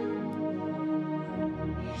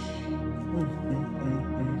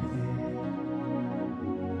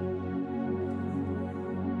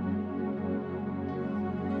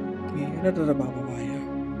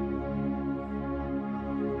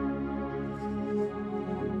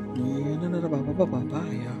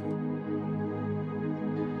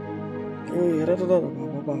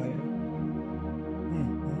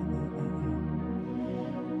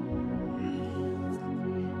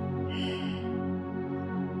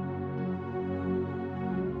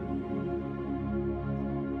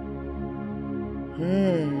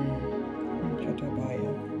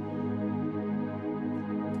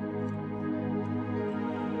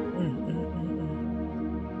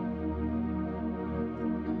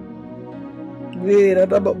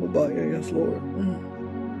 Yes, Lord.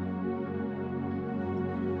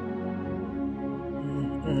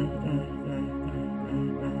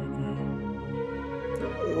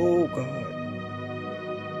 Oh, God.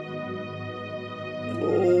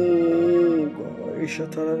 Oh, God.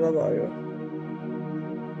 Ishatarabaya.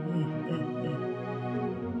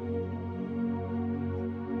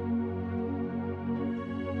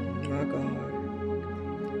 My God.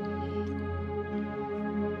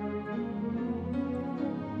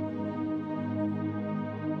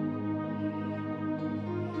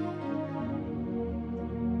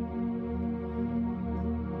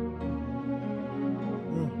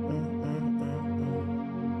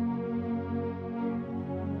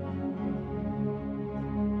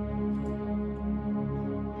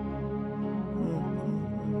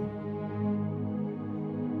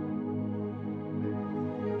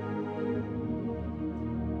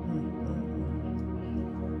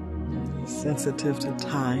 Sensitive to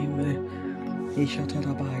time.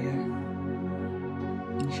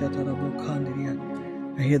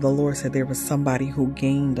 I hear the Lord said there was somebody who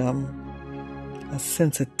gained a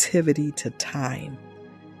sensitivity to time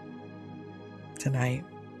tonight.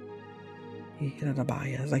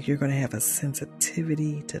 It's like you're going to have a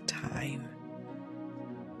sensitivity to time.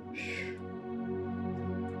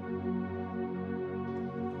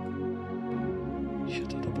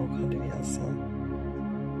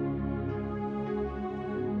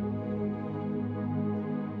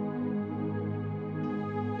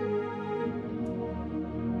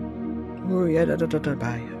 yeah, da da da da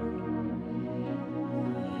baya.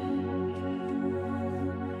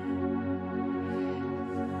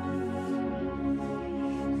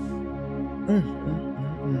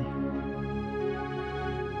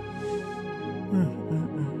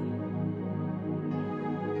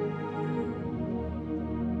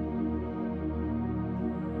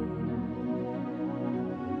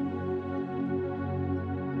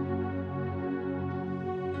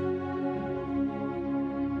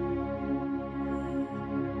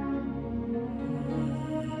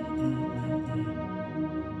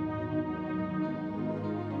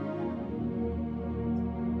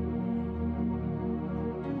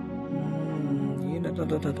 Da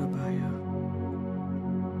da da da baya.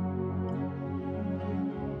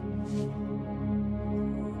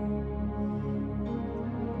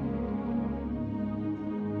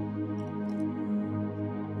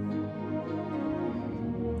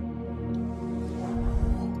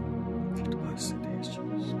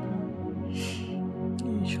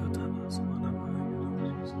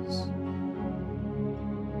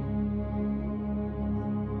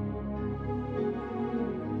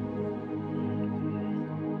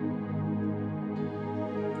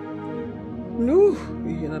 No,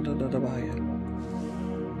 yeah, da da da baya.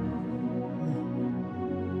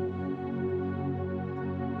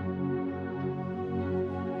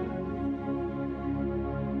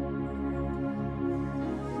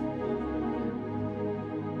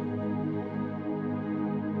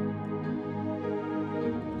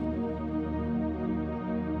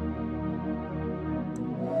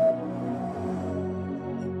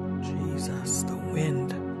 Jesus, the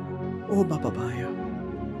wind. Oh, Baba Baya.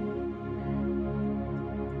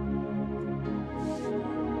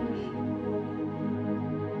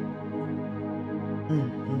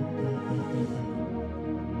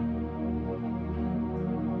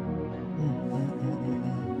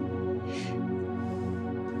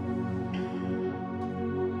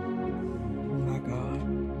 My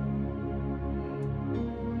God.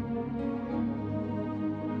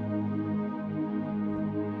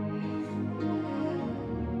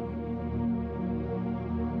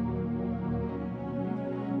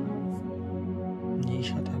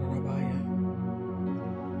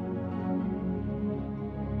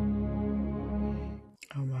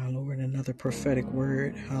 Oh my Lord, another prophetic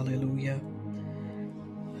word. Hallelujah.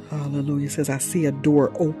 Hallelujah. It says, I see a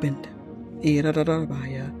door opened.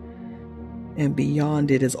 And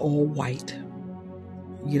beyond it is all white.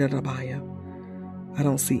 I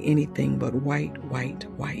don't see anything but white, white,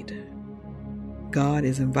 white. God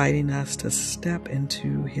is inviting us to step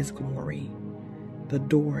into His glory. The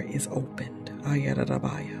door is opened.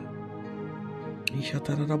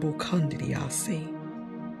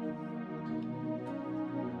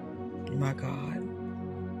 My God.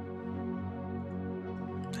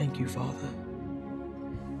 Thank you, Father.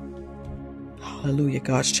 Hallelujah.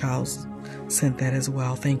 God's child sent that as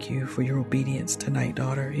well. Thank you for your obedience tonight,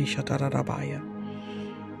 daughter. I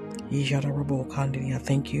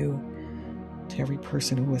thank you to every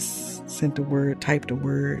person who has sent a word, typed a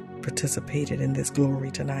word, participated in this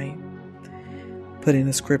glory tonight. Put in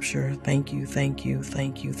the scripture. Thank you, thank you,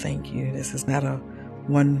 thank you, thank you. This is not a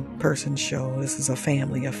one-person show. This is a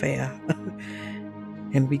family affair.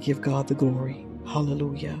 And we give God the glory.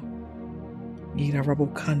 Hallelujah.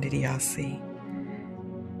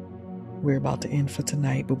 We're about to end for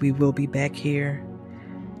tonight, but we will be back here.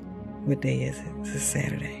 What day is it? This is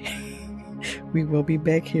Saturday. We will be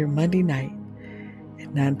back here Monday night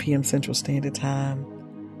at 9 p.m. Central Standard Time.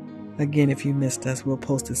 Again, if you missed us, we'll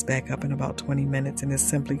post this back up in about 20 minutes, and it's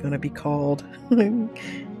simply going to be called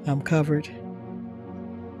I'm Covered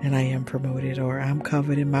and I Am Promoted, or I'm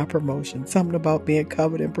Covered in My Promotion. Something about being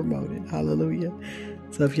covered and promoted. Hallelujah.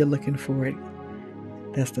 So if you're looking for it,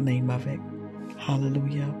 that's the name of it.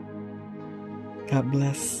 Hallelujah. God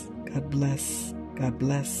bless. God bless. God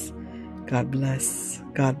bless. God bless.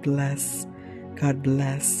 God bless. God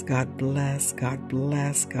bless. God bless. God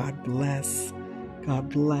bless. God bless. God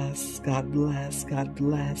bless. God bless. God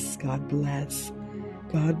bless. God bless.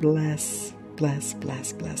 God bless. Bless,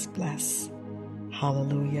 bless, bless, bless.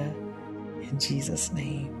 Hallelujah. In Jesus'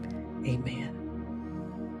 name, amen.